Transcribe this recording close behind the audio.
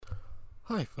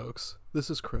Hi, folks. This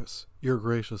is Chris, your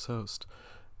gracious host.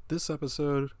 This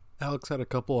episode, Alex had a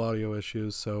couple audio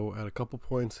issues, so at a couple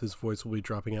points his voice will be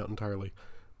dropping out entirely.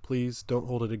 Please don't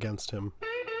hold it against him.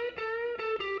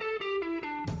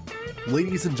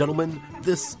 Ladies and gentlemen,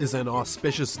 this is an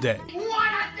auspicious day.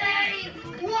 What a day!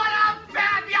 What a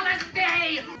fabulous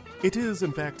day! It is,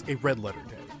 in fact, a red letter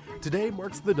day. Today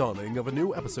marks the dawning of a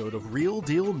new episode of Real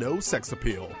Deal No Sex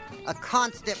Appeal. A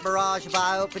constant barrage of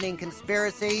eye-opening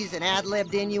conspiracies and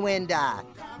ad-libbed innuendo.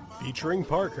 Featuring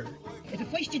Parker. If at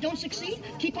first you don't succeed,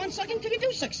 keep on sucking till you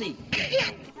do succeed.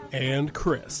 And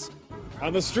Chris.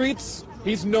 On the streets,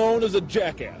 he's known as a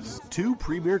jackass. Two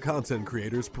premier content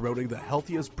creators promoting the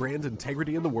healthiest brand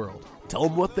integrity in the world. Tell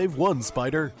them what they've won,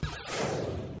 Spider.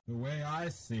 The way I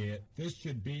see it, this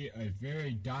should be a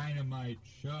very dynamite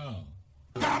show.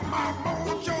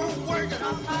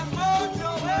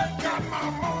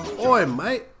 Oi,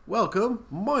 mate. Welcome.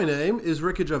 My name is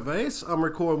Ricky Gervais. I'm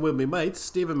recording with me mates,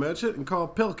 Stephen Merchant and Carl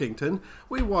Pilkington.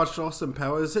 We watched Austin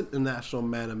Powers International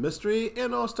Man of Mystery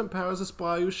and Austin Powers The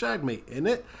Spy Who Shagged Me in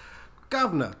it.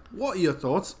 Governor, what are your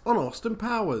thoughts on Austin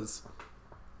Powers?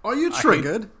 Are you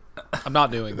triggered? I'm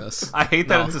not doing this. I hate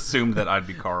that it's assumed that I'd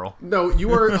be Carl. No,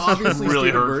 you are obviously Really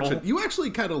Stephen hurtful. Merchant. You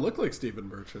actually kind of look like Stephen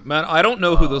Merchant. Man, I don't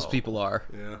know who those people are.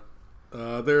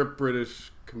 Yeah. They're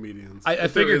British comedians. I If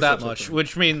there figured is that such a much, thing.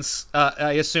 which means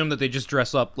I assume that they just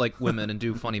dress up like women and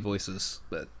do funny voices.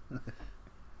 But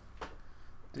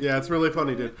Yeah, it's really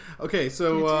funny, dude. Okay,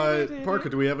 so, Parker,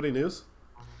 do we have any news?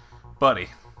 Buddy.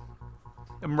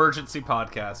 Emergency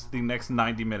podcast. The next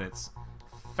 90 minutes.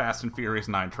 Fast and Furious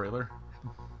 9 trailer.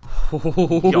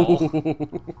 Y'all.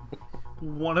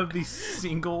 One of the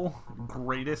single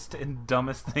greatest and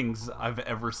dumbest things I've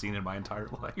ever seen in my entire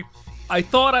life. I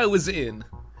thought I was in,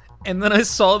 and then I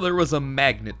saw there was a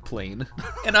magnet plane,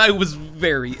 and I was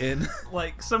very in.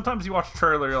 Like, sometimes you watch a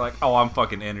trailer, you're like, oh, I'm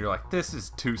fucking in. You're like, this is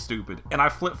too stupid. And I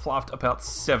flip-flopped about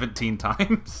 17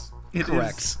 times. It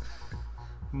Correct. is-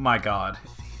 my God.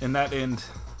 In that end,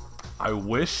 I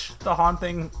wish the Han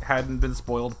thing hadn't been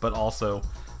spoiled, but also,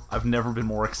 I've never been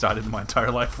more excited in my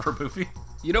entire life for a movie.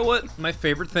 You know what? My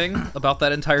favorite thing about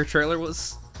that entire trailer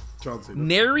was John Cena.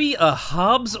 nary a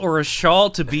Hobbs or a Shaw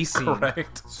to be seen.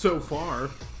 Correct. So far.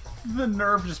 The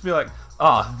nerve just be like,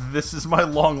 this is my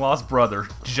long-lost brother,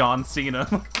 John Cena.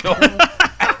 Go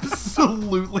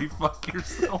absolutely fuck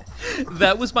yourself.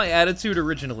 That was my attitude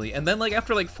originally, and then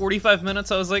after 45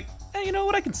 minutes, I was like, hey, you know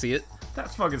what? I can see it.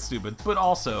 That's fucking stupid. But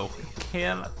also,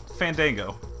 can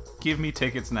Fandango give me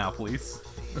tickets now, please?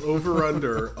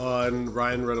 Over-under on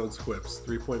Ryan Reynolds' quips,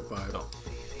 3.5.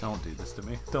 Don't do this to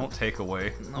me. Don't take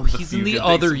away. Oh, he's few in the good things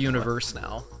other in my life. universe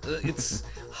now. It's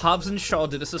Hobbs and Shaw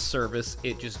did us a service.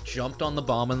 It just jumped on the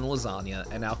bomb and the lasagna,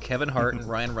 and now Kevin Hart and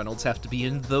Ryan Reynolds have to be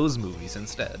in those movies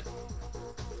instead.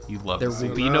 You love There to see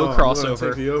will it. be no I'm gonna crossover.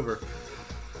 take the over.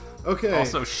 Okay.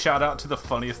 Also, shout out to the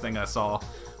funniest thing I saw,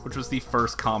 which was the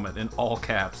first comment in all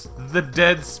caps. The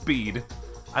dead speed.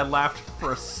 I laughed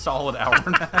for a solid hour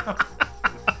and a half.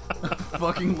 I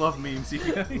fucking love memes,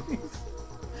 you guys.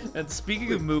 And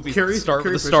speaking of movies Carrie- that start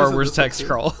Carrie with a Fisher's Star in Wars this one text too.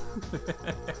 crawl.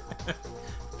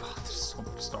 There's so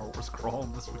much Star Wars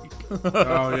crawling this week.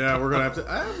 Oh, yeah, we're going to have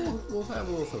to... we'll have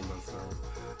a little something about Star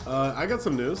Wars. I got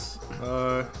some news.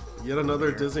 Yet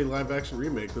another Disney live-action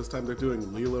remake. This time they're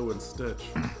doing Lilo and Stitch.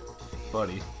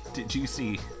 Buddy, did you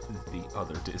see the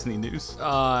other Disney news?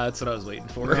 That's what I was waiting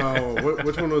for. Oh,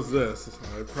 which one was this?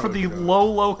 I For probably the forgot.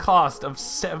 low cost of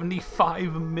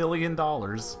 $75 million,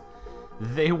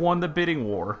 they won the bidding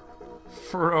war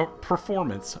for a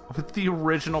performance with the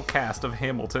original cast of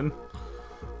Hamilton.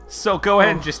 So go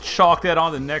ahead and just chalk that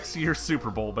on the next year's Super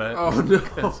Bowl bet. Oh, no.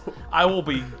 Because I will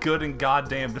be good and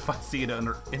goddamned if I see it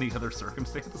under any other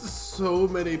circumstances. So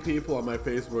many people on my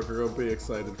Facebook are going to be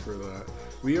excited for that.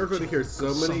 We are going to hear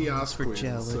so many Yas for queens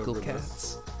Jellicle over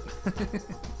this. cats.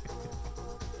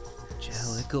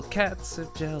 Jellicle cats of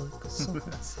Jellicle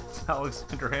souls. It's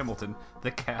Alexander Hamilton,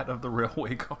 the cat of the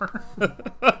railway car.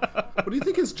 What do you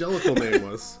think his Jellicle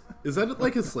name was? Is that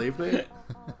like his slave name?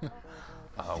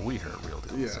 We heard real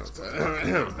deal.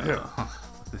 Yeah.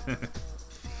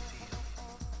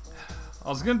 I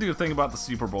was gonna do a thing about the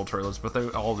Super Bowl trailers, but they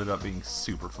all ended up being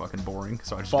super fucking boring,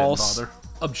 so I just False. didn't bother.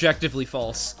 Objectively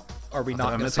false. Are we did not I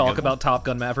going to miss a talk good about Top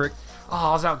Gun Maverick? Oh,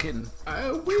 I was out getting.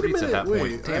 Wait a Treats at minute. that point.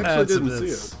 Wait, I Damn, actually that's- didn't see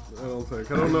it. I don't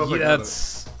think. I don't know if I Yeah, got it.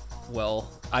 that's...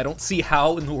 Well, I don't see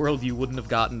how in the world you wouldn't have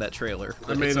gotten that trailer. I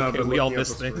But may it's not have okay, been we all looking at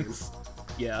miss the things.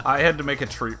 Yeah. I had to make a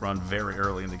treat run very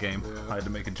early in the game. I had to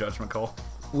make a judgment call.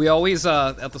 We always,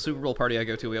 at the Super Bowl party I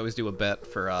go to, we always do a bet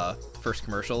for first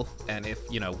commercial, and if,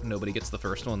 nobody gets the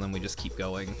first one, then we just keep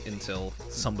going until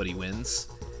somebody wins.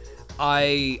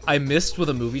 I missed with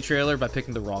a movie trailer by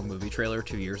picking the wrong movie trailer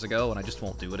 2 years ago, and I just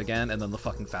won't do it again. And then the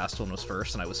fucking Fast one was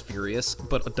first, and I was furious,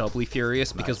 but doubly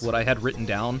furious because what I had written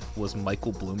down was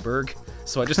Michael Bloomberg.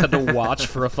 So I just had to watch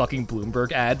for a fucking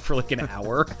Bloomberg ad for like an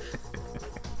hour.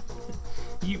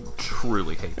 You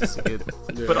truly hate to see it,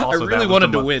 but also I really that was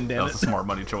wanted the to win. That Damn was it! a smart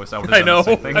money choice. I would have I done know.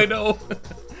 the same thing. I know.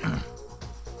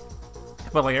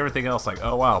 But like everything else, like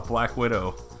oh wow, Black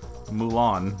Widow,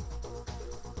 Mulan,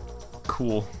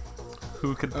 cool.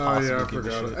 Who could Oh possibly yeah, I give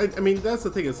a forgot shit? it. I mean, that's the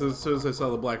thing is, as soon as I saw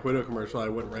the Black Widow commercial, I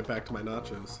went right back to my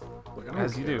nachos. Like, I don't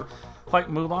As you do. Like,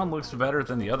 Mulan looks better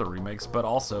than the other remakes, but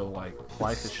also, like,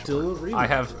 life is Still short. a remake, I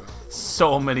have though.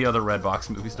 so many other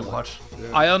Redbox movies to watch.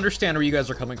 I understand where you guys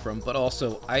are coming from, but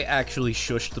also I actually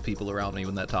shushed the people around me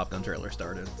when that Top Gun trailer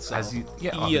started. So, As you,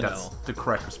 yeah, I mean, you that's know, the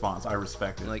correct response. I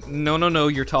respect it. like no,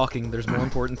 you're talking. There's more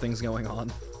important things going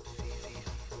on.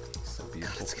 So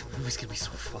beautiful. This movie's gonna be so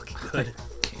fucking good.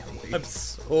 Can't wait. I'm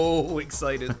so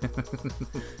excited.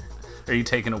 Are you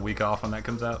taking a week off when that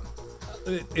comes out?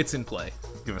 It's in play.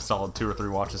 Give a solid 2 or 3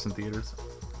 watches in theaters.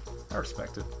 I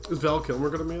respect it. Is Val Kilmer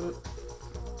gonna be in it?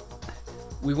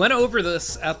 We went over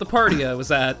this at the party I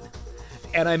was at,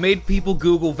 and I made people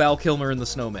Google Val Kilmer and the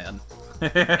Snowman,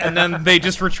 and then they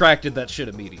just retracted that shit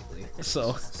immediately.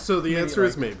 So The answer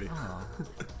is maybe.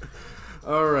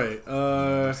 All right.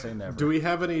 Say never. Do we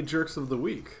have any jerks of the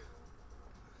week?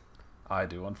 I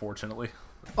do, unfortunately.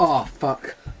 Oh,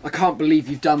 fuck. I can't believe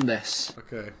you've done this.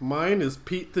 Okay, mine is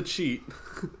Pete the Cheat.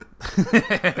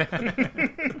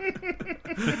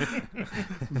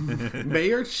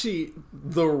 Mayor Cheat,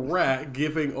 the rat,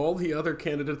 giving all the other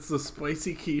candidates the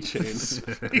spicy keychains.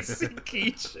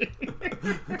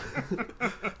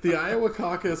 The Iowa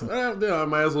caucus. I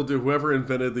might as well do whoever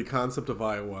invented the concept of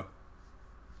Iowa.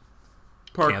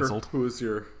 Parker, Cancelled. who is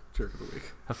your jerk of the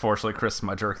week? Unfortunately, Chris,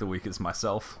 my jerk of the week is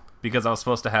myself. Because I was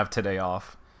supposed to have today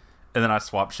off. And then I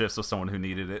swapped shifts with someone who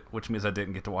needed it, which means I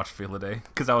didn't get to watch Feel a Day.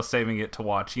 Because I was saving it to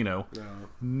watch,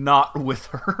 not with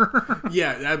her.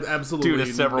 Yeah, absolutely. Due to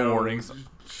several warnings.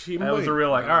 She That was might a real,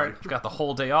 like, die. alright, I've got the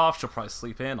whole day off. She'll probably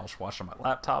sleep in. I'll just watch on my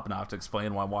laptop, and I have to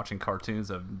explain why I'm watching cartoons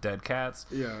of dead cats.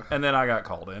 Yeah. And then I got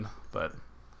called in. But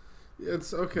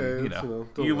It's okay. You it's, know,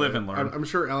 don't you worry. live and learn. I'm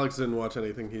sure Alex didn't watch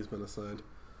anything he's been assigned.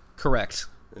 correct.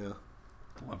 Yeah.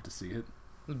 love to see it.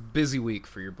 Busy week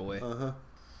for your boy.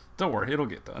 Don't worry, it'll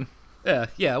get done.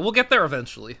 Yeah, we'll get there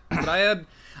eventually. But I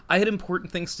had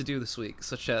important things to do this week,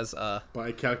 such as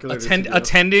By calculator.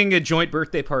 attending a joint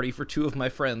birthday party for 2 of my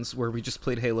friends where we just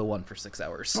played Halo 1 for 6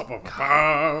 hours.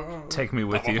 Take me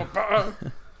with you.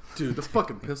 Dude, the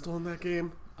fucking pistol in that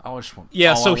game. I just want,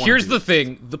 Yeah, all I so wanna here's do- the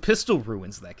thing. The pistol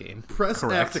ruins that game. Press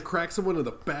Correct. F to crack someone in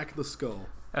the back of the skull.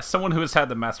 As someone who has had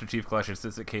the Master Chief Collection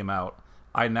since it came out,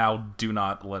 I now do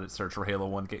not let it search for Halo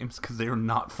 1 games because they are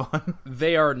not fun.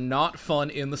 They are not fun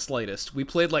in the slightest. We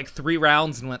played like 3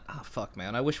 rounds and went, oh, fuck,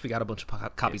 man. I wish we got a bunch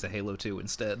of copies of Halo 2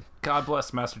 instead. God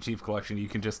bless Master Chief Collection. You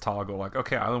can just toggle like,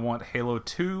 okay, I want Halo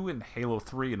 2 and Halo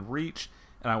 3 and Reach,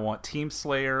 and I want Team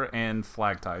Slayer and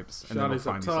flag types. And then it'll Shotty's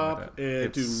up find you something like top. that.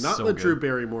 And do It's not so let Drew good.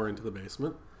 Barrymore into the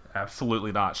basement.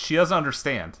 Absolutely not. She doesn't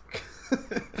understand.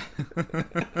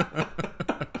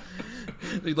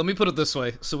 Let me put it this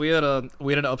way. So we had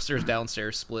an upstairs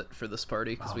downstairs split for this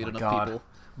party because we had my enough God. people.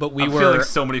 But I'm feeling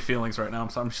so many feelings right now.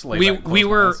 So I'm just laying back and we close my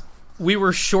were eyes. we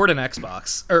were short an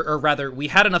Xbox, or rather, we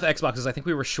had enough Xboxes. I think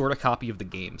we were short a copy of the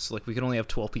game, so like we could only have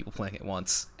 12 people playing at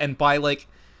once. And by like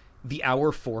the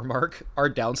hour 4 mark, our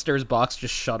downstairs box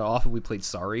just shut off, and we played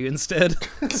Sorry instead.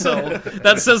 So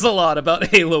that says a lot about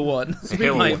Halo 1, in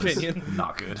Halo my 1 is opinion.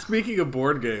 not good. Speaking of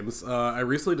board games, I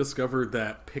recently discovered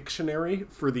that Pictionary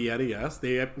for the NES.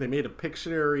 They made a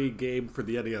Pictionary game for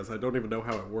the NES. I don't even know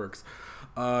how it works.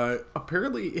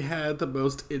 Apparently, it had the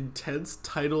most intense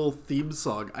title theme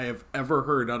song I have ever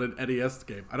heard on an NES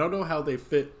game. I don't know how they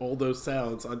fit all those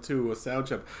sounds onto a sound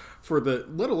chip for the,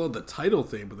 let alone the title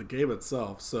theme of the game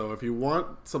itself. So if you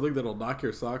want something that'll knock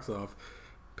your socks off,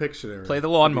 Pictionary. Play the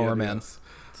for Lawnmower Man. NES.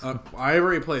 I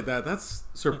already played that. That's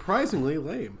surprisingly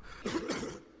lame.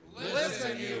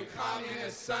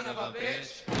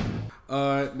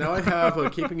 Now I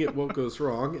have Keeping It What Goes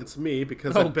Wrong. It's me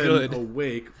because Oh, I've been good.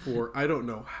 awake for I don't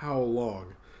know how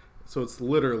long. So it's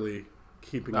literally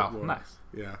keeping it Oh, warm. nice.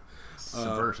 Yeah.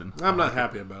 Subversion. I'm not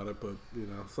happy about it, but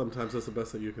sometimes that's the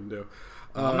best that you can do.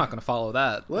 I'm not going to follow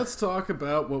that. Let's talk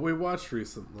about what we watched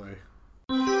recently.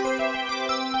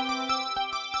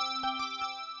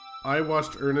 I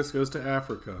watched Ernest Goes to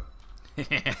Africa.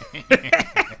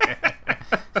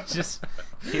 Just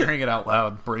hearing it out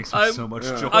loud brings me so much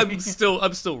joy. I'm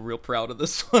still real proud of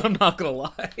this one. I'm not gonna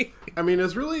lie. I mean,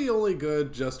 it's really only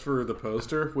good just for the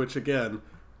poster, which again,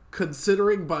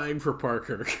 considering buying for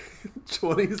Parker.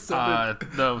 27.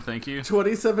 No, thank you.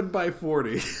 27 by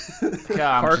 40.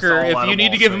 God, Parker, if you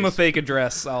need to give him a fake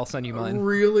address, I'll send you mine. I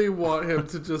really want him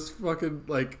to just fucking,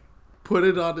 like, put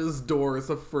it on his door as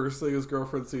the first thing his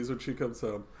girlfriend sees when she comes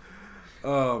home.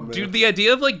 Oh, man. Dude, the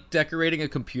idea of, like, decorating a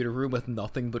computer room with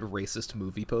nothing but racist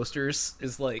movie posters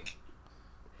is, like...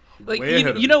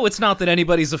 you know it's not that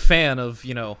anybody's a fan of,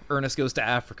 Ernest Goes to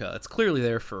Africa. It's clearly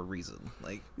there for a reason.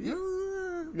 Like, yeah.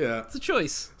 it's a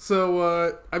choice.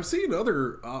 So, I've seen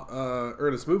other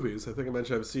Ernest movies. I think I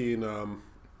mentioned I've seen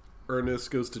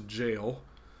Ernest Goes to Jail.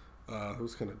 It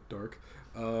was kind of dark.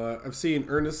 I've seen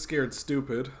Ernest Scared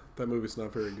Stupid. That movie's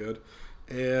not very good.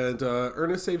 And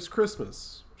Ernest Saves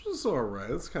Christmas, which is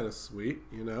alright. It's kind of sweet,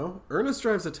 Ernest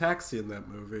drives a taxi in that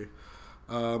movie.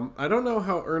 I don't know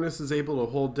how Ernest is able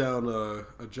to hold down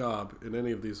a job in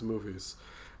any of these movies.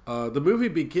 The movie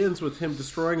begins with him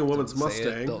destroying a woman's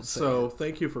Mustang, so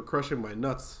thank you for crushing my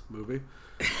nuts, movie.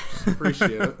 Just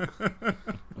appreciate it.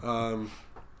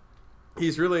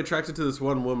 He's really attracted to this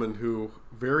one woman who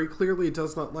very clearly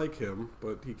does not like him,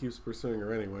 but he keeps pursuing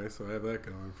her anyway, so I have that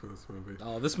going for this movie.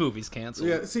 Oh, this movie's canceled.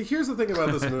 Yeah, see, here's the thing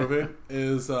about this movie,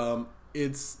 is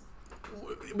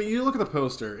you look at the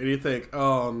poster and you think,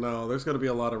 oh no, there's going to be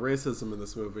a lot of racism in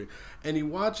this movie. And you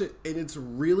watch it and it's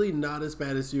really not as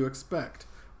bad as you expect.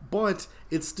 But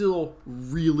it's still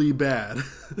really bad.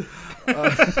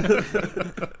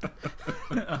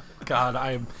 God,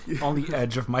 I'm on the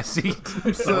edge of my seat.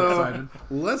 I'm so excited.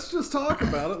 Let's just talk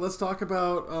about it. Let's talk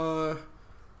about...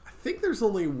 I think there's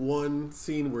only one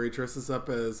scene where he dresses up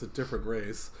as a different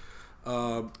race.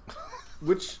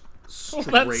 Which,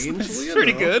 strangely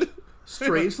pretty good.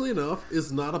 Strangely enough,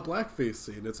 is not a blackface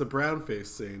scene. It's a brownface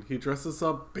scene. He dresses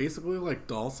up basically like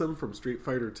Dawson from Street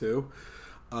Fighter 2.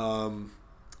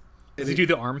 Does he do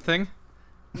the arm thing?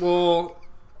 Well,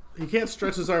 he can't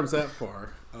stretch his arms that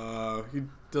far. He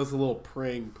does a little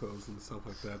praying pose and stuff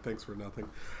like that. Thanks for nothing.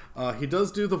 He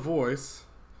does do the voice.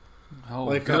 Oh,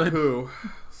 like good. Apu.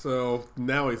 So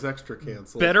now he's extra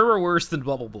canceled. Better or worse than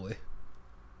Bubble Boy?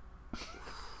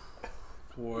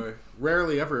 Boy,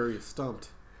 rarely ever are you stumped.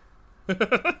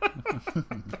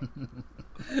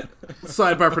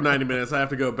 Sidebar for 90 minutes. I have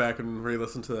to go back and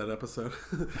re-listen to that episode.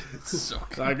 So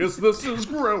I guess this is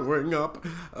growing up.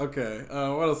 Okay,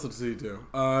 what else did he do?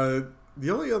 The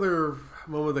only other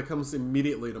moment that comes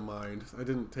immediately to mind, I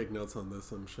didn't take notes on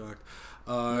this, I'm shocked.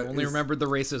 Only remembered the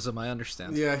racism, I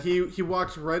understand. Yeah, he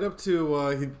walked right up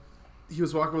to, he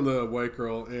was walking with a white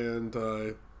girl,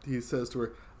 and he says to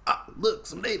her, look,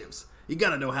 some natives. You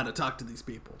gotta know how to talk to these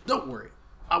people. Don't worry.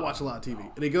 I watch a lot of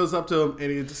TV. And he goes up to him and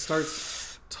he just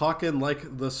starts talking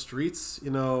like the streets,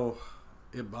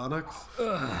 Ebonics.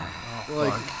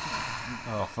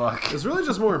 Oh, fuck. It's really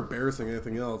just more embarrassing than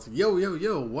anything else. Yo, yo,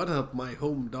 yo, what up, my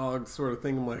home dog sort of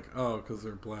thing. I'm like, oh, because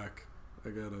they're black.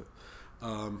 I get it.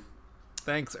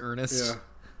 Thanks, Ernest. Yeah.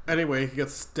 Anyway, he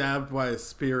gets stabbed by a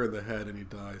spear in the head and he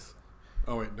dies.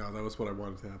 Oh, wait, no, that was what I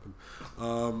wanted to happen.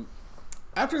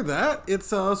 After that, it's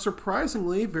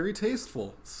surprisingly very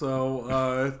tasteful.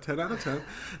 So, 10 out of 10.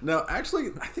 Now, actually,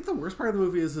 I think the worst part of the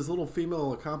movie is his little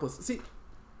female accomplice. See,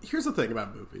 here's the thing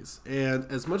about movies. And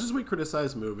as much as we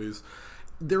criticize movies,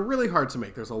 they're really hard to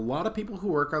make. There's a lot of people who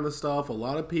work on this stuff. A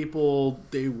lot of people,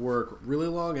 they work really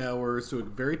long hours, do a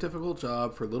very difficult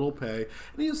job for little pay.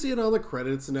 And you see it on the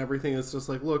credits and everything. It's just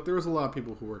like, look, there was a lot of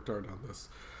people who worked hard on this.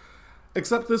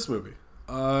 Except this movie.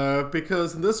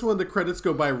 Because in this one, the credits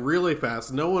go by really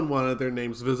fast. No one wanted their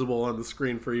names visible on the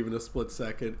screen for even a split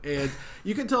second. And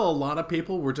you can tell a lot of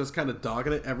people were just kind of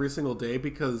dogging it every single day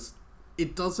because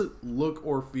it doesn't look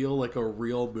or feel like a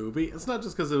real movie. It's not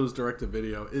just because it was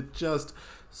direct-to-video. It just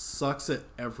sucks at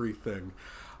everything.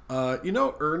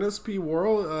 Ernest P.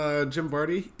 Worrell, Jim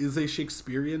Vardy, is a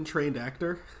Shakespearean-trained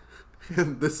actor.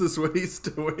 And this is what he's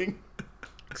doing.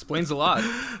 Explains a lot.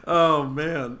 Oh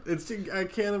man, I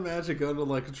can't imagine going to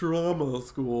like drama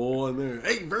school and they're,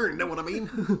 hey Vern, know what I mean?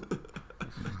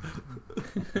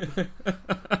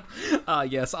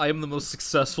 Yes, I am the most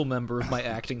successful member of my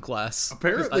acting class.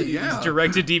 Apparently, yeah. He's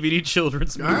directed DVD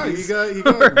children's movies. You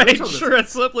got right,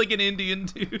 dress up like an Indian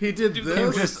dude. He did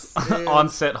this. Just on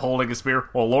set holding a spear.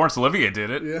 Well, Laurence Olivier did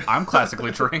it. Yeah. I'm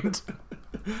classically trained.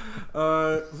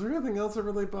 Is there anything else that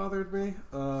really bothered me?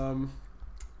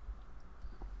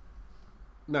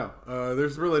 No,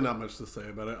 there's really not much to say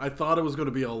about it. I thought it was going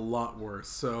to be a lot worse,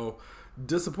 so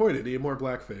disappointed. Need more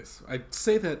blackface. I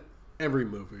say that every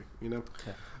movie, Yeah.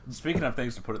 Speaking of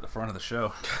things to put at the front of the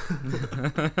show.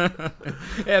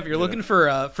 Yeah, if you're looking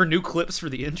for new clips for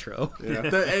the intro. Yeah,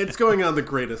 it's going on the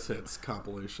greatest hits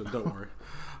compilation. Don't worry.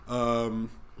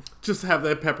 Just have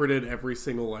that peppered in every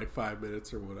single, like, 5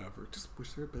 minutes or whatever. Just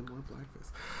wish there had been more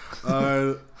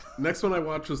blackface. Next one I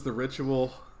watched was The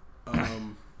Ritual.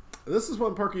 This is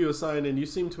one, Parker, you assigned, and you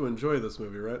seem to enjoy this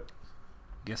movie, right?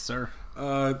 Yes, sir.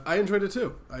 I enjoyed it,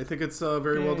 too. I think it's a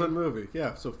very well-done movie.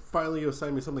 Yeah, so finally you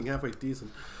assigned me something halfway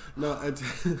decent. No,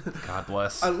 God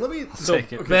bless. Let me...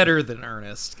 Better than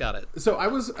Ernest. Got it. So I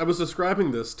was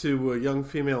describing this to a young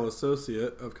female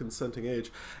associate of consenting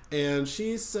age, and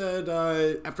she said,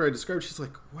 after I described it, she's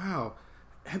like, wow,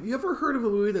 have you ever heard of a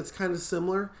movie that's kind of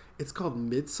similar? It's called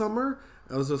Midsommar.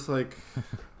 I was just like,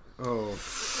 oh.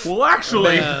 Well,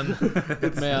 actually...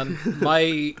 Man,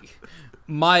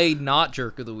 my not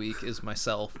jerk of the week is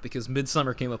myself, because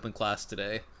Midsommar came up in class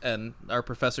today, and our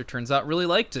professor turns out really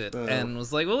liked it, and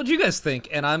was like, "What would you guys think?"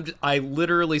 And I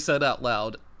literally said out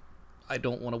loud, "I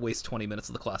don't want to waste 20 minutes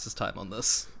of the class's time on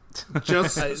this."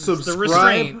 Just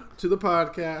subscribe to the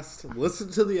podcast, listen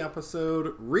to the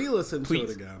episode, re-listen to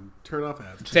it again, turn off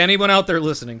ads. To anyone out there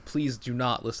listening, please do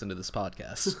not listen to this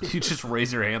podcast. You just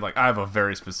raise your hand like, I have a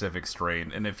very specific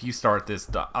strain, and if you start this,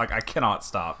 like, I cannot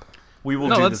stop. We will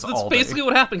do this all day. That's basically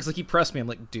what happened, because like, he pressed me. I'm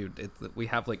like, dude, we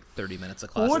have like 30 minutes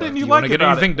of class what left. didn't you want to like get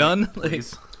anything done?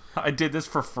 Please. I did this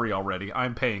for free already.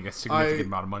 I'm paying a significant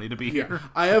amount of money to be here.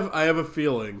 I have a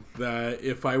feeling that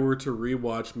if I were to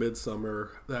rewatch Midsommar,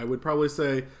 that I would probably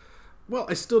say, well,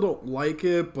 I still don't like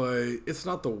it, but it's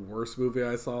not the worst movie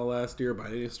I saw last year by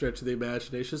any stretch of the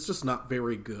imagination. It's just not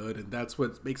very good, and that's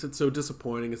what makes it so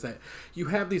disappointing, is that you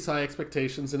have these high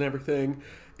expectations and everything,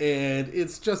 and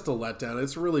it's just a letdown.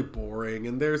 It's really boring,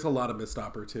 and there's a lot of missed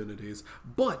opportunities.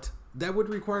 But that would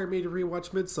require me to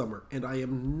rewatch Midsommar, and I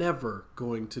am never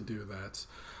going to do that.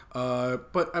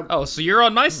 So you're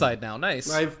on my side now. Nice.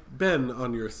 I've been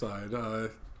on your side.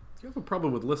 You have a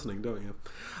problem with listening, don't you?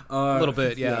 A little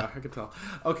bit, yeah. Yeah, I can tell.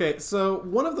 Okay, so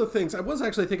one of the things I was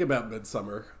actually thinking about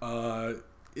Midsommar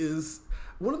is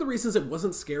one of the reasons it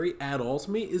wasn't scary at all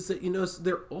to me is that,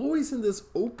 they're always in this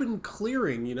open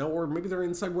clearing, or maybe they're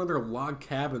inside one of their log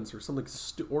cabins or something,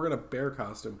 or in a bear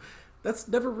costume. That's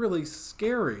never really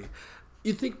scary.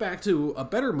 You think back to a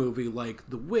better movie like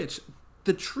The Witch,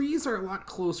 the trees are a lot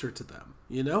closer to them,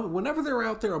 Whenever they're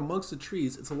out there amongst the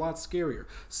trees, it's a lot scarier.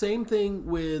 Same thing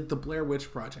with the Blair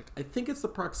Witch Project. I think it's the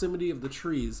proximity of the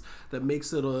trees that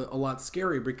makes it a lot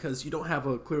scarier, because you don't have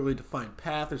a clearly defined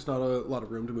path. There's not a lot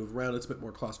of room to move around. It's a bit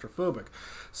more claustrophobic.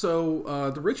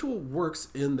 So The Ritual works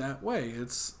in that way.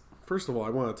 First of all, I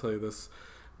want to tell you this.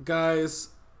 Guys,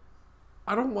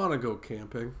 I don't want to go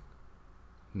camping.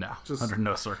 No, under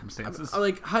no circumstances.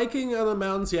 Like, hiking on the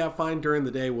mountains, yeah, fine during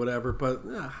the day, whatever, but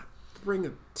bring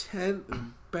a tent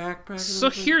and backpack. So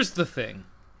here's the thing.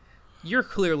 You're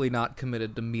clearly not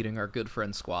committed to meeting our good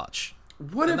friend Squatch.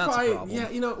 What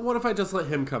if I just let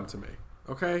him come to me,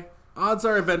 okay? Odds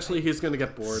are eventually he's going to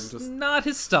get bored. Not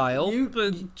his style,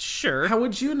 but sure. How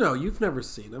would you know? You've never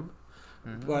seen him.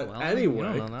 But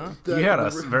anyway, you had a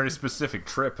very specific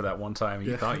trip that one time.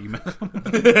 You thought you met him.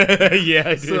 Yeah,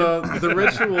 I did. So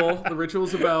the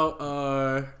ritual's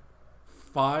about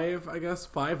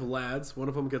 5 lads. One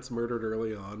of them gets murdered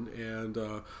early on, and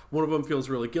one of them feels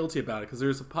really guilty about it, because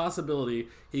there's a possibility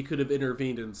he could have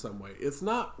intervened in some way. It's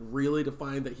not really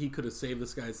defined that he could have saved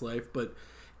this guy's life, but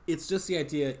it's just the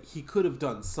idea he could have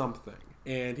done something,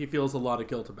 and he feels a lot of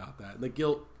guilt about that. And the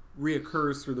guilt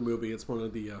reoccurs through the movie. It's one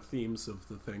of the themes of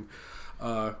the thing,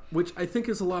 which I think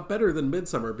is a lot better than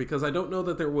Midsommar, because I don't know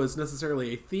that there was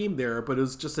necessarily a theme there, but it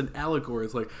was just an allegory.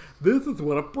 It's like, this is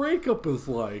what a breakup is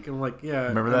like. And I'm like, yeah.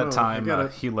 Remember that time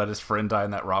he let his friend die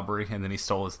in that robbery, and then he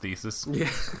stole his thesis? Yeah.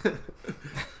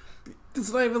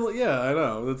 It's not even, yeah, I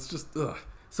know. It's just, ugh.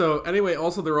 So anyway,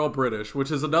 also they're all British, which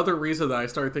is another reason that I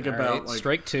started thinking about, like,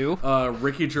 Strike Two,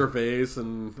 Ricky Gervais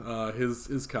and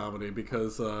his comedy,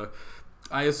 because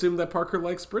I assume that Parker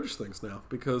likes British things now,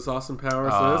 because Austin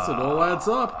Powers this, it all adds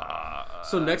up.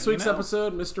 So next week's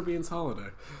episode, Mr. Bean's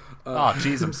Holiday. Oh,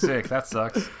 jeez, I'm sick. That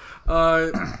sucks.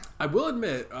 I will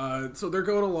admit, so they're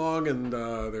going along, and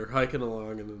they're hiking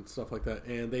along and stuff like that,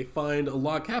 and they find a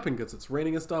log cabin because it's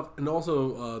raining and stuff, and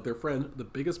also their friend, the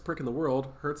biggest prick in the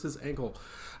world, hurts his ankle.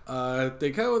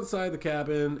 They go inside the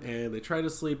cabin, and they try to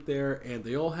sleep there, and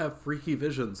they all have freaky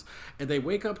visions, and they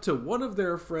wake up to one of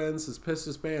their friends has pissed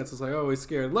his pants. It's like, oh, he's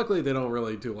scared. Luckily, they don't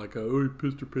really do like a, oh, he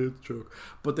pissed your pants joke,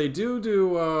 but they do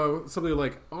something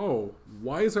like, oh,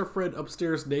 why is our friend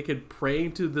upstairs naked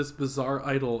praying to this bizarre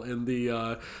idol in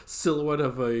the silhouette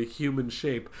of a human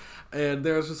shape? And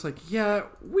they're just like, yeah,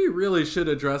 we really should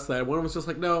address that. One was just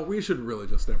like, no, we should really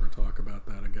just never talk about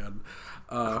that again.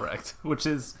 Correct. Which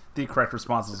is the correct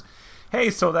response is, hey,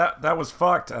 so that was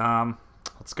fucked.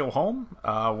 Let's go home.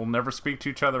 We'll never speak to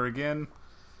each other again.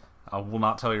 I will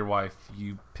not tell your wife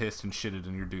you pissed and shitted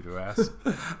in your doo-doo ass.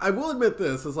 I will admit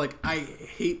this is like I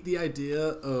hate the idea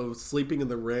of sleeping in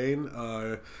the rain,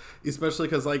 especially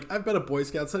because like I've been a Boy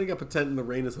Scout. Setting up a tent in the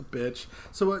rain is a bitch.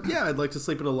 So yeah, I'd like to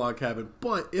sleep in a log cabin.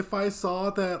 But if I saw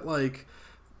that like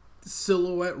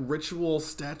silhouette ritual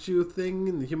statue thing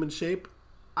in the human shape,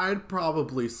 I'd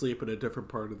probably sleep in a different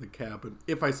part of the cabin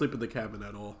if I sleep in the cabin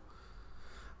at all.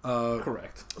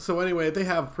 Correct. So anyway, they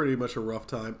have pretty much a rough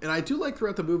time. And I do like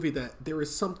throughout the movie that there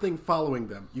is something following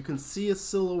them. You can see a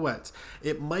silhouette.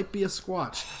 It might be a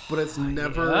Squatch, but it's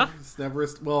never... Yeah? It's never...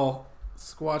 Well,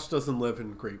 Squatch doesn't live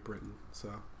in Great Britain,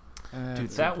 so... Dude,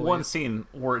 that one scene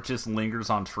where it just lingers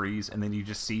on trees and then you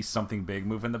just see something big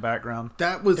move in the background.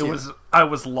 That was... I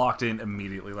was locked in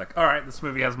immediately. Like, all right, this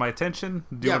movie has my attention.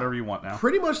 Do whatever you want now.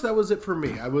 Pretty much that was it for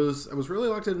me. I was really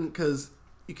locked in because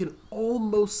you can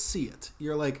almost see it.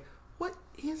 You're like, what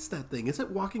is that thing? Is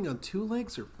it walking on 2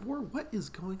 legs or 4? What is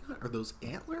going on? Are those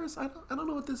antlers? I don't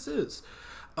know what this is.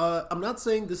 I'm not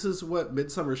saying this is what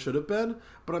Midsommar should have been,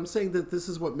 but I'm saying that this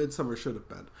is what Midsommar should have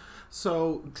been.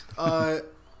 So,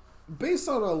 based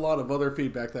on a lot of other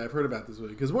feedback that I've heard about this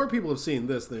movie, because more people have seen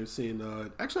this than they've seen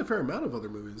actually a fair amount of other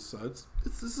movies. So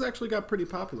this has actually got pretty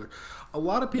popular. A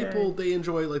lot of people, they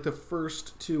enjoy like the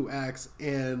first 2 acts,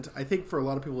 and I think for a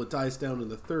lot of people it dies down in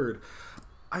the third.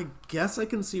 I guess I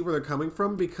can see where they're coming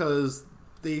from because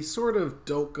they sort of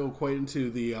don't go quite into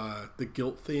the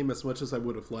guilt theme as much as I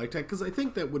would have liked. Because I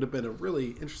think that would have been a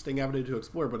really interesting avenue to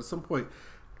explore, but at some point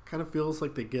it kind of feels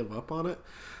like they give up on it.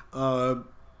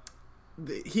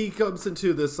 He comes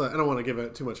into this, I don't want to give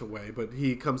it too much away, but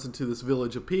he comes into this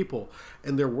village of people,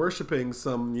 and they're worshiping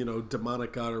some,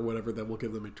 demonic god or whatever that will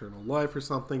give them eternal life or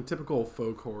something. Typical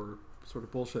folk horror sort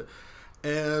of bullshit.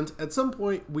 And at some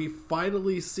point, we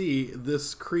finally see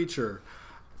this creature.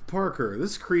 Parker,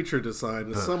 this creature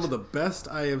design is some of the best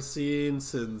I have seen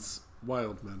since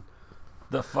Wildman.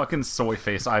 The fucking soy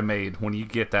face I made when you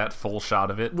get that full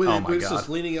shot of it. When oh my it's god. just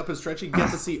leaning up and stretching, you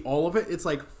get to see all of it. It's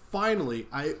like, finally,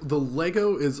 the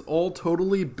Lego is all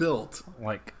totally built.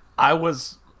 Like, I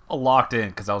was locked in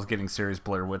because I was getting serious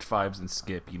Blair Witch vibes, and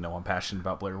Skip, I'm passionate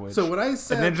about Blair Witch. So what I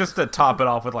said... And then just to top it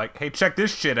off with like, hey, check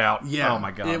this shit out. Yeah, oh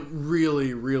my god. It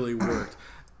really, really worked.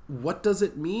 What does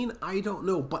it mean? I don't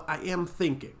know, but I am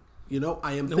thinking. No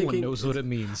one knows what it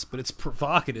means, but it's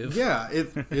provocative. Yeah,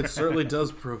 it certainly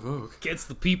does provoke. Gets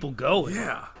the people going.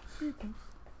 Yeah.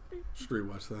 Should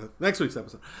rewatch that. Next week's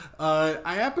episode.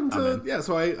 I happen to...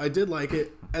 so I did like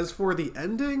it. As for the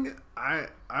ending, I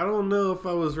don't know if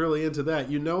I was really into that.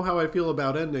 You know how I feel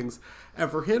about endings.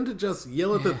 And for him to just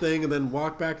yell at the thing and then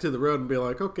walk back to the road and be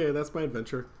like, okay, that's my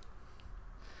adventure.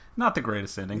 Not the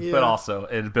greatest ending, but also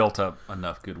it built up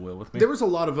enough goodwill with me. There was a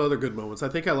lot of other good moments. I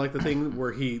think I like the thing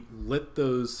where he lit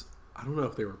those... I don't know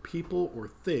if they were people or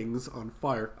things on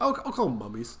fire. I'll call them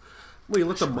mummies. When he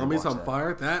lit the mummies on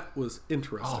fire, that was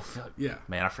interesting. Oh, yeah.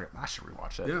 Man, I forgot. I should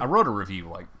rewatch that. Yeah. I wrote a review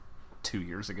like 2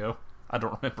 years ago. I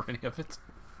don't remember any of it.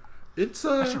 I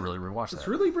should really rewatch that. It's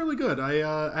really, really good. I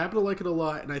happen to like it a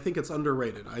lot, and I think it's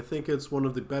underrated. I think it's one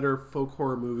of the better folk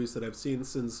horror movies that I've seen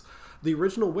since the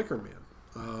original Wicker Man.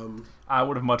 I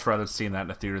would have much rather seen that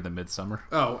in a theater than Midsommar.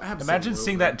 Oh, absolutely. Imagine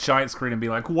seeing that giant screen and be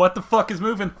like, what the fuck is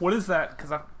moving? What is that?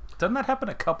 Because doesn't that happen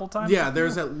a couple times? Yeah,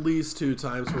 there's at least 2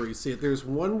 times where you see it. There's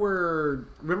one where...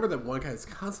 Remember that one guy's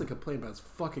constantly complaining about his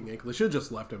fucking ankle? They should have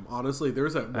just left him. Honestly,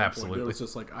 there's that one point it was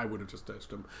just like, I would have just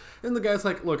touched him. And the guy's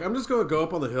like, look, I'm just going to go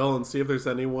up on the hill and see if there's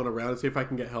anyone around and see if I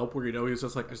can get help. Where, he's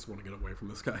just like, I just want to get away from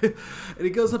this guy. And he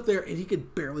goes up there and he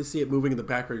could barely see it moving in the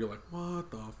background. You're like,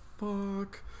 what the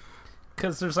fuck?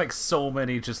 Because there's like so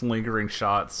many just lingering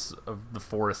shots of the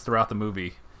forest throughout the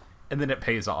movie. And then it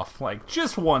pays off. Like,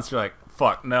 just once, you're like,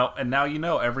 fuck, no. And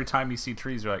now every time you see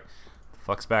trees, you're like, the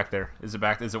fuck's back there? Is it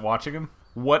back? Is it watching him?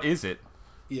 What is it?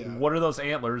 Yeah. What are those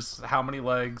antlers? How many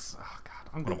legs? Oh, God,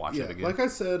 I'm going to watch it again. Like I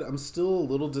said, I'm still a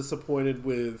little disappointed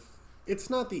with... It's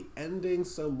not the ending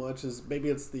so much as maybe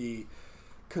it's the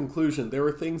conclusion. There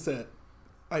were things that,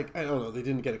 I don't know, they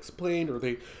didn't get explained or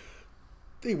they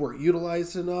weren't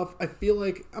utilized enough. I feel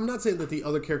like, I'm not saying that the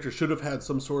other characters should have had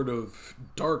some sort of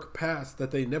dark past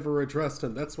that they never addressed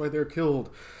and that's why they're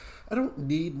killed. I don't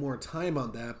need more time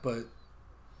on that, but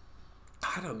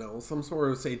I don't know, some sort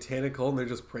of satanic cult and they're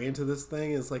just praying to this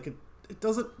thing is like, it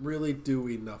doesn't really do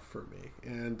enough for me.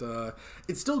 And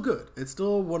it's still good. It's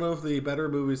still one of the better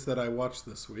movies that I watched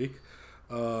this week.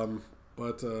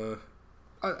 But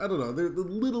I don't know, there are the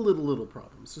little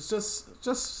problems. It's just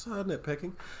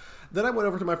nitpicking. Then I went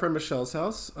over to my friend Michelle's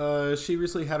house. She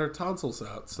recently had her tonsils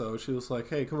out, so she was like,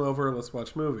 hey, come over and let's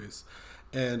watch movies.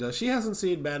 And she hasn't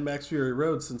seen Mad Max Fury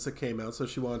Road since it came out, so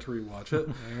she wanted to rewatch it.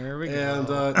 There we And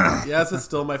go. yes, it's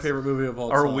still my favorite movie of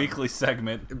all Our time. weekly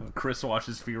segment, Chris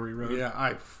watches Fury Road. Yeah,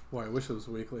 I wish it was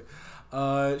weekly.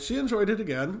 She enjoyed it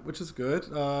again, which is good.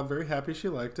 Very happy she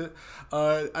liked it.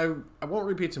 I won't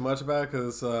repeat too much about it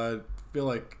because I feel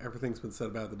like everything's been said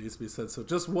about it that needs to be said. So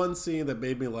just one scene that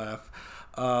made me laugh.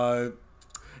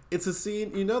 It's a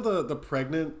scene, you know, the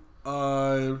pregnant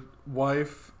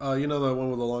wife, you know, the one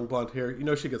with the long blonde hair. You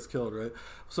know she gets killed, right?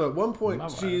 So at one point,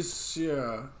 she's,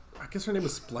 I guess her name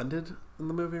is Splendid in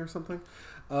the movie or something.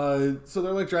 So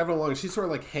they're like driving along, and she's sort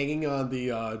of like hanging on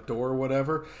the door or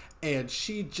whatever, and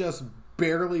she just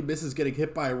barely misses getting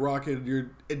hit by a rocket.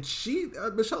 And she,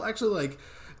 Michelle actually like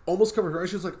almost covered her eyes.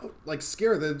 She was like, like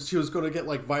scared that she was going to get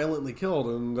like violently killed,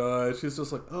 and she's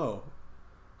just like, oh,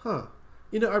 huh.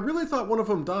 You know, I really thought one of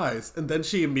them dies, and then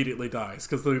she immediately dies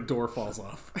because the door falls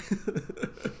off.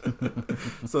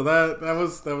 So that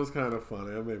was kind of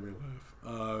funny. That made me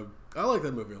laugh. I like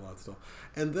that movie a lot still.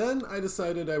 And then I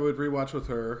decided I would rewatch with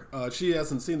her. She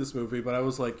hasn't seen this movie, but I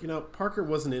was like, you know, Parker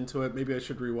wasn't into it. Maybe I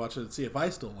should rewatch it and see if I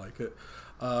still like it.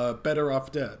 Better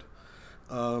Off Dead.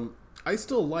 I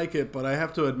still like it, but I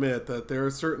have to admit that there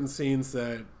are certain scenes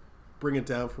that bring it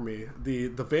down for me. The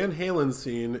Van Halen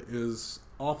scene is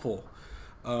awful.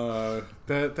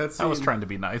 That scene, I was trying to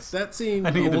be nice. That scene,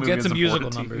 we'll get to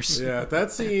musical numbers. Yeah,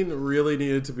 that scene really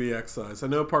needed to be excised. I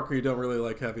know, Parker, you don't really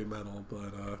like heavy metal,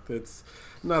 but it's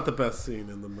not the best scene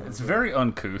in the movie. It's very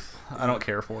uncouth. I don't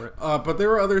care for it. But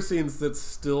there are other scenes that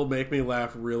still make me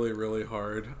laugh really, really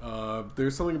hard.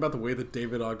 There's something about the way that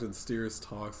David Ogden Stiers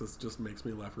talks that just makes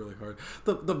me laugh really hard.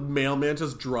 The mailman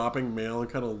just dropping mail and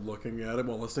kind of looking at it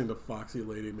while listening to Foxy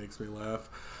Lady makes me laugh.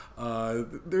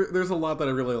 There's a lot that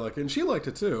I really like, and she liked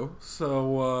it too.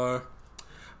 So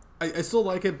I still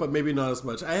like it, but maybe not as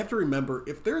much. I have to remember,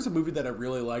 if there's a movie that I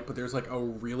really like, but there's like a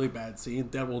really bad scene,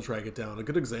 that will drag it down. A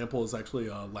good example is actually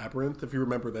Labyrinth. If you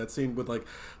remember that scene with like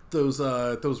those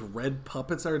red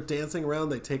puppets that are dancing around,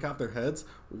 they take off their heads.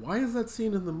 Why is that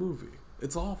scene in the movie?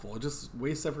 It's awful. It just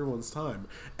wastes everyone's time.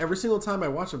 Every single time I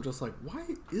watch, I'm just like,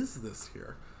 why is this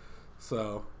here?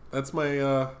 So that's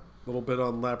my little bit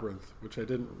on Labyrinth, which I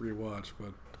didn't rewatch, but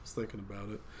I was thinking about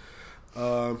it.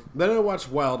 Then I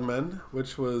watched Wild Men,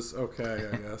 which was okay,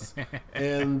 I guess.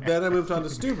 And then I moved on to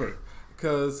Stuber,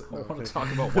 because I want to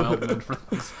talk about Wild Men for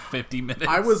the next 50 minutes.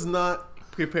 I was not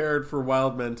prepared for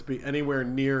Wild Men to be anywhere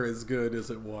near as good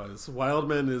as it was. Wild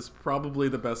Men is probably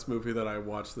the best movie that I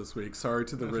watched this week. Sorry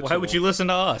to the ritual. Why would you listen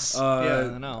to us?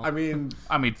 Yeah, no. I mean,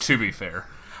 to be fair.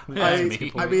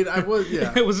 I was,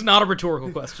 yeah. It was not a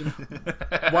rhetorical question.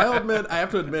 Wild Men, I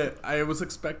have to admit, I was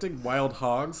expecting Wild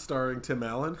Hogs starring Tim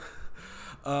Allen.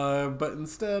 But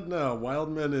instead, no.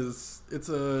 Wild Men it's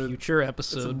a future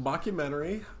episode. It's a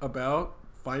mockumentary about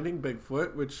finding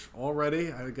Bigfoot, which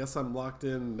already I guess I'm locked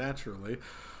in naturally.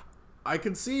 I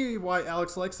can see why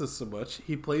Alex likes this so much.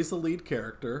 He plays the lead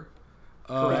character.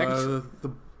 Correct.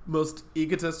 The most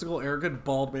egotistical, arrogant,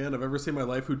 bald man I've ever seen in my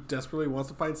life who desperately wants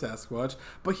to find Sasquatch.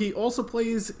 But he also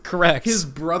plays his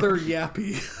brother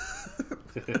Yappy.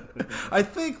 I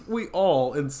think we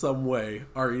all, in some way,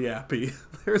 are Yappy.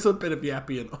 There's a bit of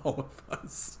Yappy in all of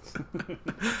us.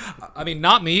 I mean,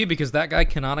 not me, because that guy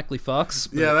canonically fucks.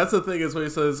 But... Yeah, that's the thing is when he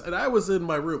says, and I was in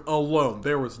my room alone.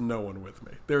 There was no one with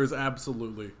me. There is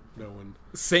absolutely no one.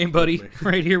 Same, buddy.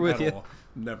 Right here with you. All.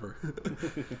 Never.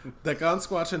 That Gone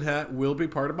Squatchin' hat will be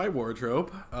part of my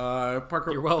wardrobe.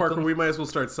 Parker, You're welcome. Parker, we might as well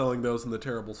start selling those in the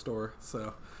Terrible store.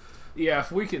 So, yeah,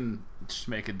 if we can just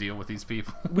make a deal with these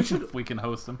people, if we can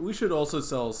host them. We should also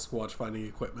sell Squatch finding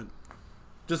equipment.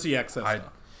 Just the excess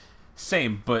stuff.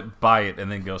 Same, but buy it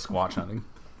and then go Squatch hunting.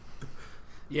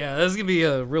 Yeah, this is going to be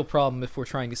a real problem if we're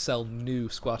trying to sell new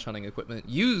Squatch hunting equipment.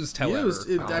 Used, however.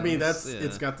 I mean,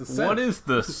 it's got the set. What does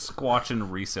the Squatch and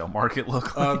resale market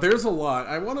look like? There's a lot.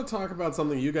 I want to talk about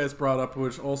something you guys brought up,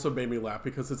 which also made me laugh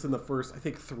because it's in the first, I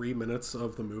think, 3 minutes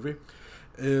of the movie.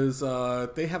 Is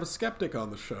they have a skeptic on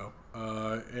the show,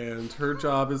 and her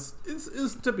job is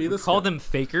to be the skeptic. Call them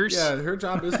fakers? Yeah, her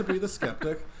job is to be the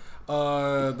skeptic.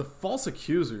 The false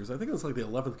accusers, I think it's like the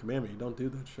 11th commandment. You don't do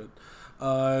that shit.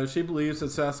 She believes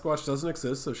that Sasquatch doesn't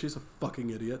exist, so she's a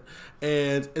fucking idiot.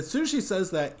 And as soon as she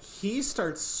says that, he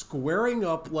starts squaring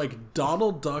up like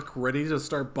Donald Duck, ready to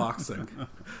start boxing.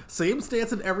 Same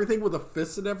stance and everything, with a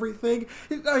fist and everything.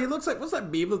 He looks like, what's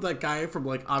that meme of that guy from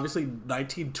like obviously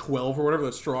 1912 or whatever,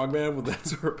 the strongman with that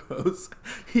sort of pose?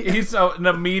 He's an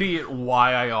immediate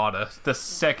why I oughta the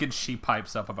second she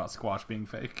pipes up about Squatch being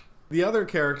fake. The other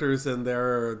characters in there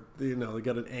are, you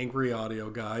got an angry audio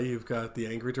guy, you've got the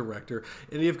angry director,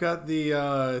 and you've got the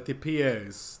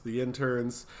PAs, the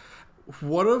interns.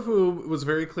 One of whom was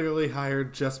very clearly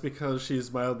hired just because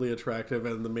she's mildly attractive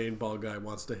and the main bald guy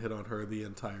wants to hit on her the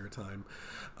entire time.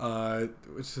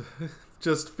 Which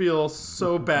just feels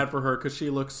so bad for her because she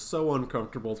looks so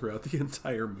uncomfortable throughout the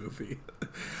entire movie.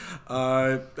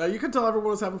 You can tell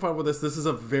everyone was having fun with this. This is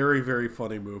a very, very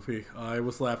funny movie. I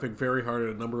was laughing very hard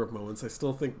at a number of moments. I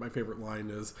still think my favorite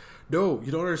line is, "No,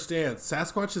 you don't understand.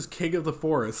 Sasquatch is king of the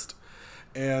forest."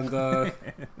 And what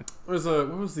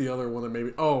was the other one that made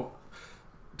me... Oh,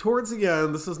 towards the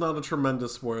end, this is not a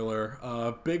tremendous spoiler,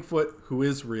 Bigfoot, who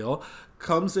is real,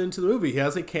 comes into the movie. He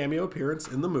has a cameo appearance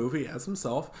in the movie as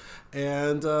himself,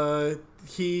 and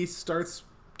he starts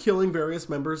killing various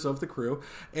members of the crew,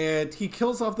 and he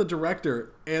kills off the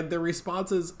director, and their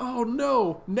response is, "Oh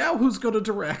no, now who's going to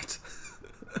direct?"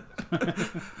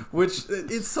 Which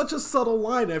is such a subtle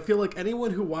line. I feel like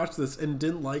anyone who watched this and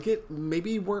didn't like it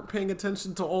maybe weren't paying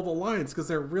attention to all the lines because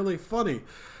they're really funny.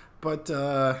 But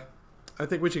I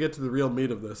think we should get to the real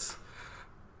meat of this.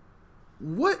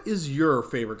 What is your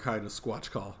favorite kind of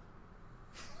Squatch call?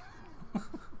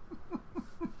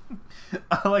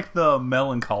 I like the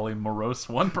melancholy, morose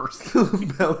one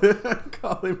person.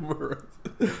 Melancholy, morose.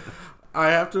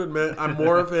 I have to admit, I'm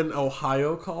more of an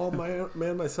Ohio call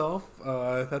man myself.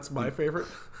 That's my favorite.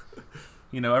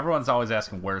 You know, everyone's always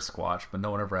asking where's Squatch, but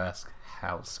no one ever asks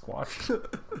how's Squatch.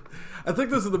 I think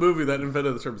this is the movie that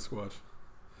invented the term Squatch.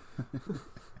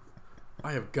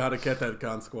 I have got to get that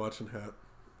Gone Squatching hat.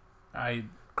 I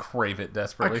crave it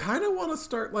desperately. I kind of want to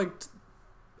start,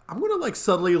 I'm going to,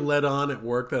 subtly let on at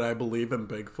work that I believe in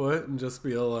Bigfoot and just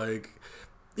be like...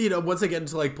 once I get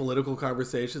into political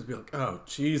conversations, be like, "Oh,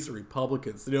 geez, the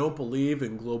Republicans, they don't believe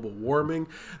in global warming.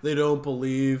 They don't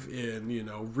believe in,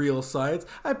 real science.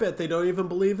 I bet they don't even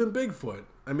believe in Bigfoot.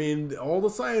 I mean, all the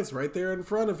science right there in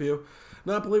front of you.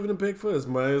 Not believing in Bigfoot is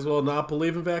might as well not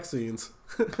believe in vaccines."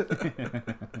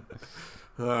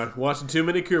 Watching too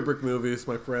many Kubrick movies,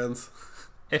 my friends.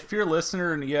 If you're a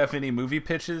listener and you have any movie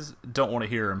pitches, don't want to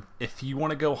hear them. If you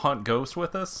want to go hunt ghosts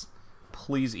with us,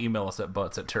 please email us at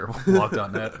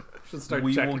butts@terribleblog.net.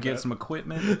 We will get some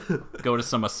equipment, go to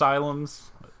some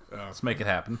asylums. Let's make it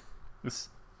happen. Oh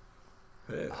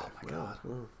my God.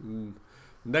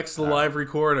 Next to live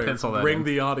recording, bring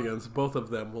the audience. Both of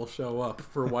them will show up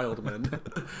for Wild Men.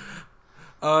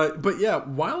 But yeah,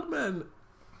 Wild Men,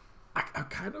 I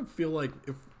kind of feel like...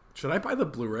 Should I buy the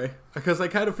Blu-ray? Because I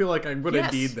kind of feel like I'm going to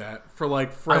need that for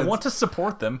friends. I want to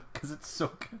support them because it's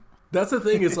so good. That's the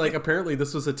thing, is apparently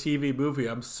this was a TV movie.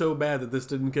 I'm so mad that this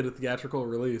didn't get a theatrical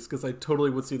release because I totally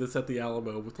would see this at the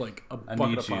Alamo with a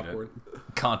bucket of popcorn.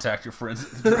 Contact your friends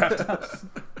at the Draft House.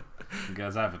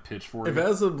 Guys, I have a pitch for you. If it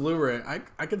has a Blu-ray,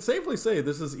 I can safely say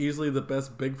this is easily the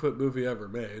best Bigfoot movie ever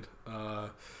made.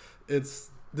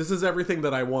 This is everything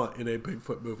that I want in a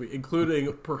Bigfoot movie,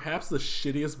 including perhaps the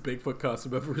shittiest Bigfoot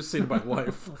costume I've ever seen in my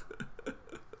life.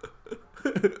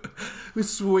 He's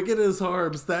swinging his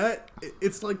arms.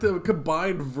 It's like the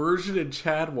combined version in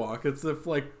Chadwalk. It's if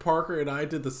Parker and I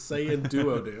did the Saiyan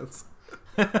duo dance.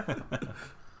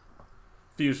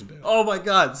 Fusion dance. Oh my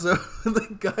God. So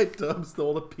the guy dumps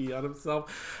all the pee on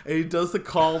himself and he does the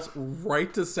calls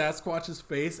right to Sasquatch's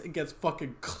face and gets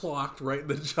fucking clocked right in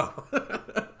the jaw.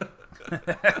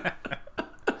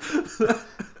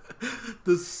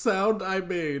 The sound I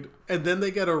made, and then they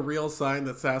get a real sign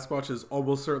that Sasquatch is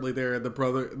almost certainly there, and the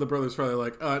brother's probably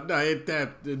like,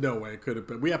 no way it could have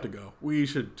been. We have to go. We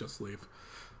should just leave.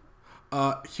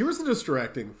 Here's the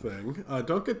distracting thing.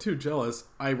 Don't get too jealous.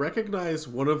 I recognize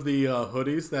one of the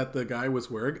hoodies that the guy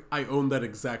was wearing. I own that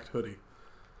exact hoodie.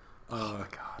 Oh my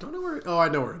God. Don't know where. Oh, I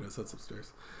know where it is. That's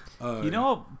upstairs.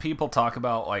 How people talk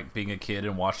about being a kid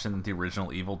and watching the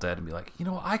original Evil Dead and be like,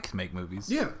 I can make movies.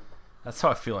 Yeah. That's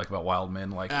how I feel about Wild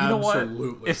Men. Absolutely. You know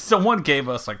what? If someone gave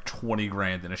us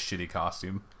 $20,000 in a shitty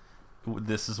costume,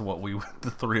 this is what the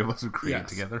three of us would create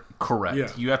together. Correct. Yeah.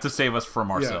 You have to save us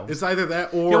from ourselves. Yeah. It's either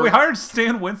that or... we hired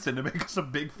Stan Winston to make us a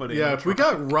Bigfoot. Yeah, we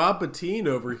got Rob Bottin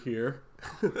over here.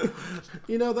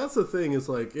 That's the thing is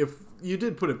if you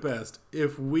did put it best,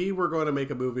 if we were going to make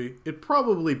a movie, it'd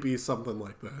probably be something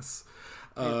like this.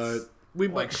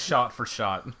 Shot for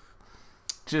shot.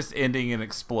 Just ending an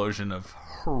explosion of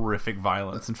horrific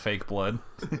violence and fake blood.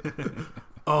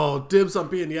 Oh, dibs on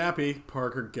being yappy.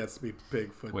 Parker gets to be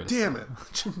Bigfoot. Damn it.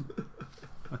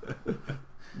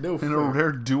 No fair. In a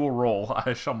rare dual role,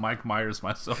 I shall Mike Myers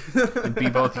myself and be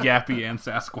both yappy and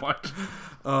Sasquatch.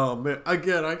 Oh, man.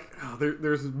 Again,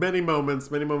 there's many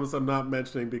moments I'm not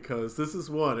mentioning because this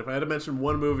is one. If I had to mention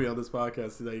one movie on this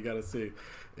podcast that you got to see,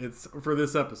 it's for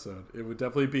this episode. It would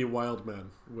definitely be Wild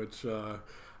Men, which...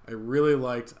 I really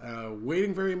liked.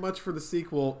 Waiting very much for the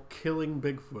sequel, Killing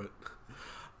Bigfoot.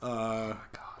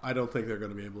 I don't think they're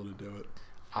going to be able to do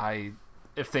it.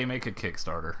 If they make a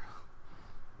Kickstarter,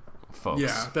 folks,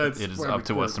 Yeah, it is up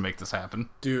to us to make this happen.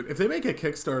 Dude, if they make a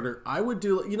Kickstarter, I would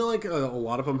do, like a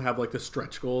lot of them have like the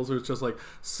stretch goals, where it's just like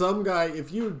some guy,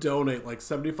 if you donate like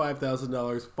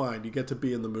 $75,000, fine, you get to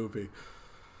be in the movie.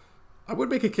 I would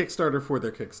make a Kickstarter for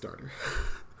their Kickstarter.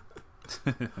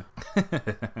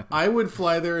 I would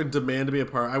fly there and demand to be a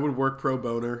part. I would work pro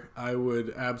boner. I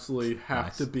would absolutely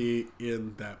have to be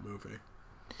in that movie.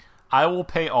 I will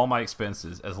pay all my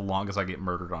expenses as long as I get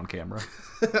murdered on camera.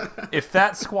 If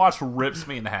that Squatch rips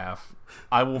me in half,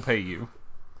 I will pay you.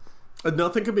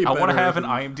 Nothing could be better. I want to have an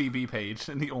IMDb page,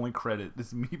 and the only credit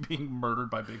is me being murdered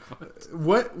by Bigfoot.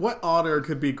 What honor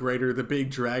could be greater than being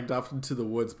dragged off into the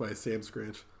woods by Sam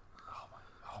Scranch?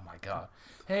 Oh my god.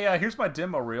 Hey, here's my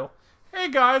demo reel. Hey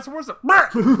guys, where's the...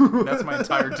 That's my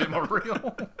entire demo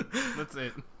reel. That's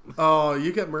it. Oh,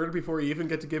 you get murdered before you even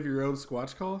get to give your own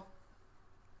Squatch call?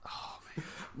 Oh, man.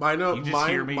 I know, you just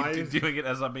hear me doing it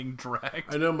as I'm being dragged.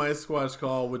 I know my Squatch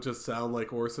call would just sound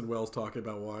like Orson Welles talking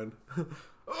about wine.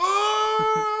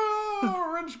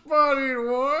 Oh, rich bodied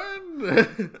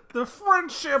wine. The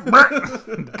friendship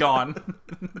gone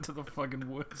to the fucking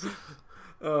woods.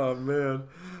 Oh, man.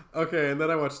 Okay, and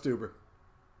then I watched Stuber.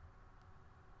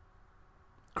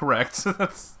 Correct.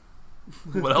 That's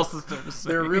what else is there to say?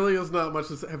 There really is not much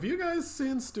to say. Have you guys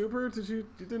seen Stuber? You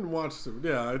didn't watch Stuber?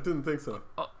 Yeah, I didn't think so.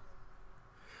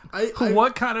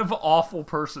 What kind of awful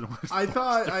person was I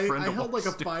thought I friend held like a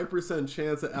Stuber? 5%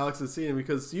 chance that Alex has seen it,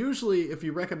 because usually if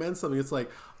you recommend something, it's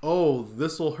like, oh,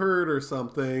 this will hurt or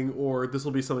something, or this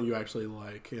will be something you actually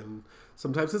like, and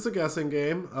sometimes it's a guessing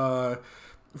game.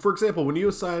 For example, when you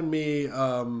assigned me,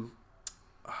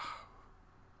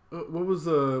 what was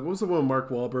the one with Mark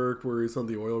Wahlberg where he's on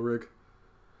the oil rig?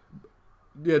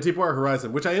 Yeah, Deepwater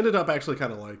Horizon, which I ended up actually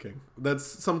kind of liking. That's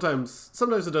sometimes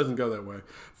it doesn't go that way.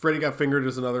 Freddy Got Fingered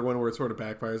is another one where it sort of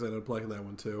backfires. I ended up liking that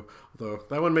one too, although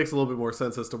that one makes a little bit more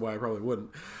sense as to why I probably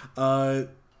wouldn't.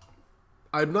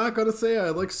 I'm not going to say I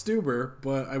like Stuber,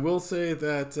 but I will say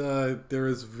that there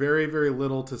is very, very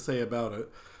little to say about it.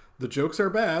 The jokes are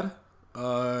bad.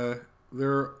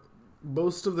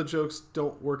 Most of the jokes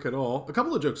don't work at all. A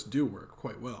couple of jokes do work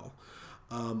quite well.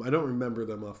 I don't remember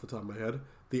them off the top of my head.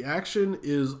 The action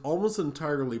is almost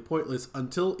entirely pointless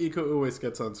until Iko Uwais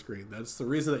gets on screen. That's the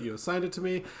reason that you assigned it to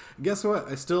me. And guess what?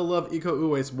 I still love Iko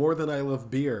Uwais more than I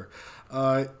love beer.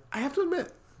 I have to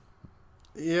admit,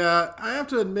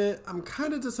 I'm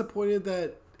kind of disappointed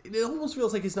that it almost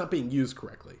feels like he's not being used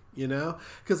correctly, you know?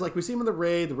 Because, like, we see him in the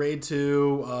Raid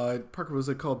 2, Parker, was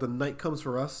it called The Night Comes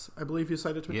For Us? I believe you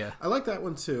cited to me. Yeah. I like that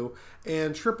one, too.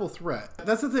 And Triple Threat.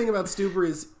 That's the thing about Stuber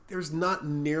is there's not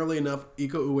nearly enough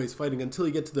Iko Uwais fighting until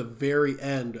you get to the very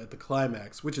end at the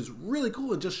climax, which is really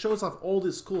cool and just shows off all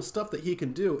this cool stuff that he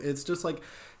can do. It's just, like,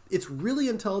 it's really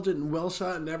intelligent and well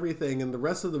shot and everything, and the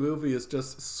rest of the movie is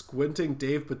just squinting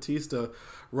Dave Bautista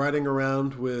riding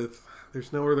around with...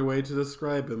 There's no other way to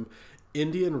describe him.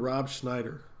 Indian Rob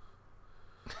Schneider.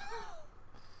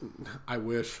 I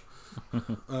wish.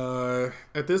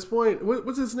 At this point,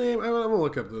 what's his name? I'm going to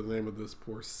look up the name of this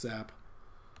poor sap.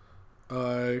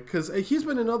 Because he's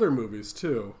been in other movies,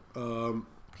 too.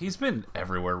 He's been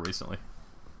everywhere recently.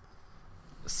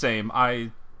 Same.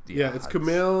 It's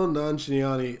Kumail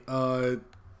Nanjiani.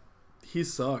 He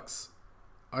sucks.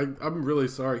 I'm really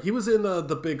sorry. He was in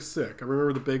The Big Sick. I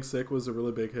remember The Big Sick was a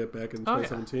really big hit back in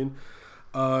 2017.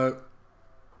 Yeah,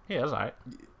 that's all right.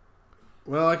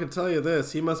 Well, I can tell you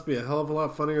this. He must be a hell of a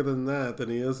lot funnier than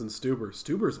he is in Stuber.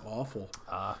 Stuber's awful.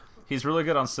 He's really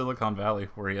good on Silicon Valley,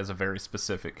 where he has a very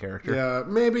specific character. Yeah,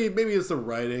 maybe it's the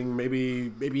writing.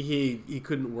 Maybe he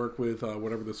couldn't work with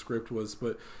whatever the script was.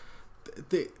 But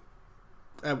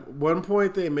at one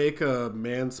point, they make a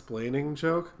mansplaining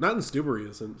joke. Not in Stuber, he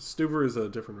isn't. Stuber is a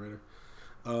different writer.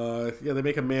 They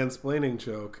make a mansplaining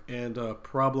joke and a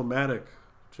problematic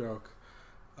joke.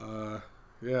 Like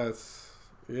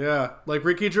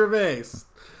Ricky Gervais.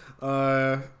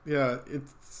 It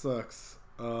sucks.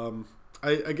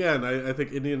 I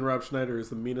think Indian Rob Schneider is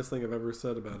the meanest thing I've ever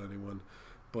said about anyone,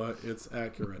 but it's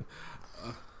accurate.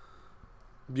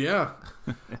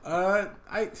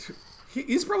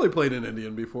 He's probably played an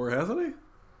Indian before, hasn't he?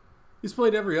 He's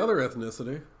played every other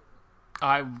ethnicity.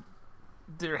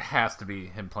 There has to be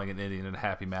him playing an Indian in a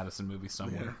Happy Madison movie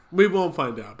somewhere. Yeah. We won't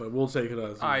find out, but we'll take it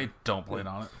as... I don't plan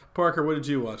on it. Parker, what did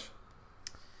you watch?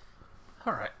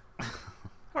 All right.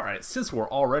 Since we're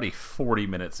already 40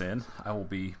 minutes in, I will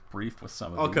be brief with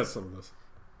some of these. I'll cut some of this.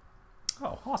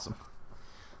 Oh, awesome.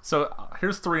 So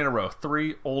here's 3 in a row.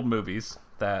 3 old movies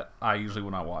that I usually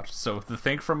will not watch. So The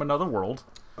Thing from Another World.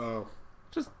 Oh.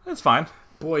 It's fine.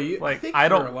 Boy, I think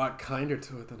you're a lot kinder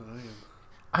to it than I am.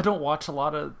 I don't watch a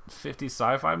lot of 50s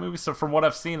sci-fi movies, so from what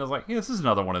I've seen, I was like, yeah, this is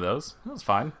another one of those. That was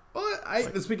fine. Well,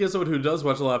 speaking as someone who does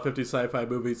watch a lot of 50s sci-fi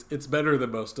movies, it's better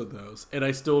than most of those. And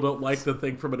I still don't like The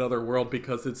Thing from Another World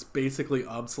because it's basically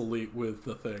obsolete with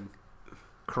The Thing.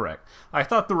 Correct. I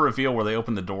thought the reveal where they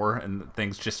open the door and the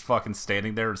thing's just fucking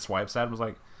standing there and swipes at him was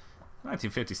like,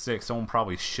 1956, someone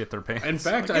probably shit their pants. In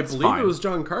fact, like, I believe it was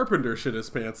John Carpenter shit his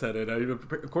pants at it.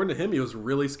 According to him, he was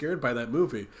really scared by that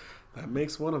movie. That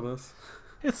makes one of us.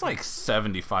 It's like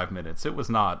 75 minutes. It was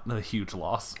not a huge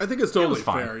loss. I think it's totally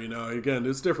fair, you know. Again,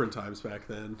 it's different times back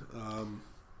then.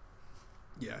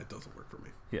 Yeah, it doesn't work for me.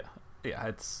 Yeah,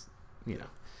 it's, you know.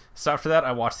 So after that,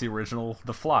 I watched the original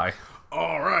The Fly.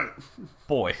 All right.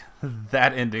 Boy,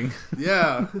 that ending.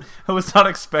 Yeah. I was not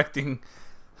expecting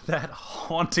that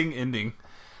haunting ending.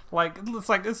 Like, it's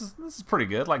like, this is pretty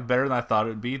good. Like, better than I thought it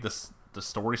would be. The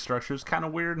story structure is kind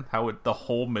of weird. How the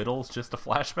whole middle is just a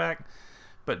flashback.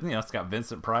 But, you know, it's got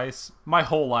Vincent Price. My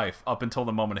whole life, up until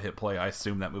the moment it hit play, I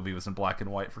assumed that movie was in black and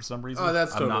white for some reason. Oh,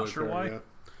 that's totally I'm not sure fair, why. Yeah.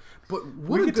 But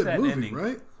what a good movie, ending,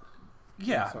 right?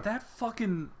 Yeah, that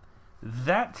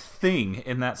thing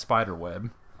in that spider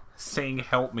web saying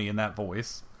 "help me" in that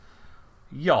voice.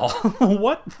 Y'all,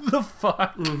 what the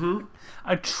fuck? Mm-hmm.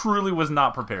 I truly was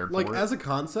not prepared for it. Like, as a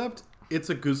concept, it's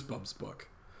a Goosebumps book.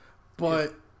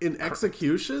 But in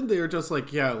execution, they're just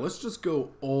like, yeah, let's just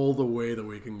go all the way that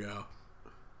we can go.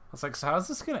 I was like, so how's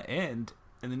this going to end?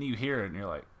 And then you hear it, and you're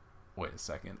like, wait a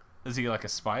second. Is he like a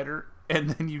spider? And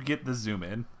then you get the zoom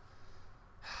in.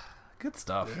 Good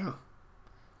stuff. Yeah.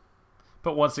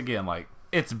 But once again, like,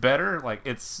 it's better. Like,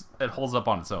 it holds up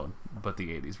on its own. But the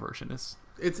 80s version is...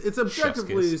 It's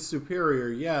objectively superior,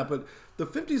 yeah. But the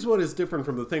 50s one is different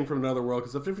from The Thing from Another World,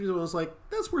 because the 50s one was like,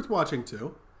 that's worth watching,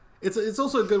 too. It's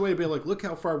also a good way to be like, look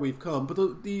how far we've come.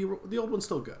 But the old one's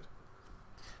still good.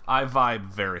 I vibe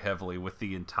very heavily with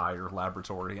the entire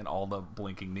laboratory and all the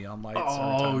blinking neon lights.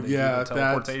 Oh yeah,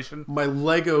 teleportation. My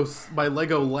Lego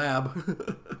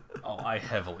lab. Oh, I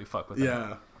heavily fuck with that.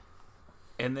 Yeah.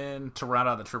 And then to round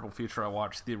out the triple feature, I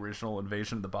watched the original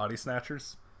Invasion of the Body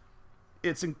Snatchers.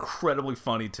 It's incredibly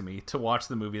funny to me to watch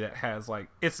the movie that has, like,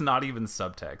 it's not even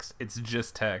subtext. It's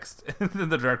just text. And then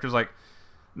the director's like,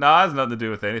 nah, it has nothing to do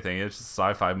with anything. It's just a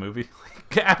sci-fi movie.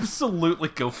 Like, absolutely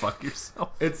go fuck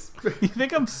yourself. You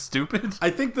think I'm stupid? I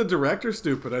think the director's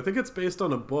stupid. I think it's based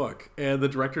on a book, and the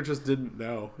director just didn't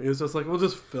know. He was just like, we'll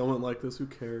just film it like this. Who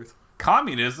cares?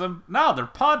 Communism? No, they're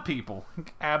pod people.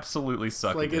 Absolutely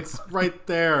suck. Like, it's right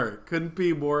there. Couldn't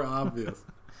be more obvious.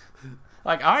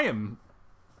 Like, I am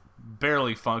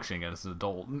barely functioning as an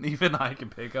adult, and even I can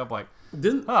pick up, like...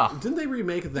 Didn't they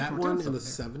remake that one in the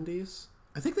 70s?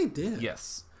 I think they did.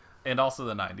 Yes. And also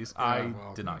the 90s. I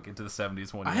did not get to the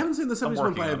 70s one yet. I haven't seen the 70s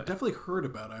one, but I've definitely heard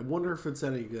about it. I wonder if it's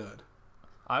any good.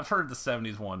 I've heard the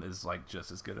 70s one is, like,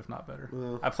 just as good, if not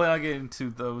better. I plan on getting to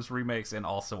those remakes and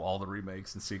also all the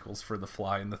remakes and sequels for The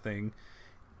Fly and The Thing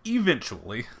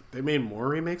eventually. They made more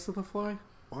remakes of The Fly?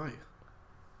 Why?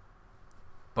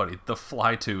 Buddy, The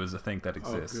Fly 2 is a thing that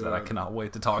exists that I cannot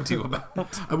wait to talk to you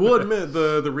about. I will admit,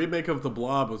 the remake of The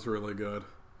Blob was really good.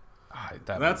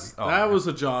 That was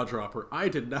a jaw dropper. I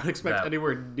did not expect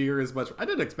anywhere near as much. I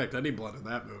didn't expect any blood in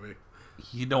that movie.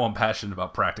 You know I'm passionate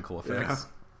about practical effects.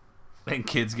 Yeah. And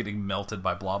kids getting melted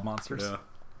by blob monsters. Yeah.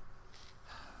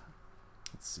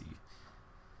 Let's see.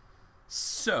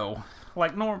 So,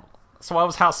 like so I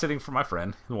was house sitting for my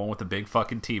friend, the one with the big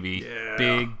fucking TV.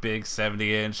 Yeah. Big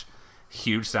 70-inch,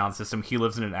 huge sound system. He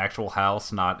lives in an actual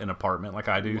house, not an apartment like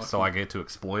I do, so I get to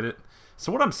exploit it.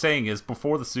 So what I'm saying is,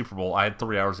 before the Super Bowl, I had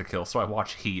 3 hours to kill, so I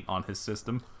watched Heat on his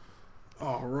system.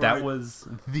 All right. That was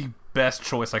the best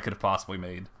choice I could have possibly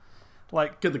made.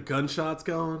 Like, get the gunshots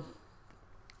going.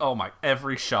 Oh my!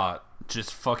 Every shot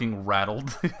just fucking rattled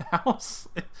the house.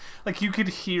 Like, you could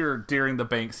hear during the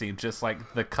bank scene, just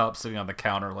like the cup sitting on the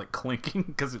counter, like clinking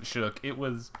because it shook. It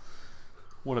was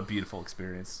what a beautiful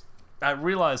experience. I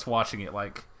realized watching it,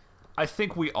 like, I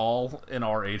think we all in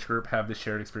our age group have this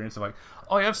shared experience of like,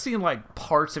 oh yeah, I've seen like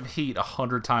parts of Heat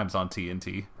 100 times on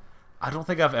TNT. I don't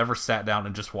think I've ever sat down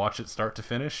and just watched it start to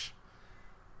finish.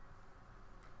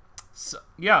 So,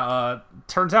 yeah,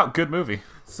 turns out good movie.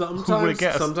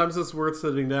 Sometimes it's worth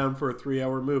sitting down for a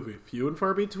 3-hour movie. Few and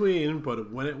far between,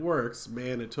 but when it works,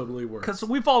 man, it totally works. Because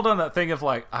we've all done that thing of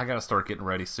like, I gotta start getting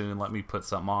ready soon. Let me put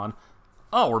something on.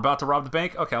 Oh, we're about to rob the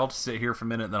bank? Okay, I'll just sit here for a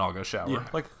minute and then I'll go shower. Yeah.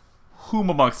 Like, whom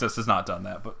amongst us has not done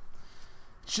that? But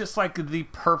just like the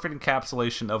perfect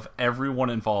encapsulation of everyone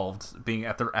involved being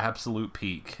at their absolute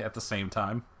peak at the same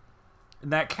time.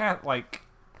 And that cat, like,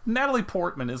 Natalie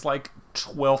Portman is like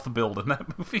 12th build in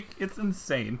that movie. It's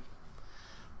insane.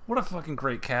 What a fucking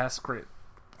great cast. Great.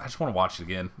 I just want to watch it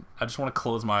again. I just want to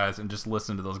close my eyes and just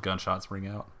listen to those gunshots ring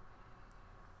out.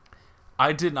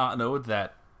 I did not know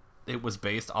that it was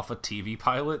based off a TV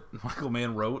pilot Michael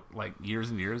Mann wrote like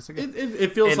years and years ago.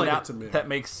 It feels like it to me. That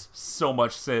makes so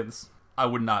much sense. I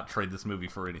would not trade this movie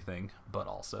for anything, but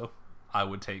also I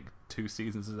would take 2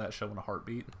 seasons of that show in a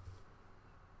heartbeat.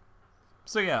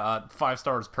 So yeah, 5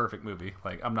 stars, perfect movie.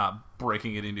 Like, I'm not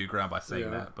breaking any new ground by saying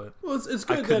that, but well, it's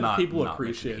good that people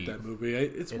appreciate that movie.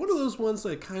 It's one of those ones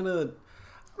that kind of,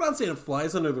 I'm not saying it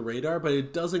flies under the radar, but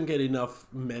it doesn't get enough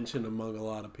mention among a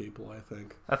lot of people, I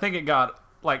think. I think it got,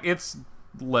 like, it's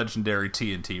legendary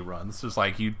TNT runs. It's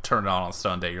like, you turn it on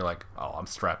Sunday, you're like, oh, I'm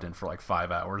strapped in for like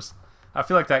 5 hours. I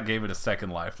feel like that gave it a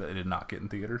second life that it did not get in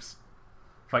theaters.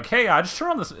 Like, hey, I just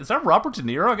turned on this. Is that Robert De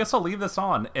Niro? I guess I'll leave this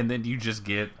on. And then you just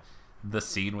get the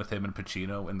scene with him and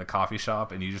Pacino in the coffee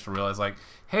shop, and you just realize, like,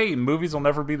 hey, movies will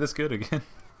never be this good again.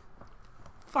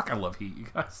 Fuck, I love Heat, you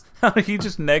guys. He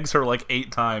just negs her like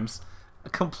 8 times,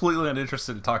 completely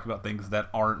uninterested in talking about things that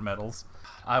aren't medals.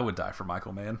 I would die for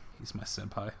Michael Mann. He's my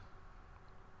senpai.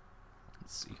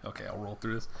 Let's see. Okay, I'll roll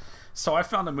through this. So I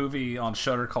found a movie on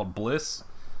Shudder called Bliss.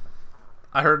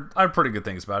 I heard pretty good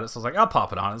things about it, so I was like, I'll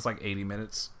pop it on. It's like 80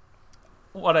 minutes.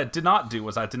 What I did not do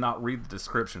was I did not read the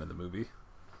description of the movie,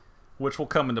 which will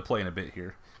come into play in a bit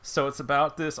here. So it's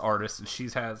about this artist, and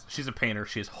she's a painter.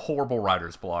 She has horrible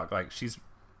writer's block. Like,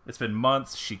 it's been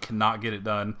months. She cannot get it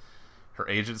done. Her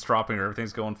agent's dropping her.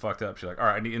 Everything's going fucked up. She's like, all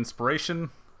right, I need inspiration.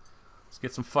 Let's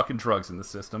get some fucking drugs in the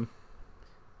system.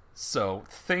 So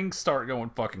things start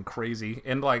going fucking crazy.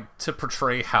 And, like, to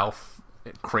portray how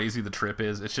crazy the trip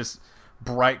is, it's just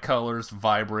bright colors,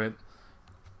 vibrant,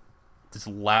 this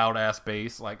loud-ass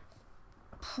bass. Like,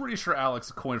 pretty sure, Alex,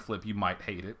 a coin flip, you might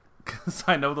hate it. Because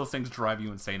I know those things drive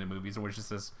you insane in movies, and it's just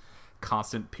this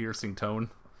constant piercing tone.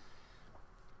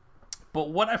 But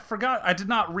what I forgot, I did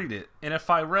not read it. And if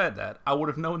I read that, I would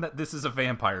have known that this is a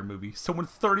vampire movie. So when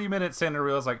 30 minutes in, I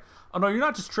realized, like, oh no, you're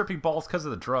not just tripping balls because of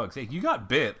the drugs. Hey, you got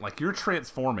bit. Like, you're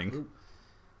transforming.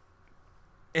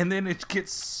 And then it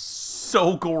gets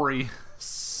so gory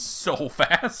so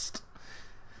fast.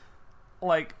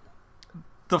 Like,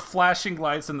 the flashing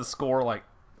lights and the score, like,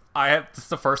 this is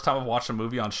the first time I've watched a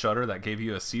movie on Shudder that gave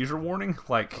you a seizure warning.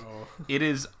 Like, It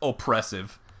is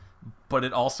oppressive, but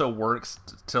it also works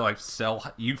to, like,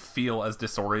 sell. You feel as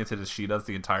disoriented as she does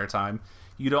the entire time.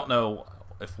 You don't know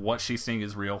if what she's seeing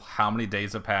is real, how many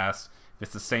days have passed, if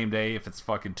it's the same day, if it's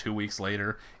fucking 2 weeks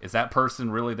later. Is that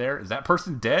person really there? Is that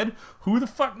person dead? Who the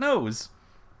fuck knows?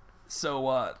 So,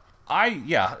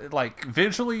 like,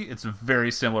 visually, it's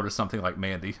very similar to something like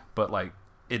Mandy, but, like,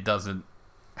 it doesn't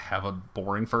have a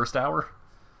boring first hour.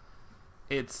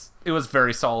 It was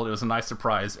very solid. It was a nice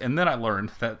surprise. And then I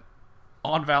learned that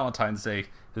on Valentine's Day,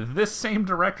 this same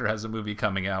director has a movie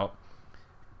coming out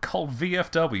called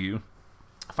VFW.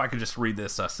 If I could just read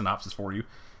this synopsis for you.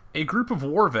 A group of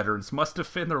war veterans must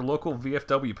defend their local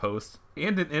VFW post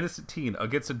and an innocent teen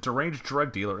against a deranged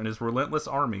drug dealer and his relentless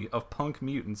army of punk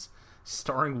mutants,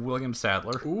 starring William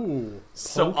Sadler. Ooh.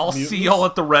 So I'll see y'all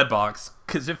at the Red Box,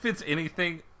 because if it's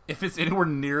anywhere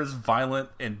near as violent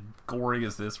and gory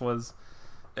as this was,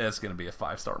 it's going to be a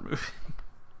 5-star movie.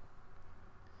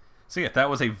 So yeah, that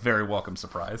was a very welcome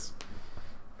surprise.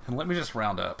 And let me just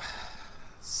round up.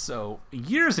 So,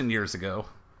 years and years ago,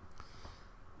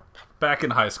 back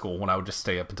in high school, when I would just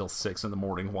stay up until 6 in the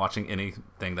morning watching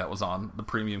anything that was on the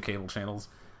premium cable channels,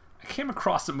 I came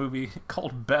across a movie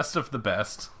called Best of the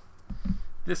Best.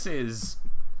 This is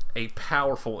a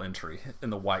powerful entry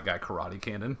in the white guy karate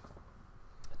canon.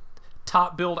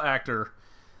 Top billed actor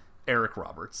Eric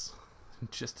Roberts,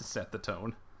 just to set the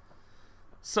tone.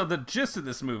 So the gist of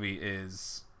this movie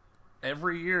is,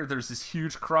 every year there's this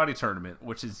huge karate tournament,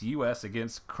 which is US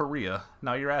against Korea.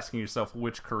 Now you're asking yourself,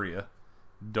 which Korea?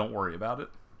 Don't worry about it.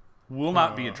 Will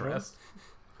not be addressed.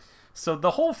 So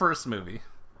the whole first movie,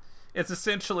 it's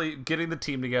essentially getting the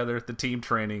team together, the team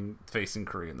training, facing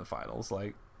Korea in the finals.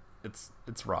 Like, it's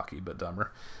Rocky, but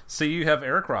dumber. So you have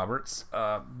Eric Roberts.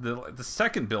 The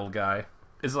second build guy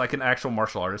is like an actual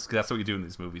martial artist, because that's what you do in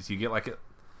these movies. You get like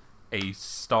a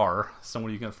star,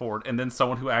 someone you can afford, and then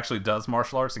someone who actually does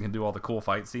martial arts and can do all the cool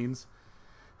fight scenes.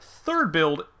 Third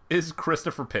build is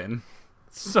Christopher Penn.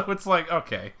 So it's like,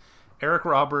 okay, Eric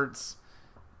Roberts,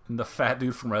 and the fat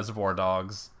dude from Reservoir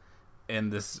Dogs,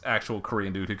 and this actual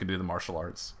Korean dude who can do the martial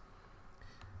arts.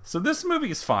 So this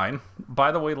movie is fine.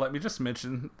 By the way, let me just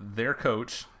mention, their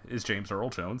coach is James Earl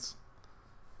Jones.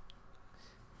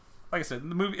 Like I said,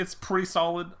 the movie, it's pretty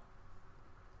solid.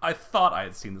 I thought I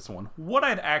had seen this one. What I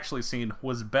had actually seen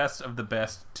was Best of the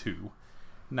Best 2.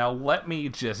 Now let me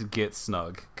just get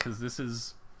snug, because this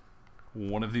is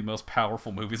One of the most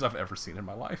powerful movies I've ever seen in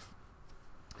my life.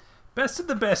 Best of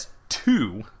the Best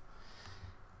 2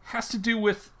 has to do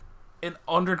with an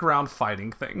underground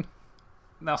fighting thing.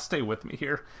 Now stay with me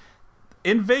here.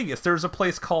 In Vegas, there's a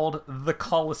place called the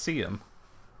Coliseum,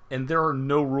 and there are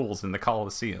no rules in the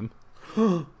Coliseum.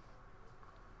 The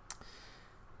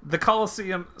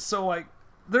Coliseum, so like,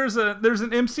 there's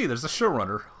an MC, there's a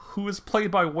showrunner, who is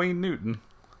played by Wayne Newton,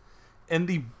 and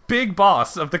the big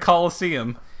boss of the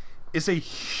Coliseum is a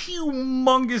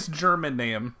humongous German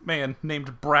man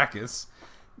named Brackus.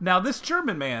 Now, this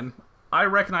German man, I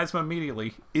recognize him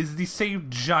immediately, is the same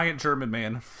giant German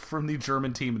man from the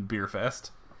German team in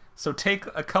Beerfest. So take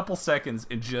a couple seconds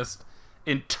and just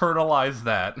internalize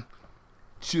that.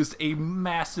 Just a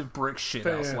massive brick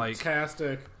shithouse.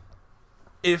 Fantastic.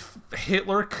 If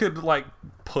Hitler could,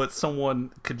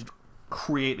 could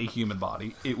create a human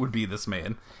body, it would be this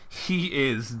man. He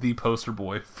is the poster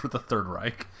boy for the Third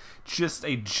Reich. Just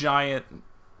a giant,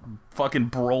 fucking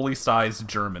Broly-sized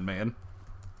German man.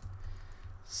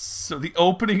 So the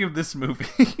opening of this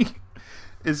movie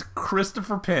is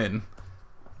Christopher Penn,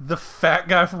 the fat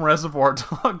guy from Reservoir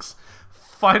Dogs,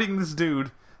 fighting this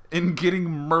dude and getting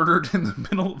murdered in the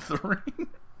middle of the ring.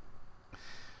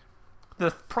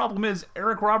 The problem is,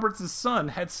 Eric Roberts' son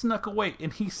had snuck away,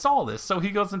 and he saw this, so he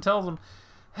goes and tells him,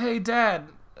 hey, Dad,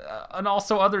 and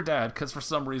also other dad, because for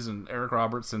some reason, Eric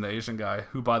Roberts and the Asian guy,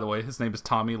 who, by the way, his name is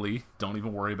Tommy Lee, don't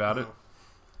even worry about it.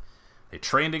 They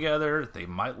train together, they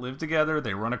might live together,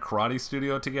 they run a karate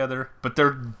studio together, but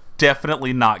they're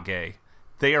definitely not gay.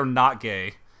 They are not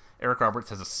gay. Eric Roberts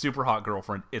has a super hot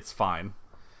girlfriend, it's fine.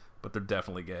 But they're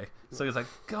definitely gay. So he's like,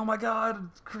 oh my god,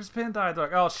 Chris Penn died. They're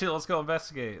like, oh shit, let's go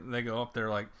investigate. And they go up there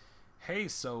like, hey,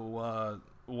 so,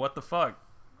 what the fuck?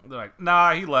 They're like,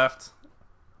 nah, he left.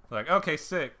 They're like, okay,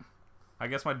 sick. I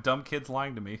guess my dumb kid's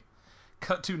lying to me.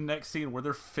 Cut to next scene where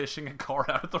they're fishing a car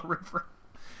out of the river.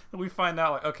 And we find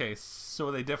out, like, okay,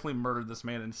 so they definitely murdered this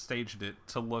man and staged it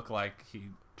to look like he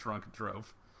drunk and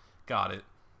drove. Got it.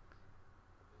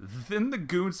 Then the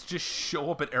goons just show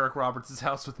up at Eric Roberts'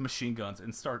 house with machine guns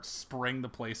and start spraying the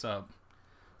place up.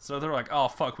 So they're like, oh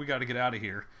fuck, we gotta get out of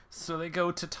here. So they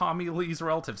go to Tommy Lee's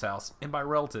relative's house. And by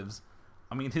relatives,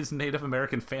 I mean his Native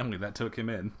American family that took him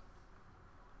in.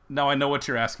 Now I know what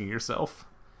you're asking yourself.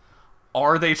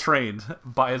 Are they trained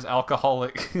by his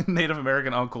alcoholic Native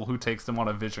American uncle who takes them on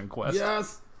a vision quest?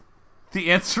 Yes! The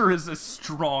answer is a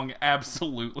strong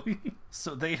absolutely.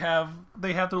 So they have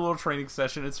their little training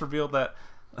session. It's revealed that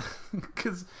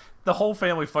because the whole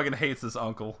family fucking hates this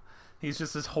uncle. He's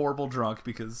just this horrible drunk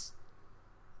because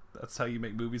that's how you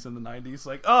make movies in the 90s.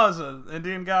 Like, oh, it's an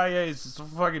Indian guy, yeah, he's just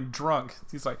fucking drunk.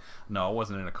 He's like, no, I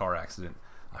wasn't in a car accident.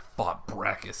 I fought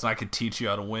Brackus and I could teach you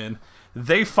how to win.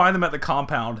 They find them at the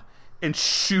compound and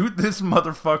shoot this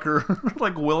motherfucker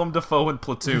like Willem Dafoe in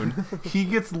Platoon. He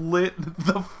gets lit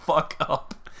the fuck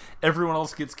up. Everyone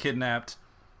else gets kidnapped.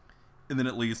 And then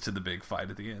it leads to the big fight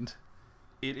at the end.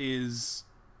 It is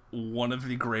one of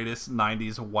the greatest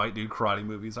 90s white dude karate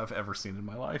movies I've ever seen in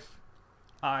my life.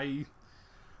 I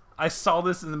saw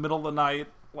this in the middle of the night,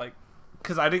 like,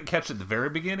 because I didn't catch it at the very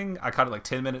beginning. I caught it like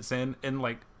 10 minutes in, and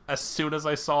like, as soon as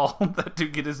I saw that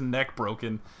dude get his neck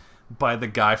broken by the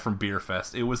guy from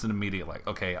Beerfest, it was an immediate like,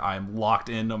 okay, I'm locked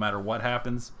in no matter what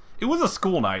happens. It was a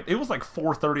school night. It was like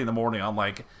 4:30 in the morning on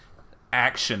like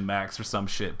Action Max or some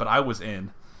shit, but I was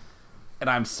in, and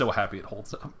I'm so happy it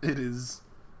holds up. It is.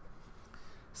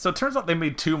 So it turns out they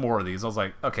made 2 more of these. I was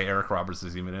like, okay, Eric Roberts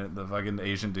is even in it. The fucking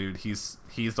Asian dude. He's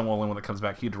the only one that comes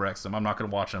back. He directs them. I'm not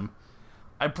going to watch him.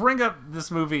 I bring up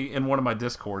this movie in one of my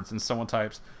Discords, and someone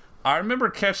types, I remember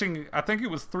catching, I think it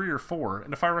was 3 or 4,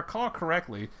 and if I recall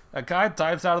correctly, a guy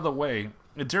dives out of the way,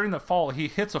 and during the fall, he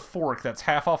hits a fork that's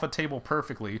half off a table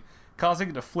perfectly, causing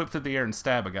it to flip through the air and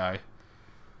stab a guy.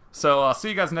 So, I'll see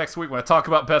you guys next week when I talk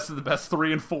about Best of the Best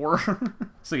 3 and 4.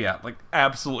 So yeah, like,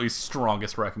 absolutely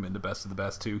strongest recommend to Best of the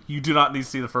Best 2. You do not need to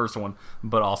see the first one,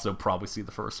 but also probably see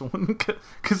the first one,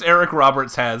 because Eric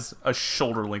Roberts has a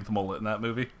shoulder-length mullet in that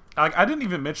movie. I didn't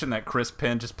even mention that Chris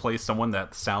Penn just plays someone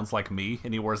that sounds like me,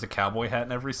 and he wears a cowboy hat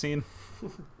in every scene.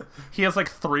 He has like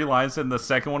 3 lines in the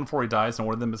second one before he dies, and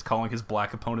one of them is calling his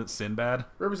black opponent Sinbad.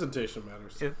 Representation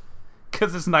matters.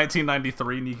 Because it's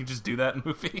 1993, and you can just do that in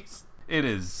movies. It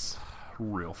is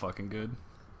real fucking good.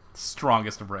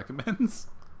 Strongest of recommends.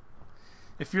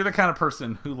 If you're the kind of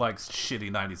person who likes shitty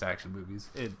 90s action movies,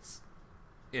 it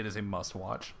is a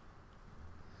must-watch.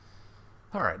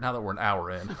 Alright, now that we're an hour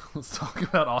in, let's talk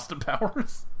about Austin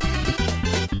Powers. So,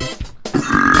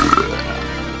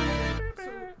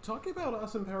 talking about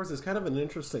Austin Powers is kind of an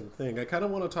interesting thing. I kind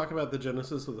of want to talk about the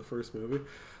genesis of the first movie.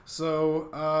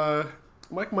 So,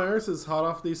 Mike Myers is hot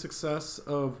off the success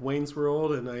of Wayne's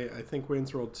World, and I think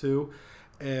Wayne's World 2.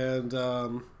 And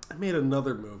I made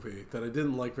another movie that I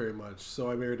didn't like very much, So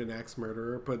I Married an Axe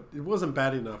Murderer, but it wasn't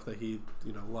bad enough that he,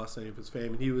 lost any of his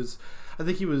fame. And I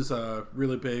think he was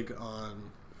really big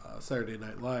on Saturday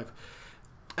Night Live.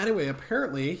 Anyway,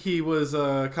 apparently he was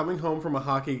coming home from a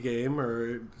hockey game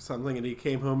or something, and he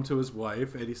came home to his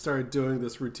wife, and he started doing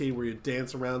this routine where you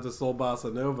dance around to Soul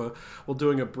Bossa Nova while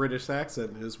doing a British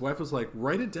accent. And his wife was like,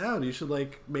 write it down. You should,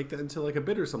 make that into, a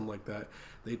bit or something like that.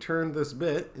 They turned this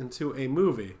bit into a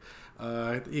movie.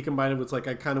 He combined it with,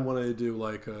 I kind of wanted to do,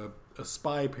 a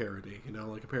spy parody,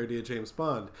 like a parody of James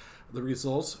Bond. The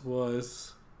result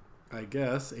was, I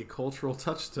guess, a cultural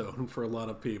touchstone for a lot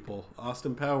of people.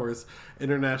 Austin Powers,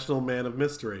 International Man of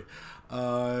Mystery,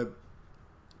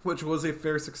 which was a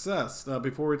fair success.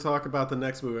 Before we talk about the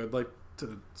next movie, I'd like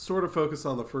to sort of focus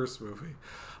on the first movie.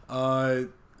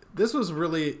 This was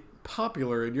really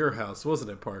popular in your house,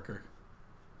 wasn't it, Parker?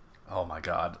 Oh my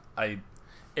God!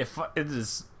 If it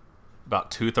is about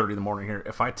 2:30 in the morning here,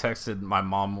 if I texted my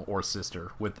mom or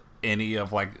sister with any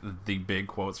of the big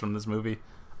quotes from this movie,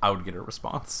 I would get a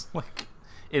response.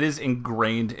 It is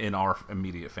ingrained in our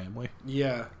immediate family.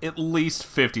 Yeah. At least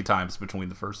 50 times between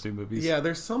the first two movies. Yeah,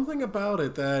 there's something about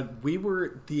it that we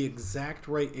were the exact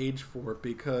right age for,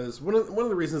 because one of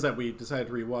the reasons that we decided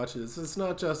to rewatch it is it's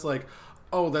not just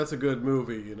oh, that's a good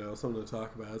movie, something to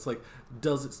talk about. It's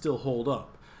does it still hold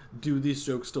up? Do these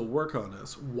jokes still work on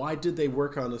us? Why did they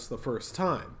work on us the first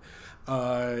time?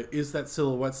 Is that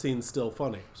silhouette scene still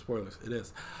funny? Spoilers, it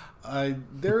is.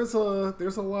 There's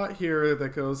a lot here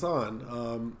that goes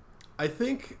on. I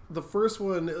think the first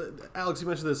one, Alex, you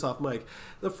mentioned this off mic.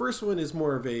 The first one is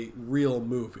more of a real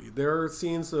movie. There are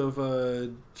scenes of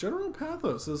general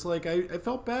pathos. It's I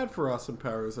felt bad for Austin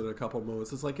Powers at a couple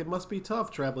moments. It's it must be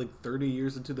tough traveling 30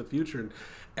 years into the future and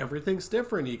everything's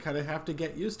different. You kind of have to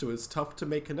get used to it. It's tough to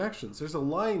make connections. There's a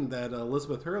line that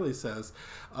Elizabeth Hurley says.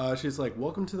 She's like,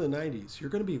 welcome to the 90s.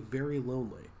 You're going to be very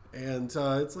lonely. And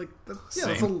it's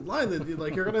that's a line that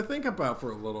you're going to think about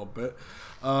for a little bit.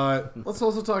 Let's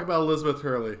also talk about Elizabeth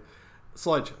Hurley.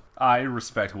 Slideshow. I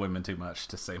respect women too much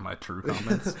to say my true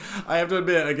comments. I have to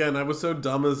admit, again, I was so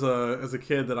dumb as a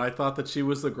kid that I thought that she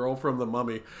was the girl from The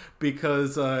Mummy,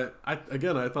 because I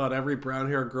thought every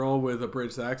brown-haired girl with a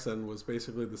British accent was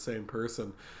basically the same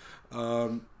person.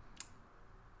 Okay,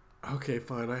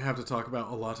 fine. I have to talk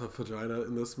about a lot of vagina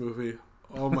in this movie.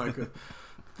 Oh my god,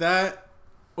 that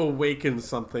awakened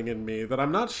something in me that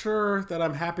I'm not sure that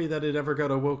I'm happy that it ever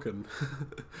got awoken.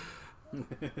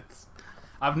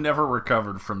 I've never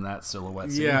recovered from that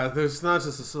silhouette scene. Yeah, there's not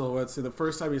just a silhouette scene. The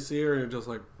first time you see her, you're just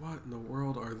like, what in the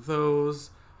world are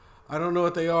those? I don't know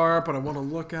what they are, but I want to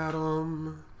look at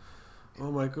them. Oh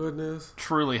my goodness.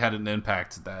 Truly had an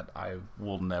impact that I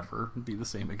will never be the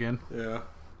same again. Yeah.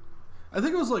 I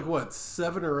think it was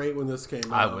 7 or 8 when this came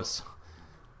out. I was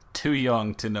too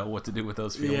young to know what to do with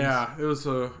those feelings. Yeah, it was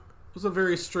a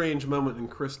very strange moment in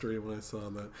history when I saw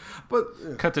that.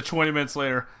 But cut to 20 minutes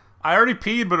later. I already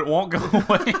peed, but it won't go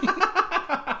away.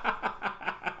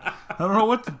 I don't know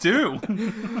what to do.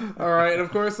 All right, and of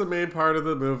course the main part of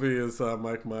the movie is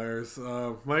Mike Myers.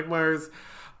 Mike Myers,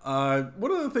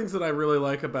 one of the things that I really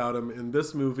like about him in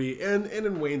this movie and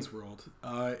in Wayne's World,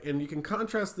 and you can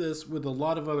contrast this with a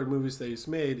lot of other movies that he's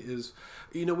made, is,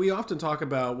 we often talk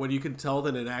about when you can tell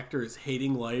that an actor is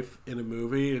hating life in a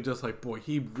movie and just boy,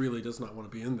 he really does not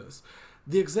want to be in this.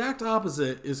 The exact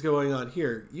opposite is going on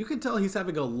here. You can tell he's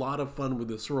having a lot of fun with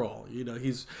this role.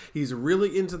 He's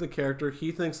really into the character.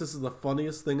 He thinks this is the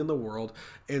funniest thing in the world,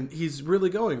 and he's really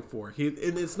going for it.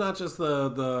 And it's not just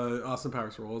the Austin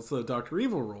Powers role; it's the Dr.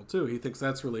 Evil role too. He thinks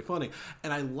that's really funny,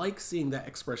 and I like seeing that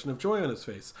expression of joy on his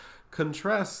face.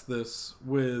 Contrast this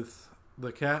with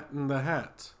the Cat in the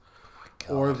Hat,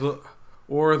 or the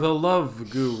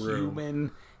Love Guru. Human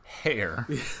hair.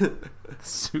 The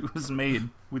suit was made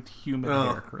with human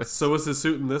hair, Chris. So was his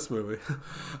suit in this movie.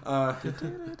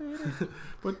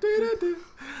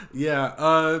 Yeah,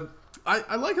 I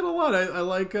like it a lot. I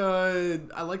like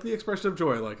the expression of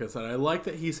joy, like I said. I like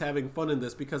that he's having fun in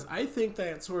this, because I think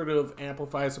that sort of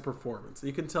amplifies the performance.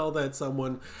 You can tell that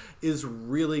someone is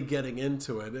really getting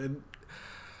into it. And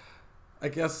I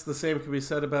guess the same can be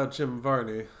said about Jim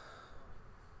Varney.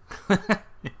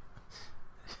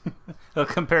 A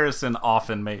comparison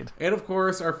often made. And of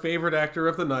course, our favorite actor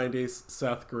of the 90s,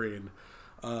 Seth Green.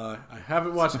 I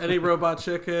haven't watched any Robot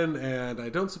Chicken, and I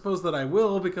don't suppose that I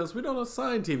will, because we don't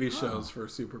assign TV shows for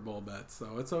Super Bowl bets,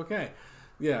 so it's okay.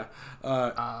 Yeah.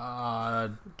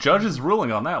 Judge is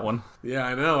ruling on that one. Yeah,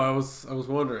 I know. I was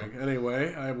wondering.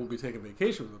 Anyway, I will be taking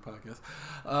vacation from the podcast.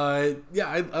 Yeah,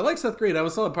 I like Seth Green. I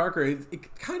was telling Parker,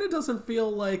 it kind of doesn't feel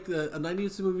like a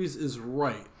 90s movies is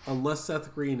right unless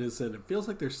Seth Green is in. It feels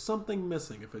like there's something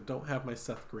missing if I don't have my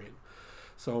Seth Green.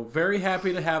 So very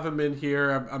happy to have him in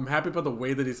here. I'm happy about the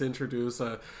way that he's introduced.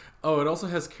 It also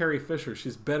has Carrie Fisher.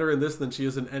 She's better in this than she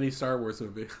is in any Star Wars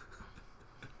movie.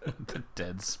 The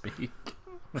dead speak.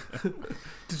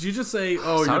 Did you just say,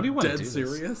 so you're you dead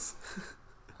serious?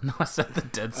 No, I said the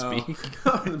dead speak.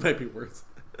 It might be worse.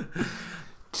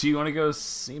 Do you want to go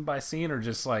scene by scene or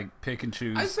just like pick and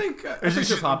choose? I think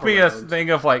just hop be around. A thing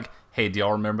of like, hey, do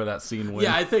y'all remember that scene?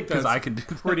 Yeah, I think that's I could do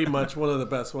pretty much one of the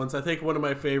best ones. I think one of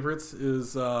my favorites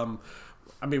is,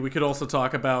 we could also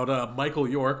talk about Michael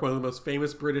York, one of the most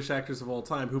famous British actors of all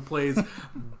time, who plays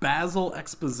Basil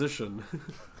Exposition.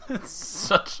 It's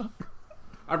such a...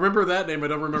 I remember that name. I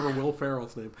don't remember Will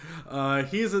Ferrell's name.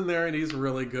 He's in there, and he's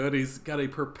really good. He's got a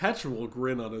perpetual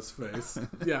grin on his face.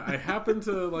 Yeah, I happen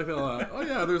to like that a lot. Oh,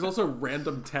 yeah, there's also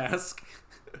Random Task,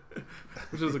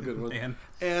 which is a good one. Man.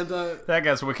 And that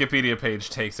guy's Wikipedia page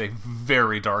takes a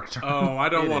very dark turn. Oh, I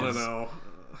don't want to know.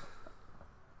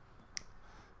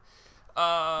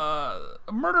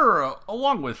 Murder,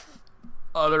 along with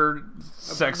other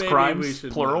sex crimes,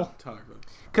 plural.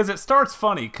 Because it starts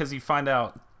funny, because you find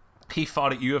out he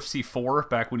fought at UFC 4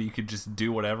 back when you could just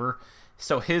do whatever.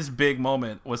 So his big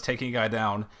moment was taking a guy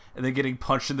down and then getting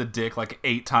punched in the dick like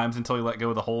 8 times until he let go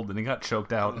of the hold and he got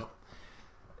choked out. Oh.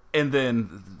 And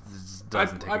then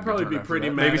I'd probably be pretty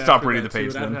mad. Maybe stop reading the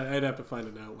page then. I'd have to find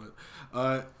an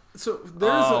outlet. So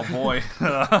there's boy.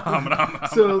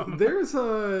 So there's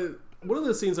one of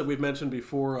the scenes that we've mentioned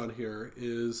before on here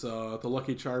is the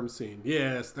Lucky Charms scene.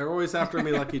 Yes, they're always after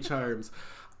me, Lucky Charms.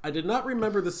 I did not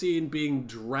remember the scene being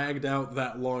dragged out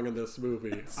that long in this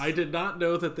movie. I did not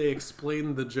know that they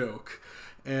explained the joke.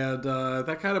 And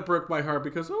that kind of broke my heart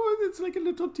because, it's like a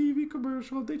little TV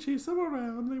commercial. They chase them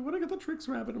around. They want to get the Trix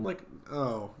Rabbit. I'm like,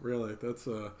 oh, really? That's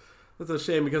a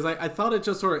shame because I thought it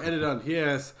just sort of ended on,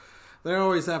 yes, they're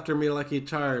always after me, Lucky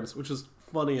Charms, which is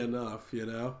funny enough, you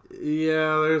know?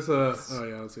 Yeah, there's a... Oh,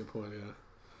 yeah, that's a good point, yeah.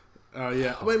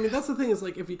 Yeah. Well, that's the thing is,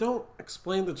 like, if you don't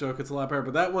explain the joke, it's a lot better.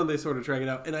 But that one, they sort of drag it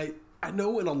out. And I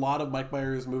know in a lot of Mike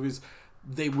Myers movies,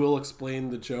 they will explain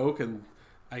the joke. And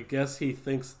I guess he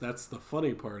thinks that's the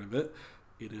funny part of it.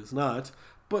 It is not.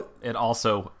 But it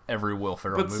also, every Will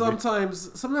Ferrell movie. But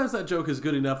sometimes that joke is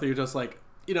good enough that you're just like,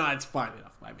 it's fine enough.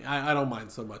 I don't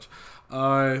mind so much.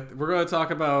 We're going to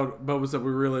talk about moments that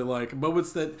we really like.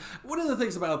 Moments that... One of the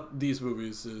things about these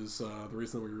movies is... the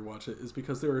reason that we rewatch it is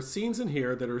because there are scenes in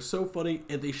here that are so funny,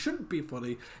 and they shouldn't be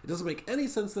funny. It doesn't make any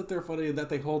sense that they're funny and that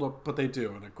they hold up, but they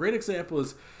do. And a great example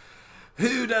is...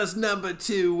 Who does number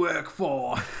 2 work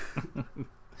for?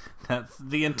 That's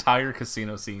the entire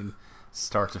casino scene,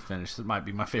 start to finish. It might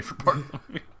be my favorite part of the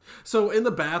movie. So in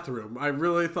the bathroom, I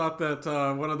really thought that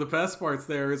one of the best parts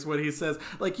there is when he says,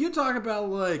 like, you talk about,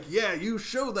 like, yeah, you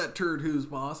show that turd who's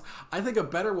boss. I think a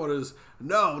better one is,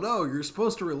 no, you're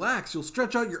supposed to relax. You'll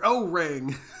stretch out your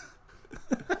O-ring.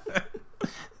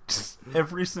 Just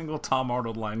every single Tom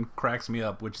Arnold line cracks me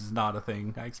up, which is not a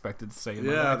thing I expected to say in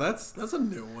my life. That's a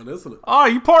new one, isn't it? Oh, are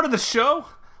you part of the show?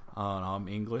 Oh, no, I'm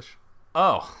English.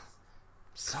 Oh,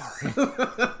 sorry.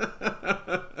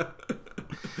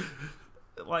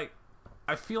 Like,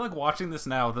 I feel like watching this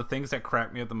now, the things that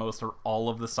crack me up the most are all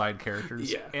of the side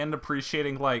characters and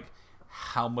appreciating like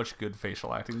how much good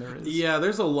facial acting there is. Yeah,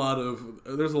 there's a lot of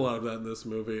that in this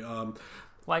movie.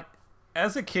 Like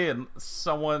as a kid,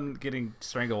 someone getting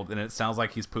strangled and it sounds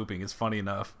like he's pooping is funny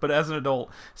enough, but as an adult,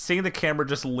 seeing the camera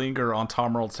just linger on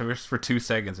Tom Arnold's face for 2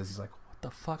 seconds as he's like, "What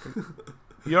the fuck?"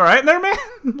 You all right in there, man?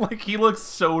 Like, he looks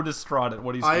so distraught at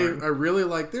what he's doing. I really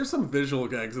like... There's some visual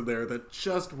gags in there that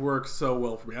just work so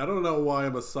well for me. I don't know why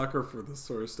I'm a sucker for this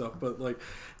sort of stuff, but, like,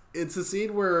 it's a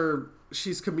scene where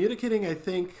she's communicating, I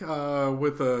think,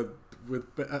 with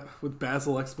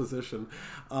Basil Exposition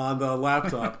on the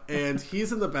laptop, and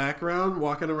he's in the background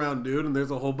walking around nude, and there's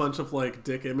a whole bunch of, like,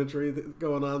 dick imagery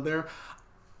going on there.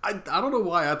 I don't know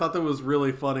why. I thought that was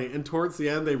really funny, and towards the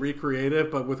end, they recreate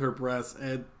it, but with her breasts,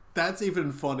 and... That's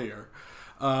even funnier.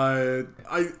 I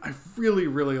really,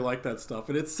 really like that stuff.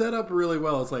 And it's set up really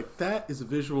well. It's like, that is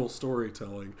visual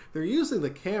storytelling. They're using the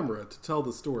camera to tell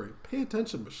the story. Pay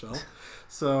attention, Michelle.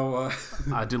 So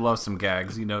I do love some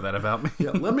gags. You know that about me.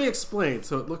 Yeah, let me explain.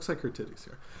 So it looks like her titties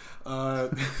here.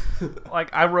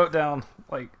 Like, I wrote down,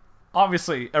 like,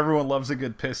 obviously everyone loves a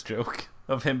good piss joke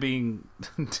of him being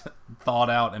thawed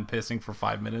out and pissing for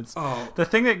 5 minutes. Oh. The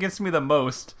thing that gets me the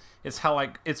most is how,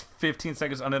 like, it's 15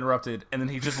 seconds uninterrupted, and then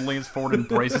he just leans forward and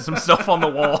braces himself on the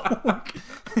wall.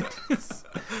 It's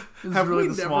Have really we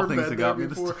the small never things been that there got me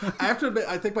before? this time. I have to admit,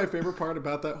 I think my favorite part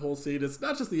about that whole scene is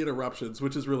not just the interruptions,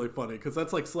 which is really funny, because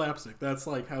that's like slapstick. That's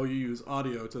like how you use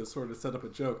audio to sort of set up a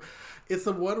joke. It's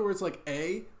the one where it's like,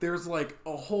 there's like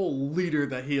a whole leader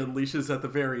that he unleashes at the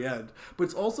very end. But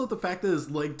it's also the fact that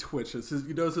his leg twitches.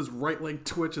 You notice his right leg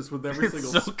twitches with every It's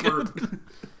single so spurt. good.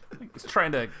 He's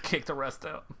trying to kick the rest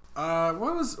out.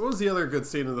 What was the other good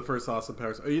scene in the first Austin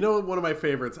Powers? Oh, you know, one of my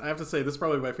favorites, I have to say, this is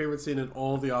probably my favorite scene in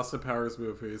all of the Austin Powers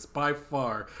movies, by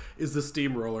far, is the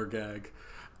steamroller gag.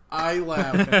 I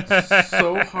laughed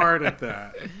so hard at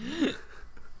that.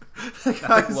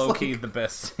 That's low-key the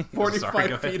best scene.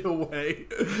 45 feet away,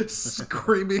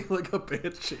 screaming like a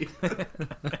banshee.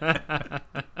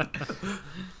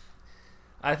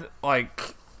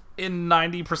 Like, in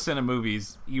 90% of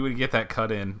movies, you would get that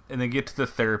cut in, and then get to the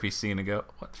therapy scene and go,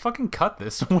 "What? Fucking cut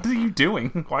this! What are you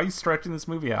doing? Why are you stretching this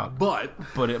movie out?" But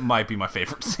it might be my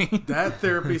favorite scene. That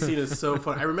therapy scene is so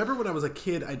fun. I remember when I was a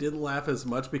kid, I didn't laugh as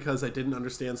much because I didn't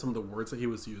understand some of the words that he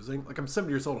was using. Like, I'm 7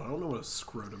 years old. I don't know what a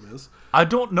scrotum is. I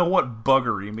don't know what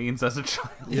buggery means as a child.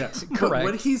 Yes, correct. But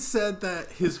when he said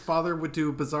that his father would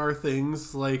do bizarre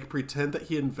things like pretend that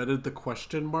he invented the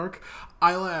question mark,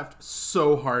 I laughed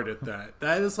so hard at that.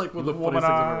 That is like one of the funniest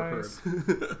things I've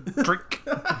ever heard. Drink.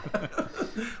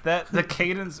 The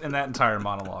cadence in that entire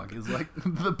monologue is like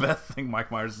the best thing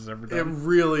Mike Myers has ever done. It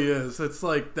really is. It's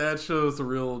like that shows the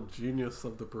real genius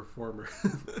of the performer.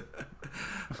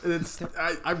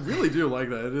 I really do like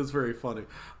that. It is very funny.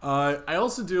 I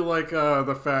also do like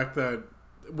the fact that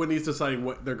when he's deciding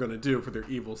what they're going to do for their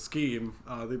evil scheme,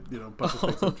 bunch of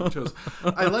things that chose.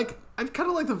 I kind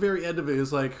of like the very end of it.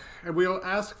 Is like, and we'll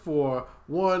ask for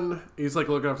one. He's like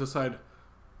looking off to the side.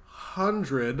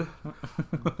 $100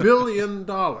 billion.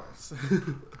 I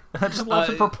just love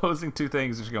him proposing two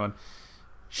things and just going,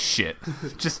 shit.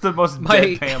 Just the most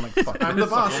deadpan, like, fuck. I'm the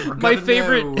boss.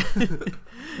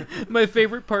 My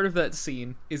favorite part of that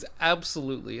scene is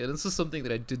absolutely, and this is something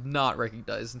that I did not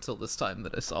recognize until this time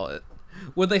that I saw it,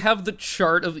 when they have the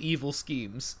chart of evil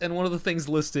schemes, and one of the things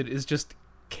listed is just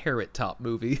Carrot Top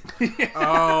movie.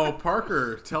 Oh,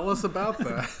 Parker, tell us about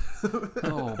that.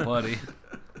 Oh, buddy.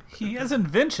 He has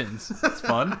inventions. It's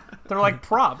fun. They're like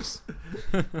props.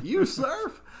 You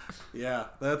surf? Yeah,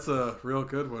 that's a real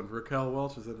good one. Raquel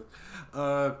Welch is in it.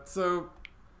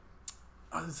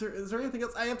 Is there anything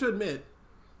else? I have to admit,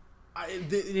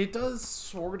 it does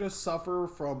sort of suffer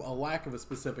from a lack of a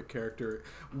specific character.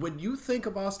 When you think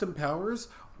of Austin Powers,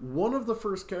 one of the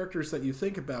first characters that you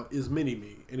think about is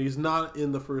Mini-Me, and he's not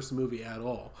in the first movie at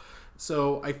all.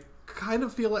 So I kind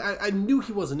of feel like I knew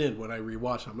he wasn't in when I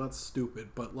rewatched. I'm not stupid,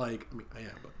 but I am,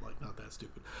 but not that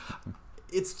stupid.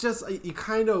 It's just you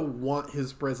kind of want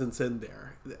his presence in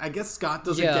there. I guess Scott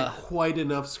doesn't get quite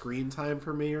enough screen time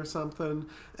for me or something,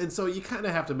 and so you kind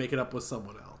of have to make it up with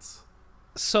someone else.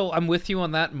 So I'm with you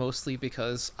on that mostly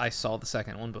because I saw the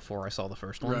second one before I saw the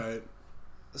first one. Right.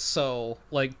 So,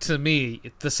 to me,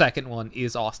 the second one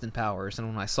is Austin Powers, and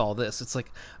when I saw this, it's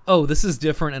like, oh, this is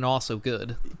different and also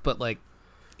good. But,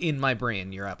 in my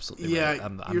brain, you're absolutely right.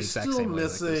 I'm you're the exact still same way,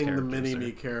 missing the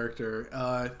Mini-Me character.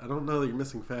 I don't know that you're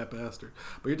missing Fat Bastard,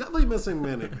 but you're definitely missing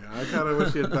Mini-Me. I kind of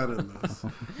wish he had been in this.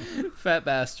 Fat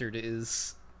Bastard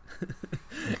is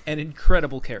an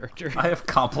incredible character. I have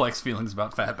complex feelings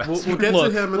about Fat Bastard. We'll get to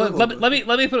him in a little bit.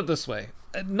 Let me put it this way.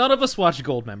 None of us watched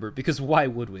Goldmember, because why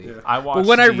would we? Yeah. I watched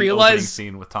opening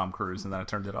scene with Tom Cruise, and then I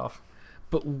turned it off.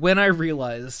 But when I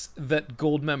realized that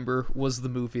Goldmember was the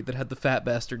movie that had the Fat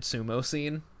Bastard sumo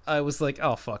scene, I was like,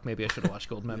 oh, fuck, maybe I should watch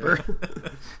Goldmember.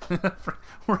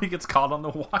 Where he gets caught on the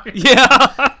wire. Yeah!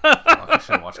 Fuck, I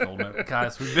should watch Goldmember.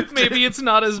 Guys, maybe it's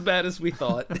not as bad as we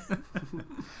thought.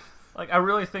 I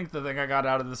really think the thing I got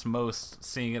out of this most,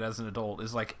 seeing it as an adult,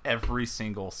 is, every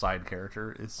single side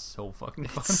character is so fucking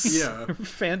funny. Yeah.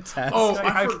 Fantastic. Oh,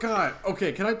 I forgot.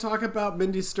 Okay, can I talk about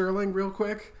Mindy Sterling real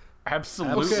quick?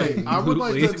 Absolutely. Okay, I would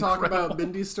like to talk about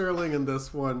Mindy Sterling in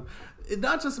this one.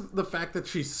 Not just the fact that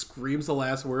she screams the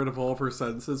last word of all of her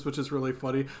sentences, which is really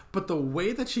funny, but the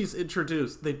way that she's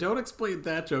introduced. They don't explain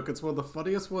that joke. It's one of the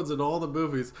funniest ones in all the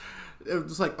movies.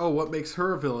 It's like, oh, what makes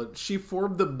her a villain? She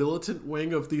formed the militant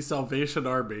wing of the Salvation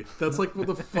Army. That's one of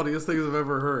the funniest things I've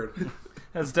ever heard.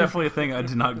 That's definitely a thing I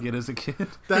did not get as a kid.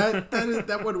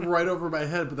 That went right over my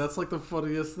head, but that's the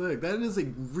funniest thing. That is a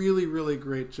really, really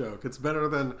great joke. It's better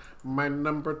than my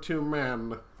number 2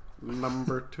 man,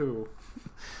 number 2.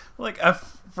 I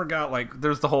forgot, like,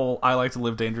 there's the whole I like to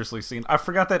live dangerously scene. I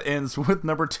forgot that ends with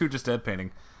number 2 just dead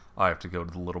painting. I have to go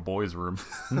to the little boy's room.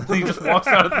 And then he just walks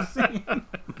out of the scene.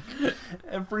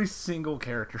 Every single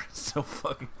character is so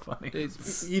fucking funny.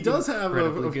 He does have,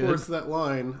 of good. course, that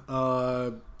line.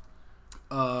 It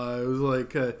was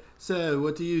like, so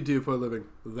what do you do for a living?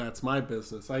 That's my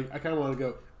business. I kind of want to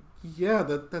go, yeah,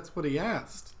 that's what he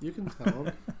asked. You can tell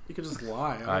him. You can just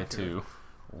lie. I too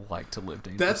like to live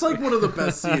dangerously. That's like one of the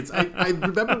best scenes. I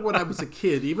remember when I was a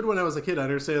kid. Even when I was a kid, I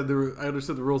understood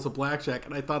the rules of blackjack,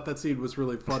 and I thought that scene was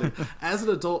really funny. As an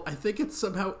adult, I think it's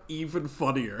somehow even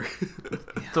funnier.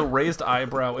 The raised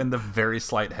eyebrow and the very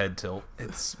slight head tilt.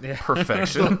 It's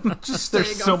perfection. Just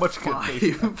There's so staying on much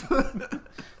five. good.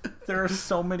 There are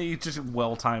so many just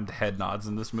well-timed head nods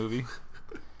in this movie.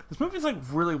 This movie's like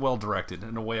really well directed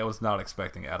in a way I was not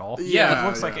expecting at all. Yeah, it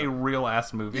looks like a real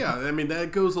ass movie. Yeah, I mean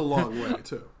that goes a long way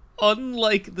too.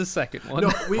 Unlike the second one.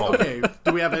 No, okay.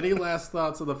 Do we have any last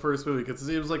thoughts on the first movie? Because it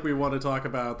seems like we want to talk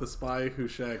about The Spy Who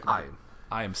Shagged Me.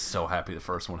 I am so happy the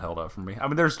first one held up for me. I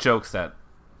mean, there's jokes that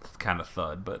kind of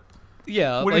thud, but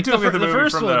Yeah, when like you do the movie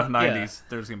first from one, the 90s,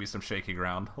 there's gonna be some shaky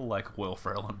ground, like Will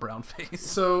Ferrell and Brownface.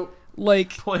 So, like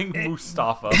playing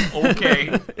Mustafa.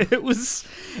 Okay. it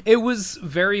was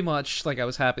very much like I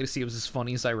was happy to see it was as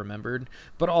funny as I remembered,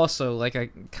 but also like I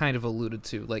kind of alluded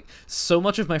to, like so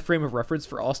much of my frame of reference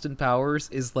for Austin Powers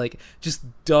is like just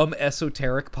dumb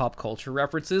esoteric pop culture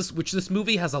references, which this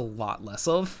movie has a lot less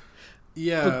of.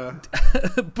 Yeah.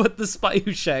 But The Spy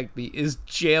Who Shagged Me is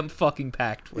jam fucking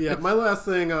packed with. Yeah, my last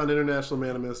thing on International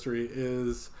Man of Mystery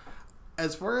is,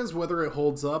 as far as whether it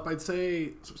holds up, I'd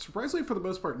say, surprisingly for the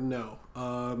most part, no.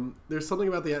 There's something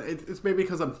about it's maybe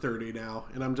because I'm 30 now,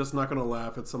 and I'm just not going to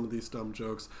laugh at some of these dumb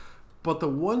jokes. But the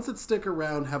ones that stick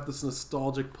around have this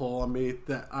nostalgic pull on me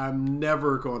that I'm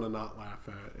never going to not laugh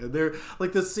at. And they're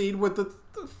like the scene with the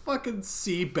fucking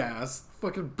sea bass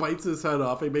fucking bites his head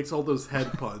off. He makes all those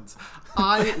head puns.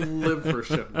 I live for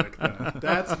shit like that.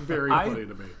 That's very funny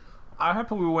to me. I'm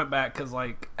happy we went back because,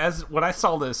 like, when I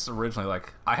saw this originally,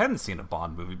 like, I hadn't seen a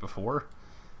Bond movie before.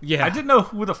 Yeah. I didn't know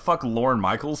who the fuck Lorne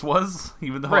Michaels was,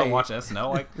 even though I Right. watched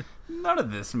SNL. Like, none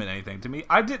of this meant anything to me.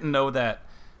 I didn't know that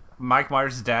Mike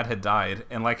Myers' dad had died,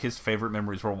 and, like, his favorite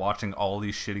memories were watching all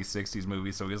these shitty 60s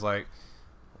movies, so he was like,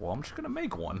 well, I'm just gonna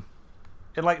make one.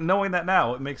 And, like, knowing that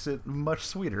now, it makes it much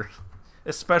sweeter.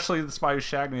 Especially The Spy Who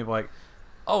Shagged Me, of like,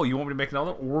 oh, you want me to make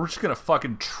another? We're just gonna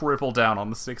fucking triple down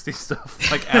on the 60s stuff.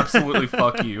 Like, absolutely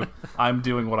fuck you. I'm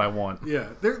doing what I want. Yeah,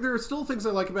 there are still things I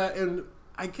like about it, and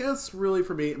I guess really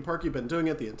for me, and Park, you've been doing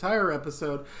it the entire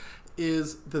episode,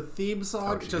 is the theme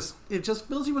song. It just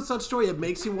fills you with such joy. It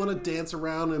makes you want to dance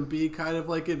around and be kind of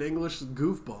like an English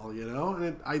goofball, you know?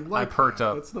 And I perked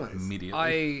up That's nice.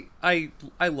 immediately.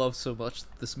 I love so much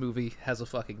that this movie has a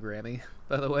fucking Grammy,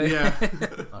 by the way. Yeah.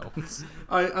 Oh.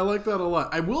 I like that a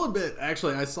lot. I will admit,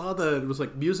 actually, I saw that it was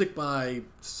like music by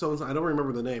so-and-so. I don't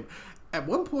remember the name. At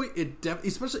one point,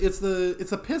 especially it's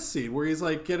the piss scene where he's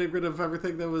like getting rid of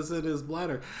everything that was in his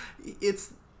bladder.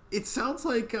 It sounds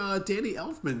like Danny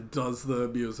Elfman does the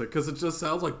music because it just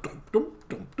sounds like dum dum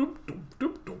dum dum dum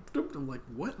dum dum dum. I'm like,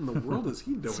 what in the world is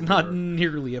he doing? It's not here?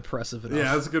 nearly oppressive enough.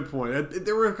 Yeah, that's a good point.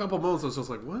 There were a couple moments I was just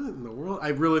like, what in the world? I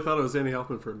really thought it was Danny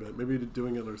Elfman for a bit. Maybe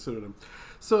doing it or pseudonym.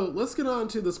 So let's get on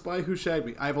to The Spy Who Shagged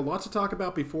Me. I have a lot to talk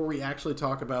about before we actually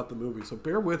talk about the movie, so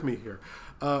bear with me here.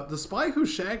 The Spy Who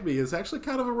Shagged Me is actually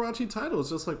kind of a raunchy title.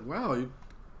 It's just like, wow,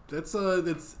 it's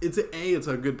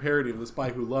a good parody of The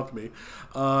Spy Who Loved Me.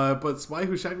 But Spy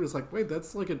Who Shagged Me is like, wait,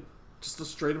 that's like just a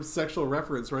straight up sexual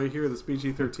reference right here in this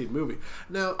PG-13 movie.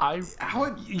 Now,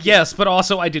 yes, but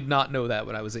also I did not know that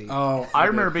when I was 8. Oh, I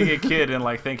remember being a kid and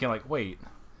like thinking like, wait,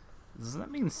 does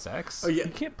that mean sex? Oh, yeah.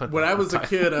 You can't put when that I in was the a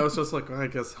kid, I was just like, I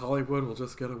guess Hollywood will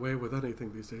just get away with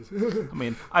anything these days. I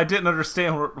mean, I didn't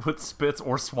understand what spits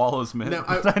or swallows meant, Now,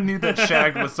 but I knew that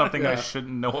shagged was something I Yeah.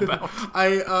 shouldn't know about.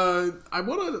 I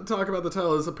want to talk about the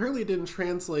title. Is apparently it didn't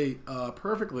translate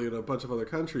perfectly in a bunch of other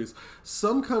countries.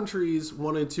 Some countries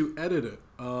wanted to edit it.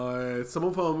 Some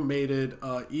of them made it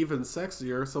even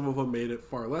sexier. Some of them made it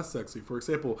far less sexy. For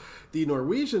example, the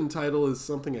Norwegian title is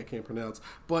something I can't pronounce,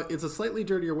 but it's a slightly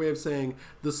dirtier way of saying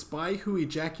The Spy Who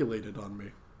Ejaculated on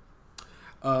Me.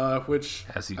 Which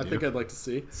I think I'd like to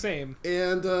see. Same.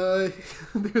 And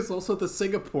there's also the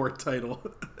Singapore title.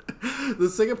 The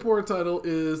Singapore title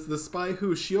is The Spy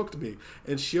Who Shioked Me,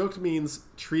 and shioked means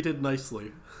treated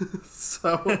nicely.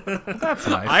 So that's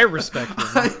nice. I respect them.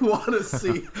 I want to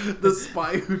see The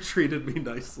Spy Who Treated Me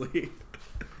Nicely.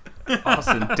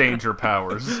 Austin, Danger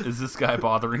Powers. Is this guy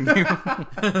bothering you?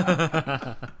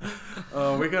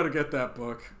 Oh, we got to get that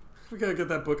book. We got to get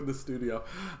that book in the studio.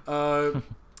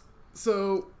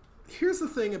 So here's the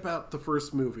thing about the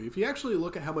first movie. If you actually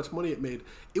look at how much money it made,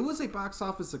 it was a box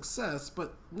office success,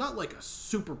 but not like a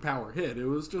superpower hit. It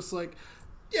was just like,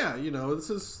 yeah, you know, this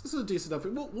is a decent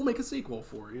enough. We'll make a sequel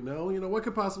for it, you know. You know, what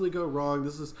could possibly go wrong?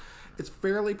 It's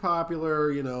fairly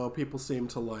popular. You know, people seem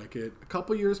to like it. A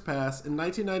couple years pass. In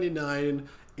 1999,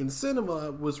 in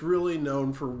cinema was really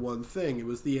known for one thing. It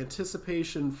was the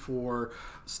anticipation for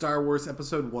Star Wars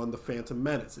Episode 1, The Phantom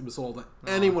Menace. It was all that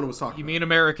anyone was talking about. You mean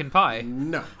American Pie?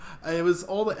 No. It was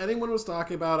all that anyone was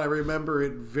talking about. I remember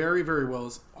it very, very well.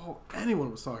 It's all anyone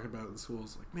was talking about in school.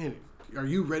 It's like, man, are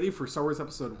you ready for Star Wars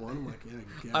Episode 1? I'm like, yeah,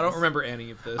 I guess. I don't remember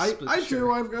any of this. I do.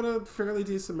 I've got a fairly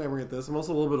decent memory of this. I'm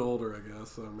also a little bit older, I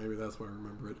guess, so maybe that's why I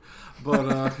remember it.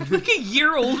 But like a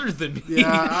year older than me.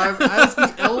 yeah, I'm as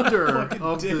the elder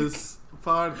of this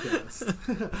podcast.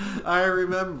 I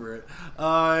remember it.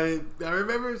 I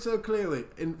remember it so clearly.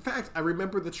 In fact, I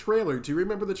remember the trailer. Do you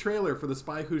remember the trailer for The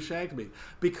Spy Who Shagged Me?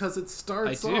 Because it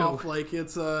starts off like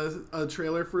it's a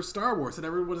trailer for Star Wars, and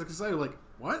everyone was excited, like,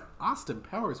 what? Austin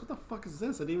Powers? What the fuck is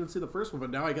this? I didn't even see the first one, but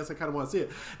now I guess I kind of want to see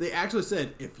it. They actually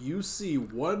said, if you see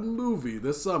one movie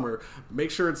this summer,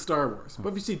 make sure it's Star Wars. But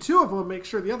if you see two of them, make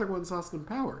sure the other one's Austin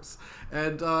Powers.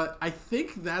 And I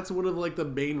think that's one of like the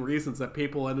main reasons that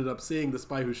people ended up seeing The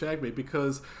Spy Who Shagged Me.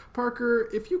 Because, Parker,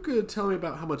 if you could tell me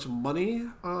about how much money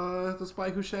The Spy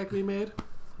Who Shagged Me made?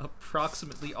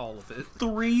 Approximately all of it.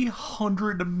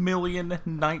 $300 million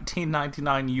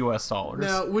 1999 US dollars.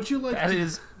 Now, would you like that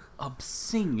is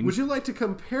obscene. Would you like to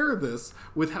compare this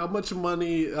with how much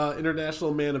money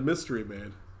International Man of Mystery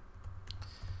made?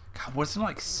 God, wasn't it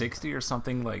like 60 or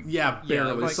something? Like, yeah,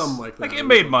 barely, like, something like that. Like, it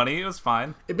made money. It was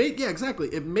fine. Yeah, exactly.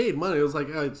 It made money. It was like,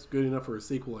 oh, it's good enough for a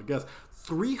sequel, I guess.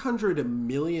 $300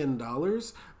 million?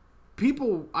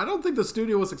 People, I don't think the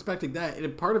studio was expecting that,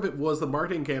 and part of it was the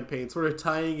marketing campaign, sort of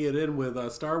tying it in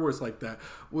with Star Wars like that,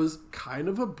 was kind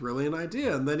of a brilliant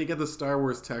idea. And then you get the Star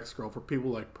Wars tech scroll for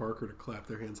people like Parker to clap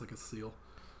their hands like a seal.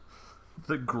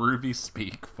 The groovy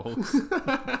speak, folks.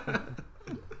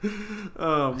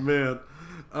 Oh, man.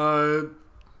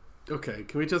 Okay,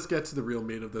 can we just get to the real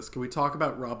meat of this? Can we talk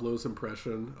about Rob Lowe's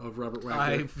impression of Robert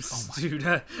Wagner? Dude,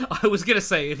 I was going to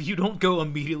say, if you don't go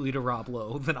immediately to Rob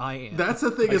Lowe, then I am. That's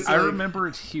the thing. Like, I remember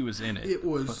he was in it. It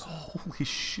was... But holy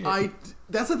shit.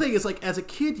 That's the thing, is like, as a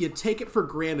kid, you take it for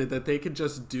granted that they could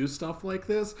just do stuff like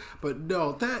this. But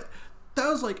no, that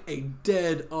was like a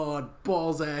dead-on,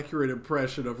 balls-accurate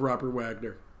impression of Robert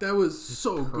Wagner. That was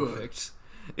so perfect. Good.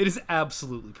 It is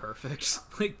absolutely perfect.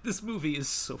 Like, this movie is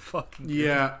so fucking good.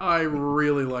 Yeah, I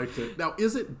really liked it. Now,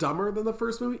 is it dumber than the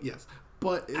first movie? Yes.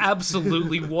 But it's...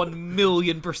 absolutely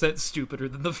 1,000,000% stupider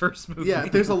than the first movie. Yeah,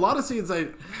 there's a lot of scenes I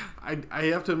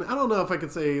have to... I don't know if I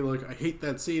could say, like, I hate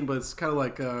that scene, but it's kind of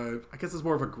like... I guess it's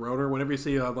more of a groaner whenever you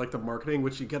see, like, the marketing,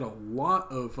 which you get a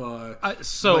lot of...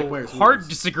 so, hard to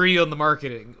disagree on the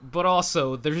marketing, but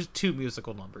also, there's 2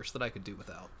 musical numbers that I could do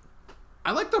without.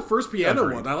 I like the first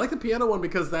piano one. I like the piano one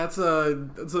because that's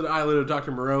an Island of Dr.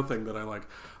 Moreau thing that I like.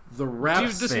 The rap.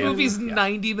 Dude, this movie's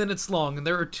 90 minutes long, and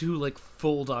there are 2 like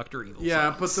full Dr. Evil.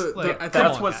 Yeah, songs. but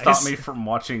that's what stopped me from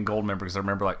watching Goldmember, because I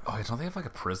remember like, oh, don't they have like a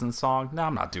prison song? No,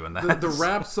 I'm not doing that. The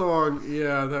rap song,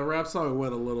 yeah, that rap song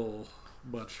went a little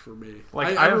much for me.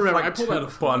 Like, I remember, like, I pulled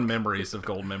out fun memories of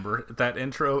Goldmember, that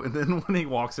intro, and then when he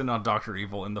walks in on Dr.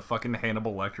 Evil in the fucking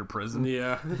Hannibal Lecter prison.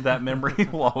 Yeah, that memory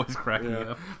will always crack me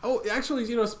up. Oh, actually,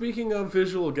 you know, speaking of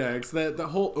visual gags, that the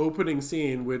whole opening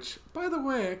scene, which, by the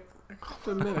way, I have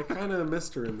to admit, I kind of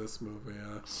missed her in this movie.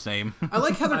 Same. I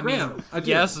like Heather Graham. I do.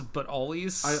 Yes, but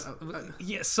always.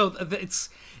 Yeah, so it's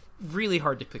really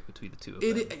hard to pick between the two of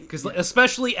them, because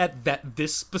especially at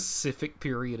this specific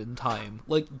period in time,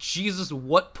 like, Jesus,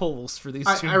 what pulls for these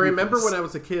two I remember when I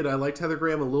was a kid, I liked Heather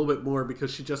Graham a little bit more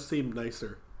because she just seemed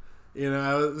nicer. You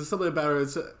know, there's something about her.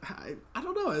 I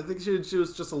don't know. I think she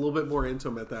was just a little bit more into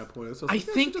him at that point. So I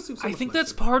think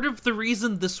that's part of the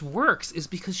reason this works, is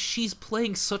because she's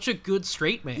playing such a good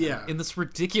straight man in this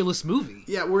ridiculous movie.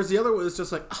 Yeah, whereas the other one is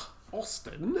just like,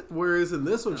 Austin. Whereas in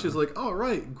this one, she's like, all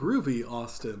right, groovy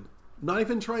Austin. Not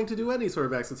even trying to do any sort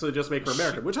of accent, so just make her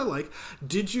American, which I like.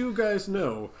 Did you guys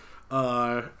know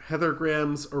Heather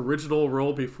Graham's original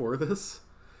role before this?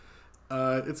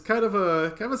 It's kind of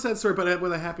a sad story, but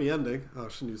with a happy ending. Oh, I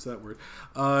shouldn't use that word.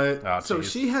 So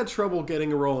she had trouble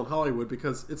getting a role in Hollywood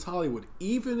because it's Hollywood.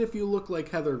 Even if you look like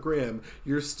Heather Graham,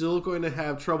 you're still going to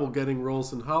have trouble getting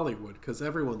roles in Hollywood because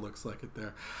everyone looks like it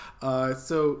there.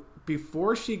 So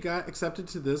before she got accepted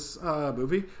to this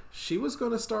movie, she was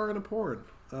going to star in a porn.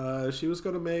 She was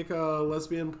going to make a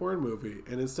lesbian porn movie,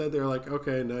 and instead they're like,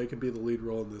 okay, now you can be the lead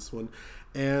role in this one.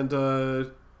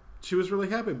 And she was really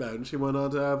happy about it, and she went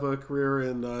on to have a career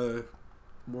in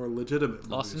more legitimate movies.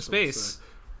 Lost in shall we Space. say.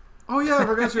 Oh yeah, I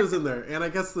forgot she was in there, and I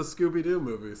guess the Scooby-Doo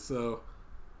movie. So,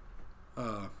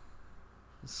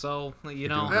 So, you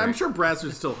know, I'm sure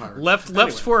Brazzers still hired.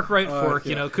 left fork, right fork.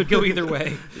 You know, could go either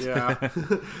way. Yeah.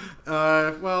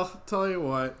 Well, tell you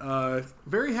what.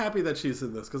 Very happy that she's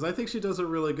in this because I think she does a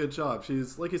really good job.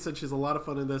 She's, like you said, she's a lot of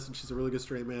fun in this, and she's a really good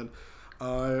straight man.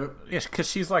 Yeah, because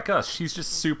she's like us. She's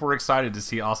just super excited to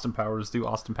see Austin Powers do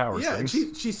Austin Powers Yeah, things.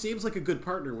 and she seems like a good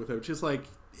partner with him. She's like,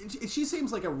 she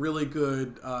seems like a really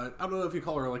good, I don't know if you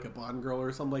call her like a Bond girl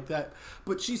or something like that,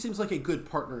 but she seems like a good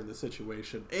partner in the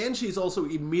situation. And she's also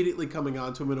immediately coming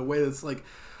on to him in a way that's like,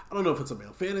 I don't know if it's a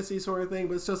male fantasy sort of thing,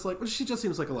 but it's just like, well, she just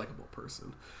seems like a likable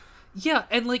person. Yeah,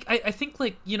 and like I think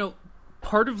like, you know,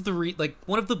 part of the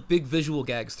one of the big visual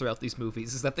gags throughout these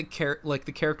movies is that the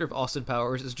character of Austin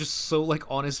Powers is just so like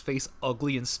on his face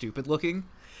ugly and stupid looking.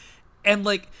 And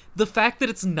like the fact that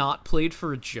it's not played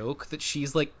for a joke, that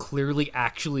she's like clearly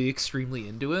actually extremely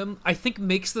into him, I think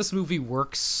makes this movie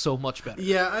work so much better.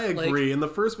 Yeah, I agree. Like, in the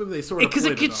first movie they sort of because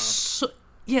played it could off.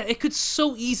 it could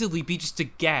so easily be just a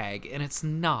gag, and it's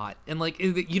not. And like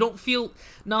you don't feel,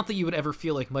 not that you would ever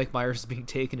feel like Mike Myers is being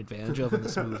taken advantage of in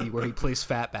this movie where he plays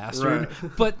fat bastard,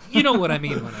 Right. but you know what I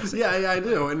mean when I say Yeah, I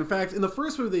do. And in fact, in the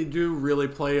first movie, they do really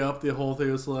play up the whole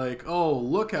thing. It's like, oh,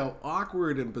 look how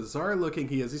awkward and bizarre looking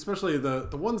he is. Especially the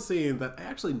one scene that I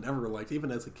actually never liked,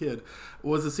 even as a kid,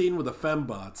 was the scene with the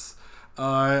fembots.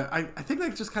 I think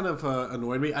that just kind of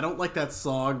annoyed me. I don't like that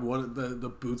song, the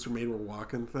boots were made were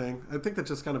walking thing. I think that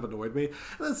just kind of annoyed me.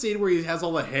 And that scene where he has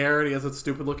all the hair and he has that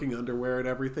stupid looking underwear and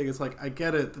everything, it's like, I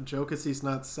get it. The joke is he's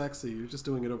not sexy. You're just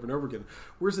doing it over and over again.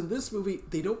 Whereas in this movie,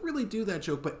 they don't really do that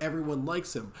joke, but everyone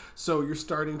likes him. So you're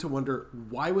starting to wonder,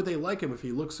 why would they like him if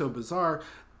he looks so bizarre?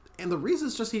 And the reason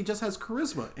is just he just has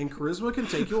charisma, and charisma can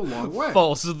take you a long way.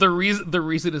 false. The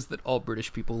reason is that all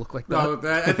British people look like that. No,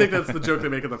 I think that's the joke they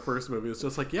make in the first movie. It's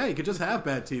just like, yeah, you could just have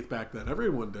bad teeth back then.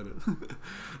 Everyone did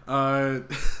it.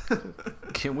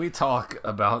 Can we talk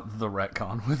about the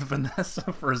retcon with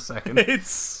Vanessa for a second?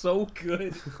 It's so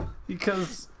good.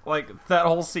 Because, like, that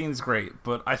whole scene's great,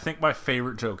 but I think my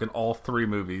favorite joke in all three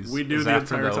movies We knew is the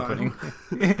after entire the time.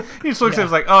 opening. He just looks at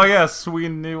him like, oh yes, we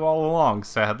knew all along,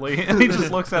 sadly. And he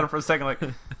just looks at him for a second like,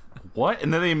 what?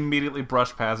 And then they immediately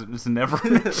brush past it and just never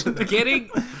mention it. getting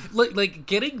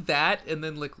that, and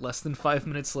then like less than 5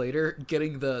 minutes later,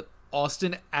 getting the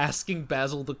Austin asking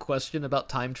Basil the question about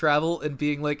time travel and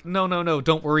being like, no,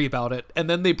 don't worry about it. And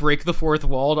then they break the fourth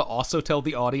wall to also tell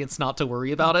the audience not to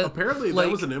worry about it. Apparently, like,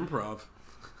 that was an improv.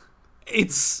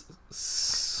 It's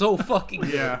so fucking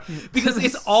good. Yeah. Because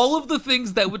it's all of the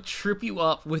things that would trip you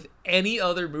up with any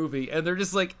other movie, and they're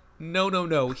just like,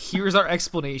 no, here's our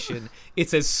explanation.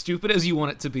 It's as stupid as you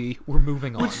want it to be. We're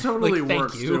moving on. Which totally Like, thank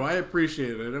works, you. too. I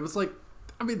appreciate it. It was like,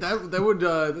 I mean, that would,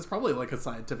 that's probably like a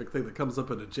scientific thing that comes up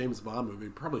in a James Bond movie.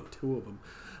 Probably two of them.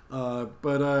 I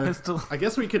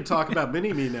guess we can talk about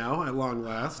Mini-Me now at long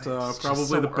last. Probably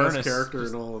so the best earnest. character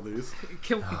in all of these.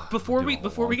 Before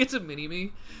we get to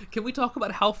Mini-Me, can we talk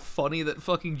about how funny that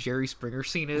fucking Jerry Springer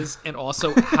scene is, and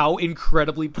also how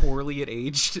incredibly poorly it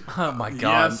aged? Oh my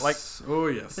god. Yes. Like, oh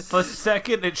yes. the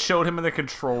second it showed him in the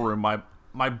control room,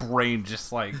 my brain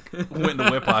just like went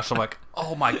into whiplash. I'm like,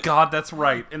 oh my god, that's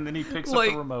right. And then he picks up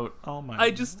Like, the remote. Oh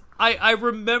my I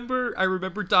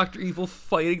remember Dr. Evil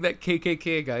fighting that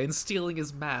KKK guy and stealing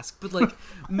his mask. But like,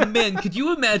 man, could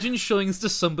you imagine showing this to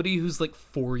somebody who's like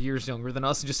 4 years younger than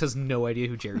us and just has no idea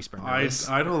who Jerry Springer is?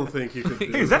 I don't think you could do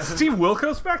Is that Steve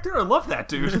Wilkos back there? I love that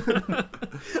dude.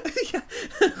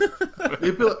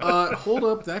 Hold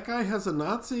up, that guy has a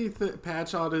Nazi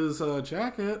patch on his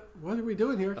jacket. What are we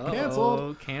doing here? Canceled.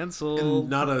 Oh, canceled. And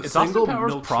not a Is single Austin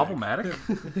Powers milkshake. problematic?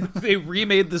 If they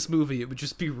remade this movie, it would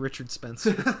just be Richard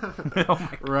Spencer.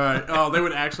 Right. Oh, they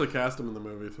would actually cast him in the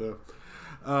movie too.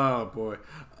 Oh boy.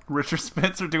 Richard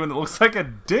Spencer doing that looks like a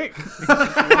dick.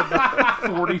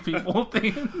 40 people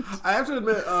thing. I have to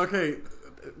admit, okay,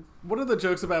 one of the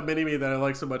jokes about Mini-Me that I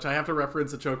like so much, I have to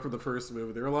reference a joke from the first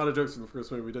movie. There are a lot of jokes from the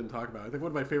first movie we didn't talk about. I think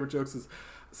one of my favorite jokes is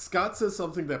Scott says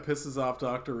something that pisses off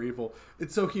Dr. Evil,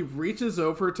 and so he reaches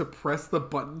over to press the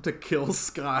button to kill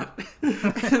Scott. and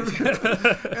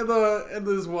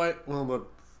this white, well,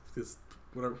 this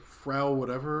whatever, Frau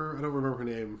whatever, I don't remember her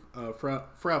name,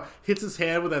 Frau hits his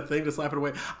hand with that thing to slap it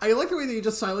away. I like the way that he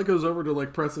just silently goes over to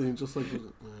like press it and just like,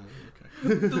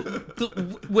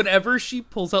 Whenever she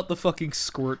pulls out the fucking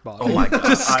squirt bottle, Oh my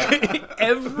god.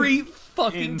 every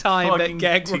fucking time fucking that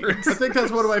gag tears. works. I think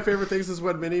that's one of my favorite things is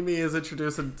when Mini-Me is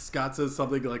introduced and Scott says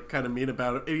something like kind of mean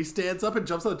about it, and he stands up and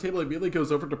jumps on the table and immediately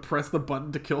goes over to press the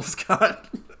button to kill Scott.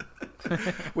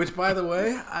 Which, by the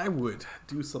way, I would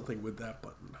do something with that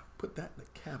button. Put that in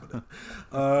the cabinet.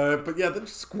 But yeah, then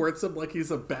squirts him like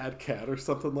he's a bad cat or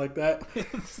something like that.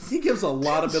 He gives a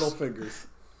lot of middle fingers.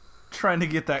 Trying to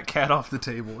get that cat off the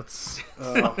table. It's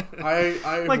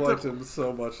I Like liked him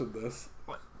so much in this.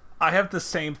 I have the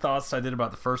same thoughts I did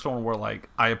about the first one, where like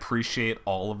I appreciate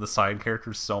all of the side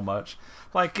characters so much.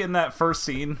 Like in that first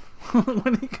scene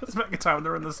when he goes back in time and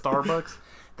they're in the Starbucks,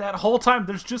 that whole time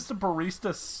there's just a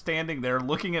barista standing there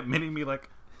looking at Mini-Me like,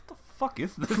 what the fuck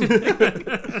is this?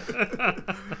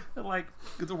 And, like,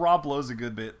 Rob blows a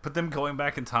good bit, but them going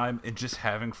back in time and just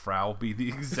having Frau be the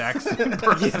exact same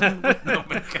person with no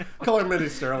makeup. Call her Minnie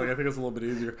Sterling. I think it's a little bit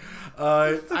easier.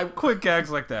 Quick gags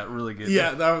like that really good.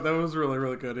 Yeah, that was really,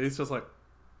 really good. He's just like,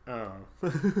 oh.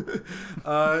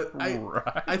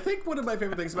 Right. I think one of my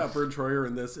favorite things about Vern Troyer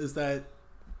in this is that,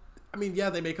 I mean, yeah,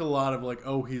 they make a lot of like,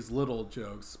 oh, he's little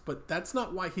jokes, but that's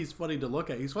not why he's funny to look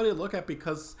at. He's funny to look at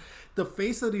because the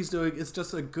face that he's doing is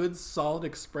just a good, solid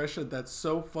expression that's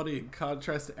so funny in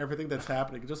contrast to everything that's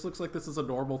happening. It just looks like this is a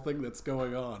normal thing that's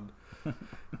going on.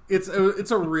 It's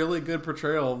a really good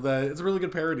portrayal of that. It's a really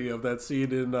good parody of that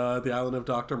scene in The Island of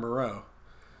Dr. Moreau.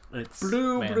 It's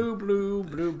Blue, man, blue, blue,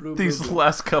 blue, blue. These blue, blue.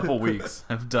 last couple weeks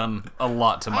have done a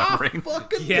lot to my brain.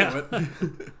 Fucking Yeah. do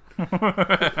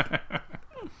it.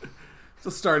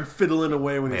 Just started fiddling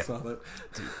away when he saw that.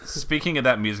 Speaking of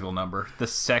that musical number, the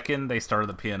second they started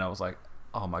the piano, I was like,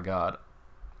 oh my god,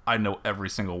 I know every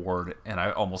single word, and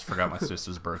I almost forgot my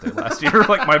sister's birthday last year.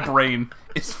 Like, my brain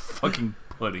is fucking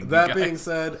pudding. That being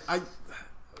said,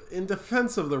 in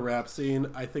defense of the rap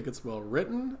scene, I think it's well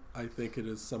written. I think it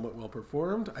is somewhat well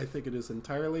performed. I think it is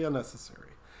entirely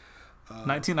unnecessary.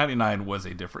 1999 was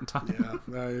a different time.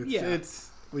 Yeah,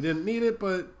 we didn't need it,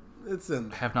 but it's in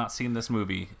there. I have not seen this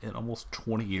movie in almost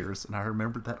 20 years, and I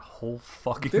remembered that whole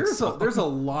fucking There's song. a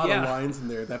lot of lines in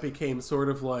there that became sort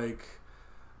of like,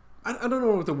 I don't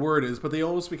know what the word is, but they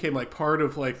almost became like part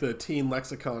of like the teen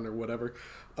lexicon or whatever.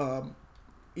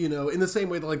 You know, in the same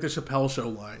way that like the Chappelle Show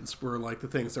lines were like the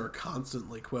things that were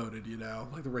constantly quoted, you know,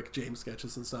 like the Rick James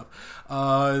sketches and stuff.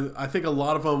 I think a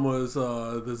lot of them was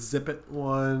the Zip It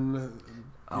one.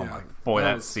 Oh my boy,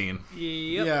 that scene.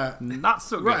 Yep. Yeah, Not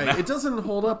so good. right. now. It doesn't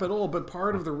hold up at all, but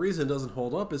part of the reason it doesn't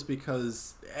hold up is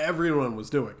because everyone was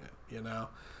doing it, you know?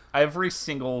 Every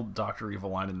single Dr. Evil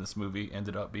line in this movie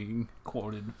ended up being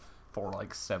quoted for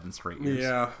like 7 straight years.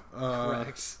 Yeah.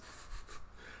 Correct.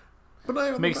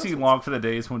 But Makes you long for the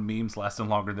days when memes lasted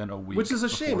longer than a week. which is a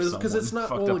shame, before because it's someone not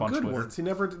fucked all up the on good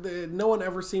Twitter. ones. No one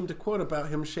ever seemed to quote about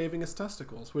him shaving his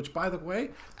testicles, which, by the way,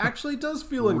 actually does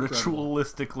feel incredible.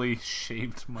 Ritualistically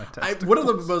shaved my testicles. One of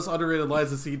the most underrated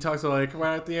lines is he talks about, like,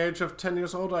 when at the age of 10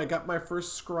 years old, I got my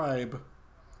first scribe.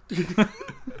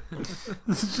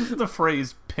 This is just the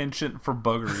phrase "penchant for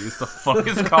buggery" is the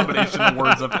funniest combination of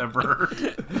words I've ever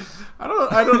heard. I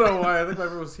don't know why. I think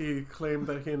that was he claimed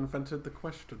that he invented the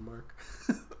question mark.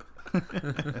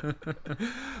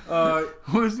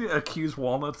 Who is he? Accuse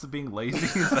walnuts of being lazy?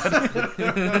 Is that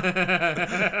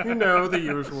it? You know, the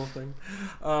usual thing.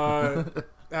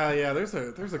 Yeah, there's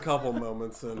a couple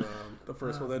moments in the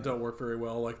first one that don't work very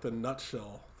well, like the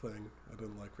nutshell thing. I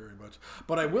didn't like very much,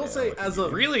 but I will say, as a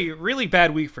Really, really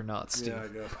bad week for nuts, Steve. yeah,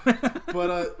 I guess.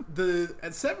 But the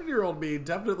 7-year-old me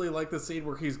definitely liked the scene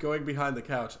where he's going behind the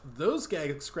couch. Those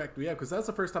gags cracked me up because that's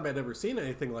the first time I'd ever seen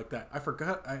anything like that. I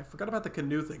forgot about the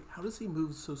canoe thing. How does he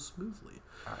move so smoothly?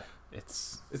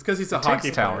 It's It's because he's a It takes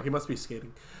hockey player. talent. He must be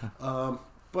skating.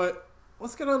 But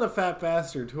let's get on the Fat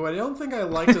Bastard, who I don't think I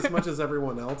liked as much as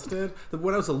everyone else did.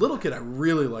 When I was a little kid, I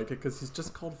really liked it because he's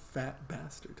just called Fat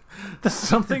Bastard. there's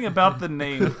something about the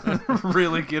name that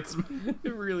really gets me.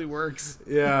 It really works.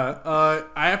 Yeah,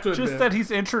 I have to admit. Just that he's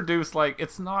introduced like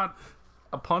it's not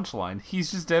a punchline.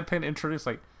 He's just deadpan introduced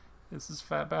like, "This is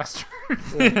Fat Bastard,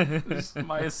 This is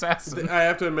my assassin." I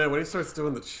have to admit, when he starts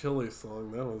doing the Chili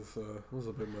song, that was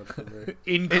a bit much for me.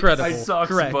 Incredible. It sucks,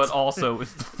 Correct. but also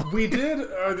it's We did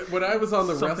when I was on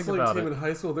the Something wrestling about team it. in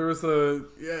high school. There was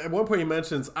at one point he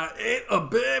mentions "I ate a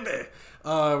baby,"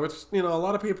 which a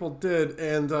lot of people did,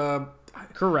 and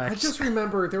Correct. I just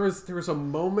remember there was a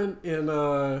moment in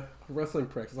wrestling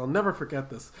practice. I'll never forget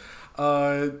this.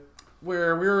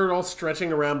 Where we were all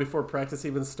stretching around before practice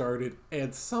even started,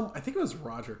 and I think it was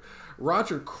Roger.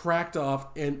 Roger cracked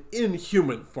off an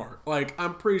inhuman fart. Like,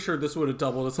 I'm pretty sure this would have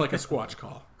doubled. It's like a Squatch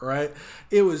call, right?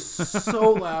 It was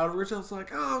so loud. We're just like,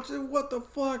 oh, dude, what the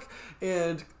fuck?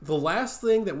 And the last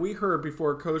thing that we heard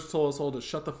before Coach told us all to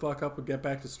shut the fuck up and get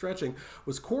back to stretching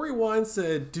was Corey Wine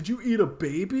said, "Did you eat a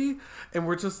baby?" And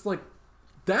we're just like,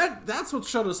 that's what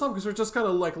shut us up, because we're just kind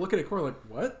of like looking at Corey like,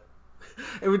 what?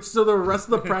 And so the rest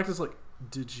of the practice, like,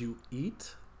 did you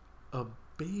eat a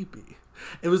baby.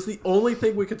 It was the only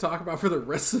thing we could talk about for the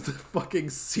rest of the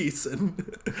fucking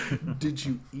season. Did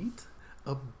you eat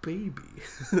a baby?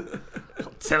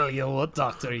 I'll tell you what,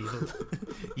 Dr. Evil.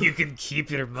 You can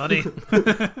keep your money.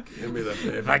 Give me that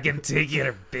baby. If I can take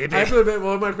your baby. I have to admit,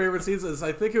 one of my favorite scenes is,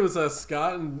 I think it was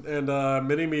Scott and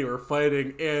Mini-Me were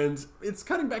fighting, and it's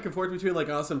cutting back and forth between like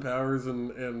Austin Powers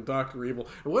and Dr. Evil.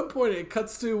 At one point, it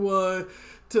cuts to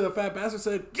Fat Bastard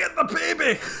said, "Get the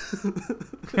baby!"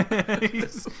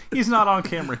 he's not on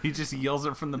camera. He just yells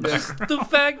it from the back.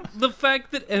 The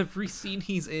fact that every scene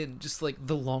he's in, just like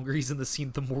the longer he's in the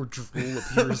scene, the more drool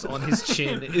appears on his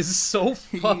chin is so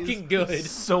fucking good.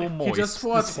 So moist.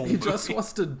 He just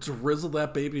wants to drizzle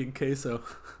that baby in queso.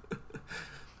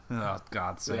 Oh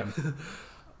God, Sam.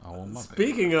 Oh,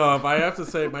 Speaking of, I have to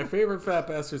say my favorite Fat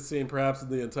Bastard scene, perhaps in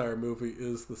the entire movie,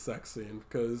 is the sex scene,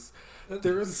 because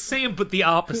there is same but the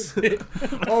opposite.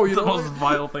 Oh, you the know most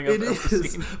vile thing I've ever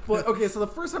seen. But okay, so the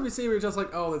first time you see him, you're just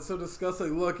like, oh, that's so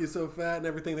disgusting. Look, he's so fat and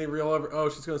everything. They reel over. Oh,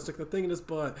 she's gonna stick the thing in his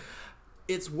butt.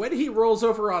 It's when he rolls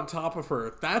over on top of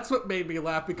her. That's what made me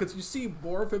laugh, because you see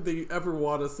more of him than you ever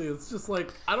want to see. It's just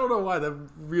like, I don't know why, that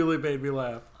really made me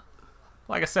laugh.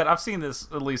 Like I said, I've seen this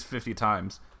at least 50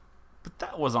 times. But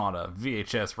that was on a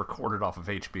VHS recorded off of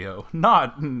HBO,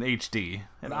 not in HD.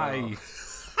 And I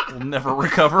will never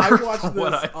recover. I watched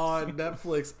this on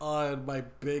Netflix on my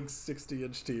big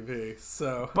 60-inch TV.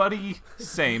 So, buddy,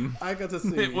 same. I got to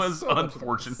see it. Was so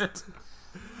unfortunate.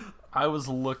 I was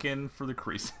looking for the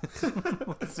creases.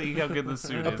 Let's see how good the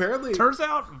suit is. Turns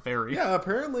out very. Yeah,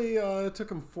 apparently it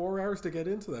took him 4 hours to get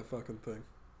into that fucking thing.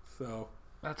 So...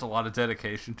 That's a lot of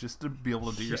dedication just to be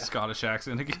able to do your Scottish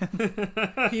accent again.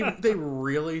 They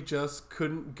really just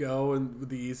couldn't go and with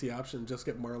the easy option, just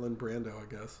get Marlon Brando, I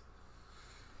guess.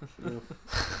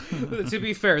 Yeah. To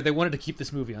be fair, they wanted to keep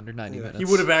this movie under 90 minutes. He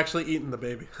would have actually eaten the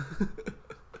baby.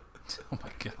 Oh my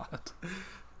God.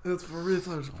 It's for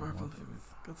research purposes.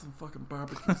 Got some fucking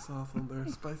barbecue sauce on there.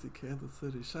 Spicy Kansas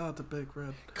City. Shout out to Big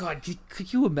Red. God,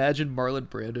 could you imagine Marlon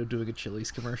Brando doing a Chili's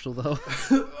commercial, though?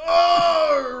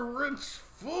 Oh, rich,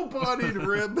 full-bodied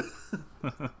rib.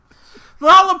 The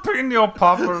jalapeno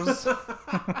poppers.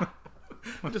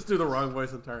 Just do the wrong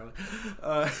voice entirely.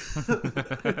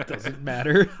 It doesn't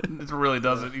matter. It really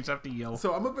doesn't. You just have to yell.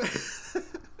 So I'm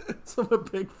a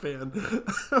big fan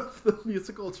of the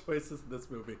musical choices in this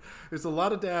movie. There's a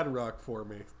lot of dad rock for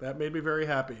me. That made me very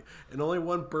happy. And only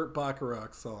one Burt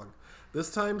Bacharach song.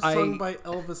 This time sung by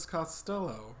Elvis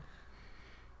Costello.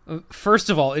 First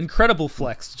of all, incredible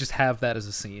flex to just have that as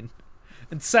a scene.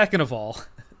 And second of all,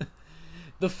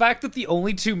 the fact that the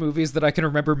only 2 movies that I can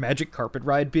remember Magic Carpet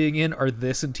Ride being in are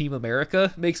this and Team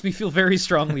America makes me feel very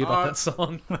strongly about that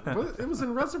song. It was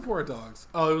in Reservoir Dogs.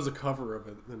 Oh, it was a cover of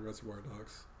it in Reservoir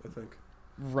Dogs, I think.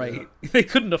 Right. Yeah. They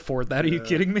couldn't afford that. Are you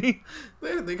kidding me?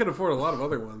 They could afford a lot of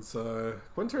other ones.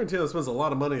 Quentin Tarantino spends a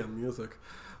lot of money on music.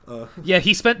 Yeah,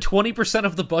 he spent 20%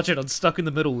 of the budget on Stuck in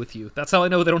the Middle with You. That's how I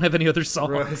know they don't have any other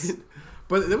songs. Right.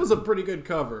 But it was a pretty good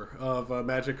cover of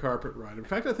Magic Carpet Ride. In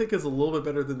fact, I think it's a little bit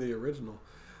better than the original.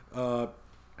 We're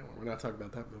not talking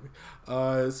about that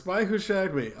movie. Spy Who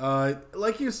Shagged Me.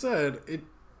 Like you said,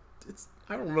 it's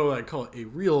I don't know that I'd call it a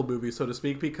real movie, so to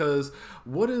speak, because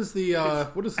what is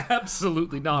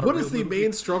absolutely not. What is the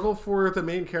main struggle for the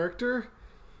main character?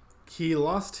 He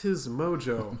lost his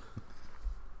mojo.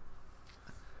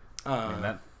 I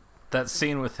mean, that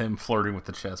scene with him flirting with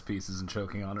the chess pieces and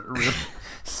choking on it really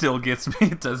still gets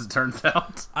me, as it turns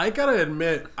out. I gotta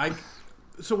admit,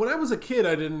 so when I was a kid,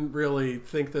 I didn't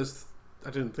think this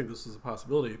was a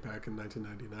possibility back in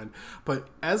 1999. But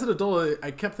as an adult,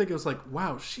 I kept thinking, it was like,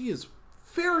 wow, she is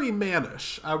very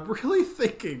mannish. I'm really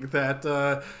thinking that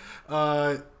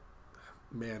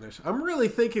mannish. I'm really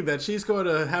thinking that she's going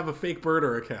to have a fake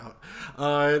burner account.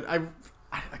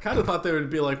 I kind of thought they would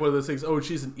be like one of those things, oh,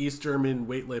 she's an East German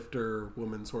weightlifter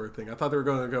woman sort of thing. I thought they were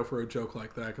going to go for a joke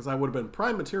like that, because I would have been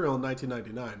prime material in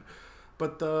 1999.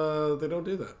 But they don't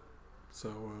do that.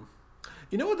 So,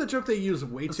 you know what the joke they use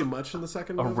way too much in the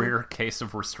second movie? A rare case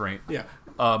of restraint. Yeah.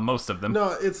 Most of them.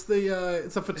 No, it's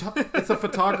it's a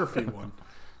photography one.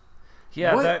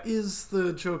 Yeah, what is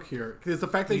the joke here? Because the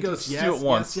fact that he goes,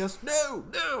 yes,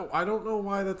 no. I don't know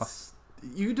why that's...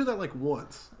 You can do that like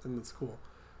once, and it's cool.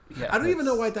 Yeah, I don't even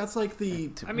know why that's like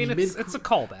the... I mean, it's a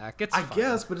callback. It's fine. I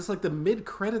guess, but it's like the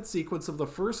mid-credit sequence of the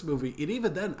first movie. And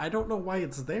even then, I don't know why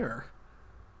it's there.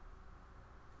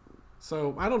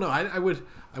 So, I don't know. I would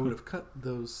have cut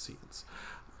those scenes.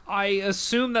 I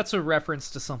assume that's a reference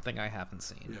to something I haven't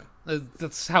seen. Yeah.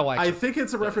 That's how I think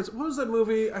it's a reference. What was that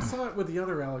movie? I saw it with the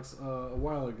other Alex a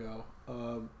while ago.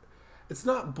 It's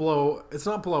not Blow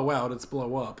Out, it's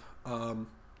Blow Up.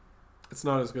 It's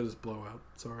not as good as Blowout.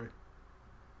 Sorry.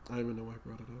 I don't even know why I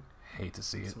brought it up. Hate to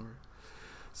see it. Sorry.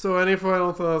 So, any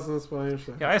final thoughts on Spy Who Shagged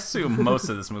Me? Yeah, I assume most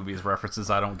of this movie is references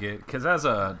I don't get, because as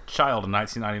a child in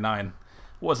 1999,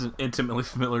 wasn't intimately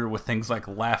familiar with things like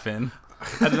Laugh-In.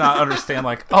 I did not understand,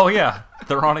 like, oh yeah,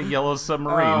 they're on a yellow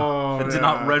submarine. That did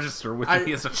not register with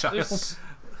me as a child.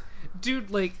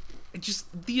 Dude, like,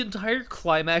 just the entire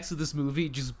climax of this movie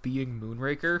just being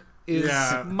Moonraker is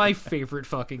my favorite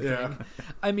fucking thing.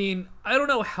 I mean, I don't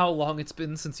know how long it's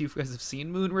been since you guys have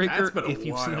seen Moonraker, if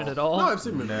you've seen it at all. No, I've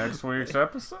seen Moonraker. Next week's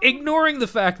episode? Ignoring the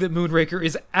fact that Moonraker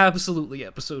is absolutely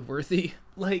episode worthy.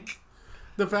 Like,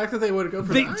 the fact that they would go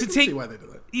for that, I can see why they did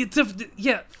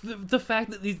that. The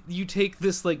fact that you take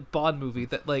this, like, Bond movie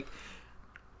that, like,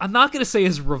 I'm not gonna say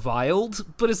is reviled,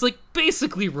 but it's like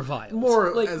basically reviled.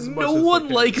 More like as much no as one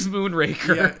likes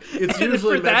Moonraker. Yeah, it's and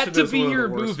usually for that mentioned to as be one of the your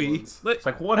worst movie. ones. It's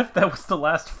like, what if that was the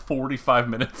last 45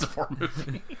 minutes of our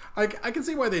movie? I can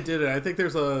see why they did it. I think there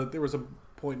was a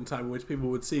point in time in which people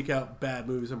would seek out bad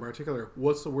movies in particular.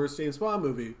 What's the worst James Bond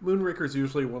movie? Moonraker is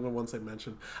usually one of the ones they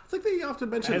mention. I think they often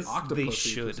mention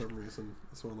Octopussy for some reason.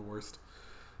 It's one of the worst.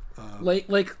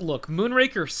 Look,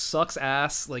 Moonraker sucks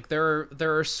ass. Like, there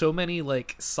are so many,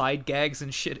 like, side gags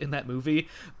and shit in that movie,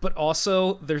 but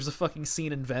also there's a fucking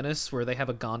scene in Venice where they have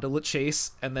a gondola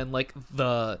chase, and then, like,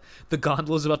 the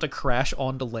gondola's about to crash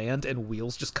onto land, and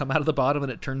wheels just come out of the bottom,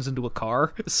 and it turns into a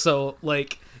car. So,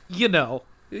 like, you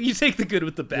take the good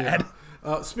with the bad.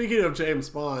 Yeah. Speaking of James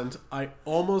Bond, I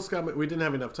almost got... We didn't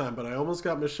have enough time, but I almost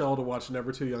got Michelle to watch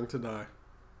Never Too Young to Die.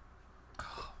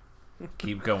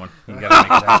 Keep going. You gotta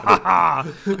make it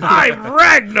happen. I'm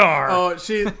Ragnar! Oh,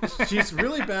 she's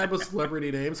really bad with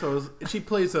celebrity names. So she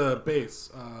plays a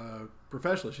bass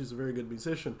professionally. She's a very good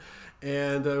musician.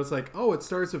 And I was like, oh, it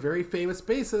stars a very famous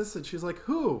bassist. And she's like,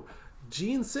 who?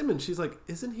 Gene Simmons. She's like,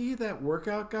 isn't he that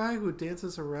workout guy who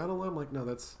dances around a lot? I'm like, no,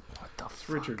 that's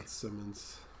Richard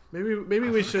Simmons. Maybe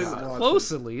we shouldn't watch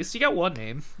Close, it. at least. You got one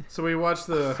name. So we watched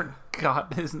the... I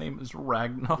forgot his name is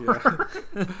Ragnar.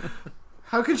 Yeah.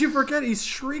 How could you forget? He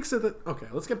shrieks at the... Okay,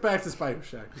 let's get back to Spy Who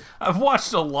Shagged Me. I've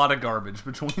watched a lot of garbage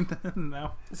between then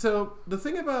now. So, the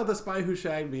thing about The Spy Who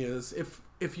Shagged Me is,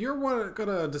 if you're going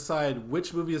to decide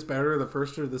which movie is better, the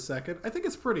first or the second, I think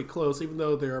it's pretty close, even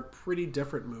though they are pretty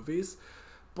different movies.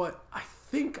 But I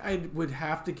think I would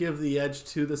have to give the edge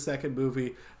to the second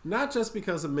movie, not just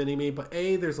because of Mini-Me, but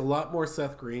A, there's a lot more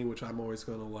Seth Green, which I'm always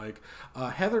going to like.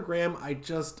 Heather Graham,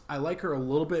 I like her a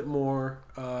little bit more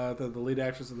than the lead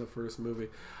actress in the first movie.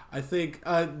 I think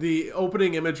the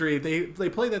opening imagery, they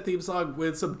play that theme song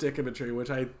with some dick imagery,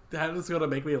 that is going to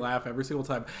make me laugh every single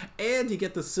time. And you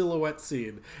get the silhouette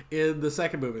scene in the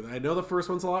second movie. I know the first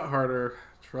one's a lot harder.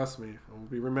 Trust me, I'll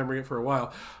be remembering it for a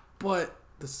while. But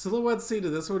the silhouette scene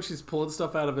of this one, she's pulling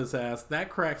stuff out of his ass, that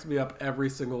cracks me up every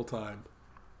single time.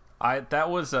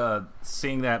 That was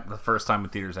seeing that the first time in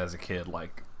theaters as a kid,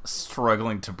 like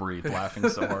struggling to breathe, laughing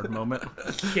so hard moment.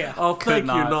 Yeah. I'll thank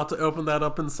you not to open that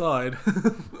up inside.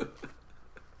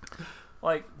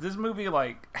 Like, this movie,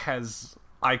 like, has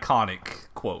iconic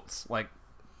quotes, like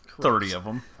 30 of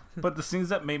them. But the scenes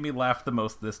that made me laugh the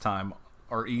most this time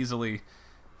are easily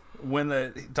when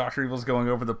the Dr. Evil's going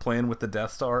over the plan with the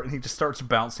Death Star, and he just starts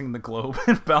bouncing the globe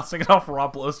and bouncing it off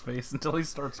Rob Lowe's face until he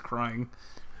starts crying.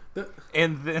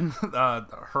 And then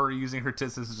her using her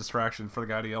tits as a distraction for the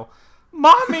guy to yell,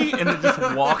 "Mommy!" and then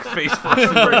just walk face first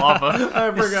into lava.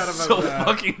 I forgot about so that.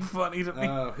 fucking funny to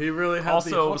me. He really had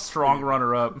Also, the strong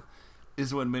runner-up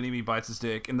is when Mini-Me bites his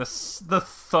dick, and the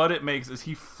thud it makes as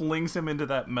he flings him into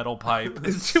that metal pipe.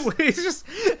 It's just...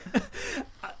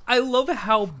 I love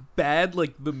how bad,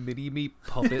 like, the Mini-Me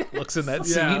puppet looks in that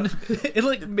Yeah. scene. It,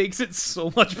 like, makes it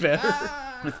so much better.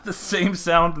 It's the same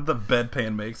sound that the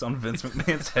bedpan makes on Vince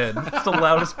McMahon's head. It's the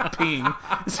loudest ping.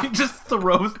 As he just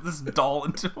throws this doll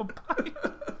into a pipe.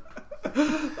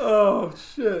 Oh,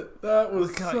 shit. That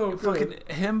was so good.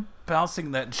 Fucking him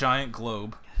bouncing that giant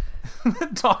globe,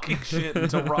 talking shit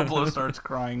until Rob Lowe starts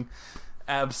crying,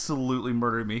 absolutely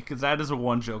murdered me, because that is a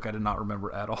one joke I did not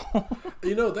remember at all.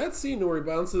 You know, that scene where he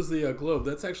bounces the globe,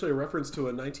 that's actually a reference to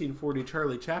a 1940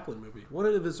 Charlie Chaplin movie, one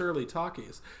of his early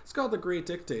talkies. It's called The Great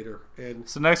Dictator. And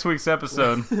So next week's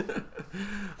episode...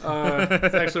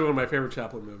 it's actually one of my favorite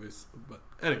Chaplin movies. But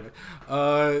anyway,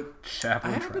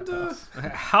 Chaplin I happen to...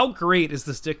 How great is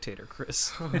this dictator,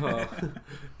 Chris?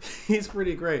 He's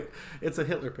pretty great. It's a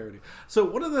Hitler parody. So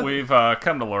one of the... We've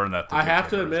come to learn that the I have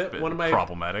to dictator has admit, been one of my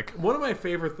problematic. One of my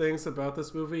favorite things about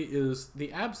this movie is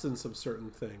the absence of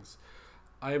certain things.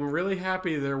 I'm really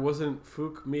happy there wasn't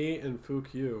Fook me and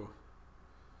Fook you.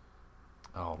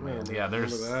 Oh man, yeah.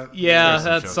 There's Remember that? Yeah, There's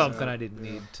some that's jokes something in it. I didn't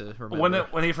need to remember.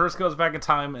 when he first goes back in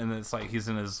time and it's like he's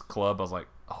in his club, I was like,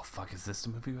 oh fuck, is this the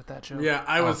movie with that joke? Yeah,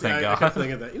 I thank kept God.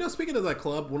 thinking that. You know, speaking of that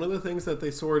club, one of the things that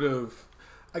they sort of,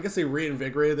 I guess they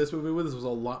reinvigorated this movie with was a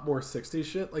lot more 60s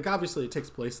shit. Like, obviously it takes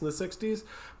place in the 60s,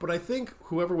 but I think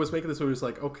whoever was making this movie was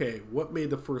like, okay, what made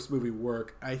the first movie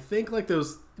work? I think like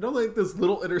those, you know, like those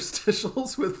little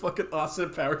interstitials with fucking Austin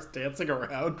Powers dancing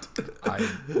around. I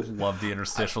love the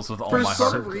interstitials with all For my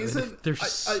some heart. reason, They're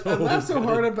I laugh so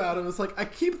hard about it. It's like, I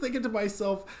keep thinking to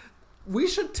myself, we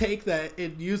should take that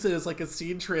and use it as like a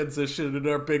scene transition in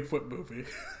our Bigfoot movie.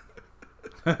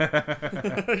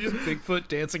 Just Bigfoot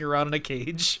dancing around in a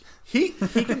cage. He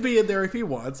can be in there if he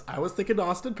wants. I was thinking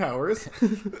Austin Powers.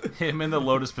 Him in the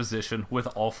lotus position with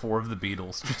all 4 of the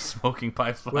Beatles just smoking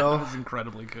pipes. Well, That was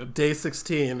incredibly good. Day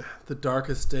 16, the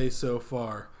darkest day so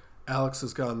far. Alex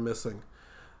has gone missing.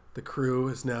 The crew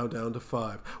is now down to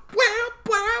 5.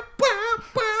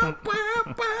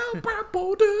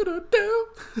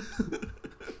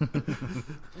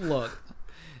 Look,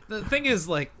 the thing is,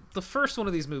 like, the first one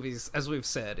of these movies, as we've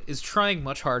said, is trying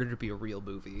much harder to be a real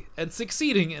movie and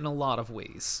succeeding in a lot of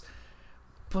ways.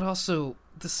 But also,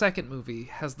 the second movie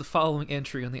has the following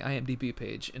entry on the IMDb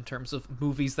page in terms of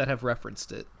movies that have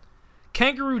referenced it.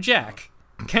 Kangaroo Jack.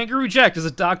 Kangaroo Jack does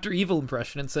a Dr. Evil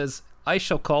impression and says, I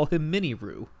shall call him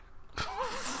Mini-Roo.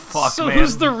 Fuck, So man.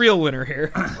 who's the real winner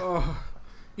here?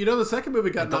 You know, the second movie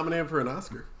got nominated for an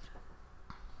Oscar.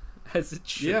 As it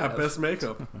should Yeah, have. best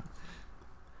makeup.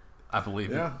 I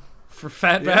believe Yeah. it. For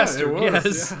Fat Yeah, Bastard, it was.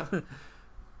 yes. Yeah.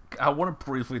 I want to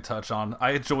briefly touch on,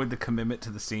 I enjoyed the commitment to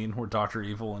the scene where Dr.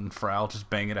 Evil and Frau just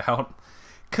bang it out.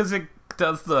 Because it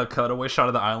does the cutaway shot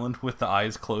of the island with the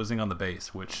eyes closing on the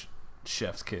base, which,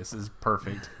 chef's kiss, is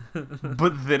perfect.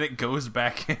 But then it goes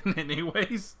back in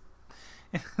anyways.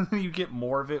 And you get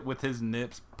more of it with his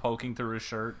nips poking through his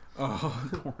shirt. Oh.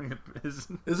 Pouring his...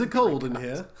 Is it cold in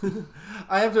here?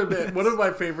 I have to admit, one of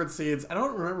my favorite scenes, I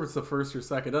don't remember if it's the first or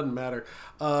second, doesn't matter,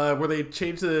 where they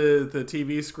change the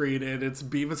TV screen and it's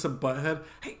Beavis and Butthead.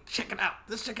 Hey, check it out.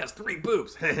 This chick has 3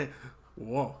 boobs.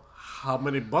 Whoa. How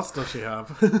many butts does she have?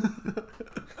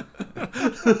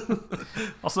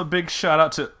 Also, big shout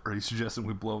out to, are you suggesting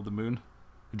we blow up the moon?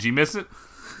 Did you miss it?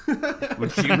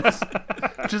 Would you miss it?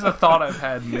 Just a thought I've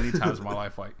had many times in my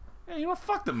life, like, yeah, you know what,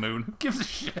 fuck the moon. Who gives a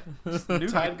shit? Just nuke it.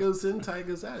 Tide goes in, tide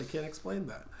goes out. You can't explain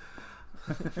that.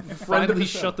 Friend of Finally the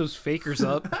show. shut those fakers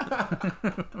up.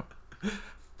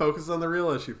 Focus on the real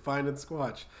issue. Find and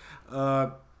squatch.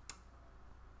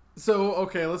 So,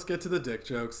 okay, let's get to the dick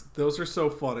jokes. Those are so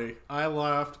funny. I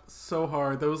laughed so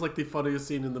hard. That was like the funniest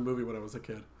scene in the movie when I was a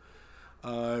kid.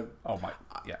 Oh my,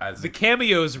 yeah. As The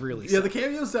cameos really Yeah, the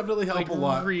cameos definitely help Like, a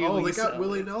lot. really Oh, they got sell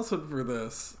Willie it. Nelson for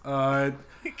this.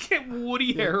 Get Woody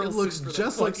It Harrelson. looks for that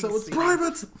just like fucking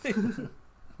someone's scene.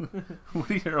 private.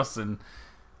 Woody Harrelson,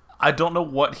 I don't know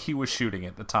what he was shooting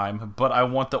at the time, but I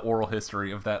want the oral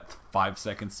history of that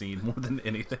 5-second scene more than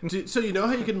anything. So you know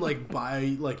how you can like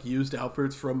buy like used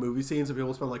outfits from movie scenes and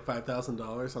people spend like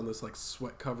 $5,000 on this like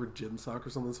sweat covered gym sock or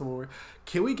something somewhere?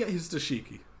 Can we get his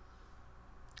dashiki?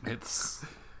 It's...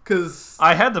 Because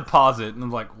I had to pause it and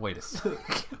I'm like, wait a second.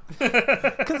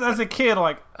 Because as a kid, I'm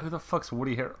like, who the fuck's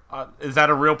Woody here? Is that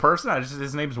a real person?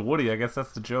 His name's Woody. I guess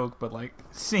that's the joke. But like,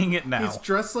 seeing it now, he's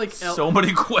dressed like so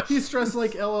many questions. He's dressed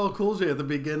like LL Cool J at the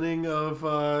beginning of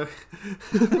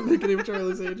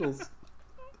Charlie's Angels.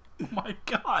 Oh my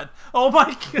god! Oh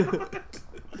my god!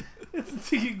 It's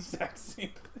the exact same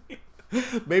thing.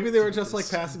 Maybe they were just like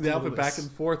passing the outfit back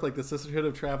and forth like the Sisterhood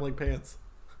of Traveling Pants.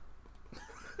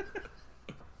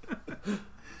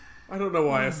 I don't know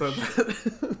why I said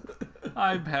that.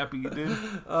 I'm happy you did.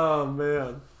 Oh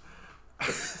man.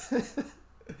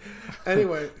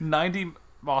 Anyway, 90.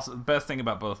 Also, the best thing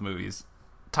about both movies,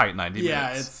 tight 90 yeah,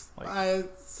 minutes. it's Like,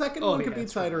 second Oh, one yeah, could be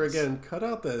it's tighter really again. Cut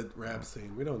out the rap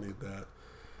scene. We don't need that.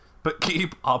 but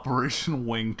keep Operation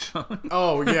Wing Chun.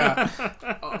 Oh yeah,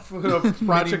 Project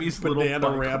Mini-Me's little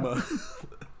Bananarama.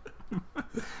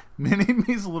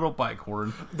 Mini-Me's little bike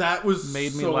horn That was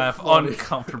made me so laugh funny.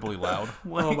 uncomfortably loud.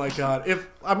 Oh my god! If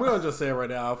I'm gonna just say it right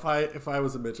now, if I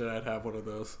was a midget, I'd have one of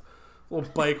those little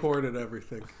bike horn and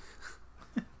everything.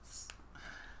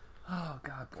 Oh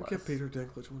god bless. Get Peter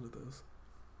Dinklage one of those.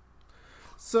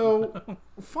 So,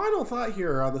 final thought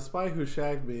here on The Spy Who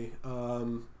Shagged Me.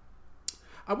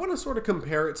 I want to sort of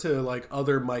compare it to like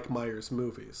other Mike Myers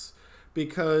movies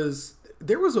because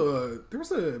there was a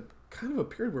kind of a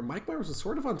period where Mike Myers was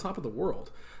sort of on top of the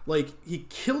world. Like he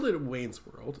killed it in Wayne's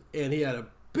World, and he had a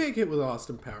big hit with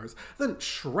Austin Powers. Then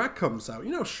Shrek comes out.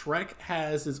 You know, Shrek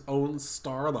has his own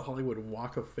star on the Hollywood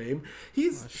Walk of Fame.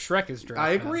 Shrek is dry. I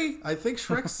agree. I think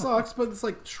Shrek sucks, but it's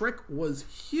like Shrek was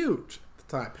huge at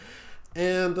the time.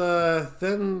 And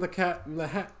then The Cat in the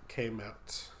Hat came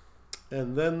out.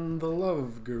 And then The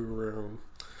Love Guru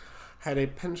had a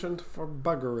penchant for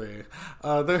buggery.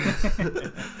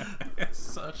 It's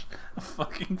such a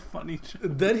fucking funny joke.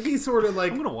 Then he sort of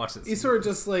like... I'm gonna watch this. He sort of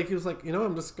just like... He was like, you know,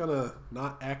 I'm just gonna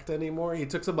not act anymore. He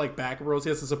took some like back roles. He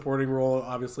has a supporting role,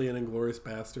 obviously, in Inglourious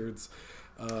Bastards.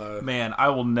 Man, I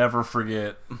will never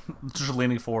forget just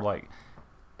leaning forward like,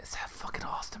 is that fucking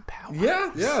Austin Powers?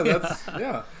 Yeah, that's...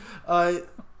 yeah.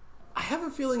 I have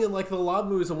a feeling in like the Lob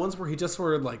movies, the ones where he just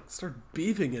sort of like started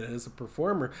beefing it as a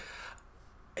performer,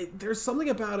 there's something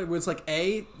about it where it's like,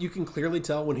 you can clearly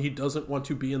tell when he doesn't want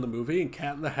to be in the movie, and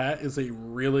Cat in the Hat is a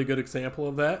really good example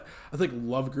of that. I think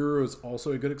Love Guru is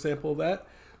also a good example of that.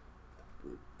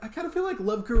 I kind of feel like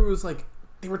Love Guru was like,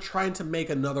 they were trying to make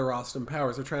another Austin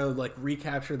Powers. They're trying to like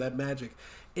recapture that magic,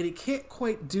 and it can't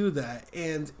quite do that,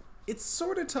 and it's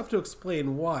sort of tough to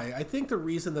explain why. I think the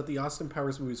reason that the Austin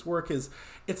Powers movies work is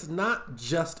it's not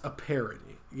just a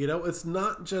parody. You know, it's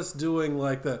not just doing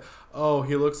like the, oh,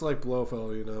 he looks like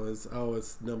Blofeld, you know,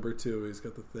 it's number 2, he's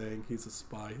got the thing, he's a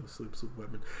spy who sleeps with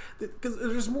women. Because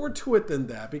there's more to it than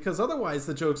that, because otherwise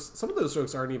the jokes, some of those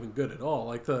jokes aren't even good at all.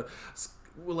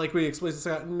 Like we explained to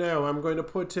Scott, no, I'm going to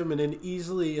put him in an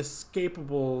easily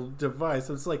escapable device.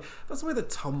 And it's like, that's the way the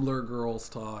Tumblr girls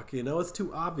talk, you know? It's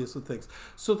too obvious with things.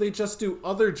 So they just do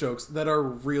other jokes that are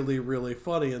really, really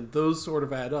funny, and those sort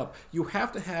of add up. You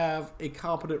have to have a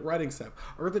competent writing staff.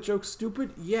 Are the jokes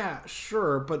stupid? Yeah,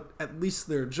 sure, but at least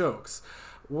they're jokes.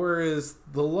 Whereas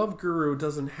The Love Guru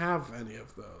doesn't have any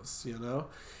of those, you know?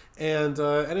 And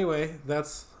anyway,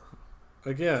 that's,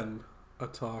 again, a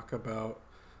talk about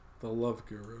The Love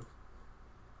Guru.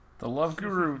 The Love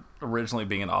Guru originally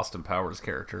being an Austin Powers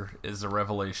character is a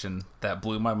revelation that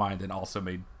blew my mind and also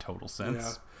made total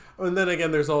sense. Yeah. And then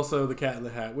again, there's also The Cat in the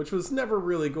Hat, which was never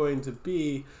really going to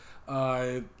be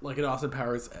like an Austin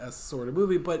Powers-esque sort of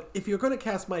movie. But if you're going to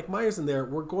cast Mike Myers in there,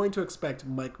 we're going to expect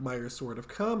Mike Myers sort of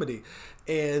comedy.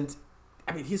 And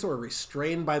I mean, he's sort of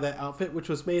restrained by that outfit, which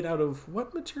was made out of,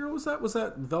 what material was that? Was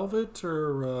that velvet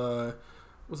or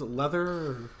was it leather?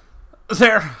 Or...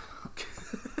 There.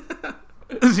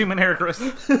 Zoom in here, Chris.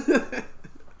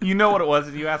 You know what it was,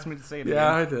 and you asked me to say it again.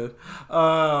 Yeah, I did.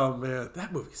 Oh, man.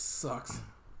 That movie sucks.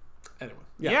 Anyway.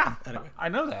 Yeah. Anyway. I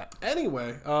know that.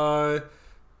 Anyway.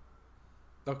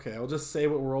 Okay, I'll just say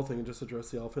what we're all thinking, just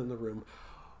address the elephant in the room.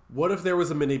 What if there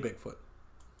was a mini Bigfoot?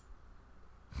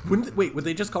 Wait, would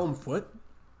they just call him Foot?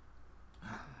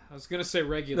 I was going to say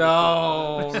regular.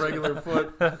 No, regular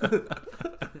Foot.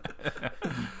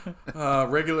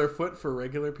 Regular Foot for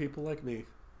regular people like me.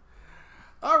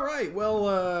 All right, well,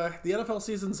 the NFL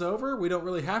season's over. We don't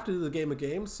really have to do the Game of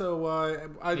Games, so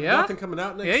nothing coming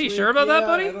out next week. Yeah, you sure about that,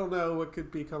 buddy? I don't know what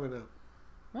could be coming out.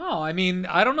 Well, I mean,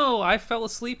 I don't know. I fell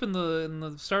asleep in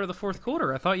the start of the fourth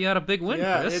quarter. I thought you had a big win,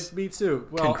 Chris. Yeah, me too.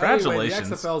 Well, congratulations. Anyway,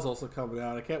 the XFL's also coming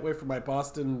out. I can't wait for my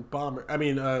Boston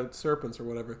Serpents or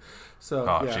whatever. So,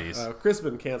 Chris has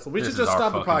been canceled. We should just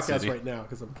stop the podcast right now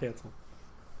because I'm canceled.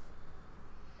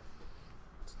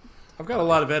 I've got a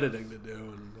lot of editing to do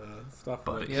and stuff.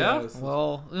 But yeah,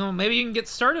 well, maybe you can get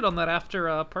started on that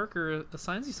after Parker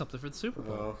assigns you something for the Super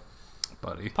Bowl.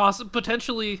 Buddy.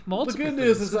 Potentially multiple. The good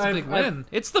news is it's a big win.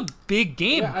 It's the big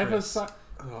game. Yeah,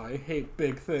 I hate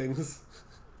big things.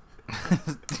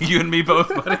 You and me both,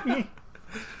 buddy.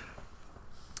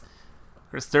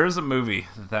 Chris, there's a movie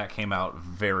that came out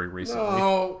very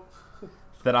recently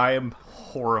that I am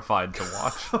horrified to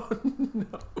watch.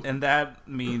 No. And that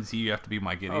means you have to be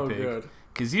my guinea pig. Good.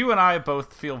 Because you and I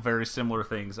both feel very similar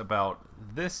things about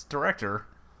this director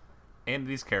and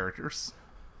these characters.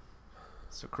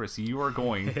 So, Chris, you are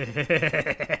going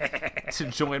to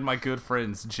join my good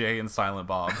friends Jay and Silent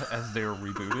Bob as they're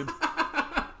rebooted.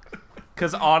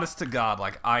 Because, honest to God,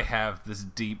 I have this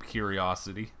deep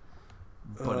curiosity,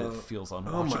 but it feels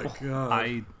unwatchable. Oh my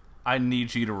God! I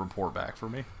need you to report back for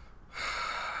me.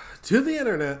 To the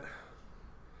internet.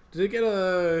 Did it get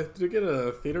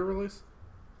a theater release?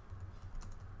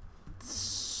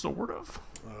 Sort of.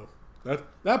 Oh,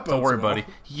 that don't worry, well. buddy.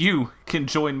 You can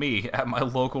join me at my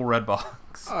local Redbox.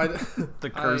 The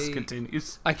curse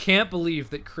continues. I can't believe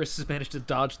that Chris has managed to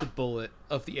dodge the bullet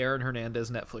of the Aaron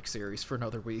Hernandez Netflix series for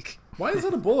another week. Why is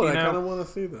it a bullet? I kind of want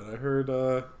to see that. I heard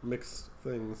mixed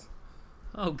things.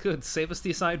 Oh, good. Save us the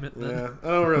assignment then. Yeah, I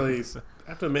don't really. I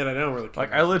have to admit, I don't really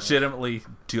care. I legitimately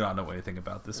do not know anything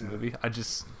about this movie.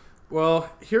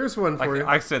 Well, here's one for Like you.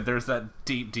 I said, there's that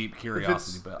deep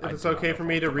curiosity. If it's okay for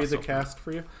me to read the cast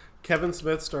for you. Kevin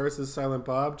Smith stars as Silent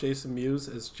Bob, Jason Mewes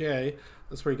as Jay,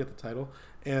 that's where you get the title,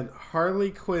 and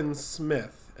Harley Quinn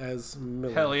Smith as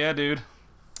Millie. Hell yeah, dude.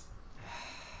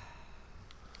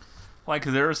 Like,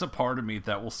 there is a part of me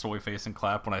that will soy face and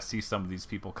clap when I see some of these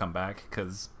people come back,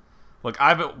 because, look, I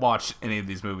haven't watched any of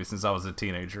these movies since I was a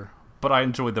teenager, but I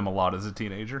enjoyed them a lot as a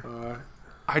teenager.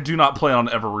 I do not plan on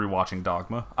ever rewatching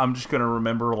Dogma. I'm just going to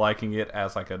remember liking it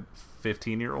as, like, a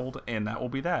 15-year-old, and that will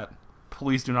be that.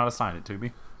 Please do not assign it to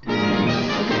me.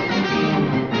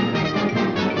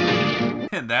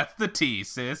 And that's the tea,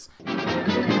 sis.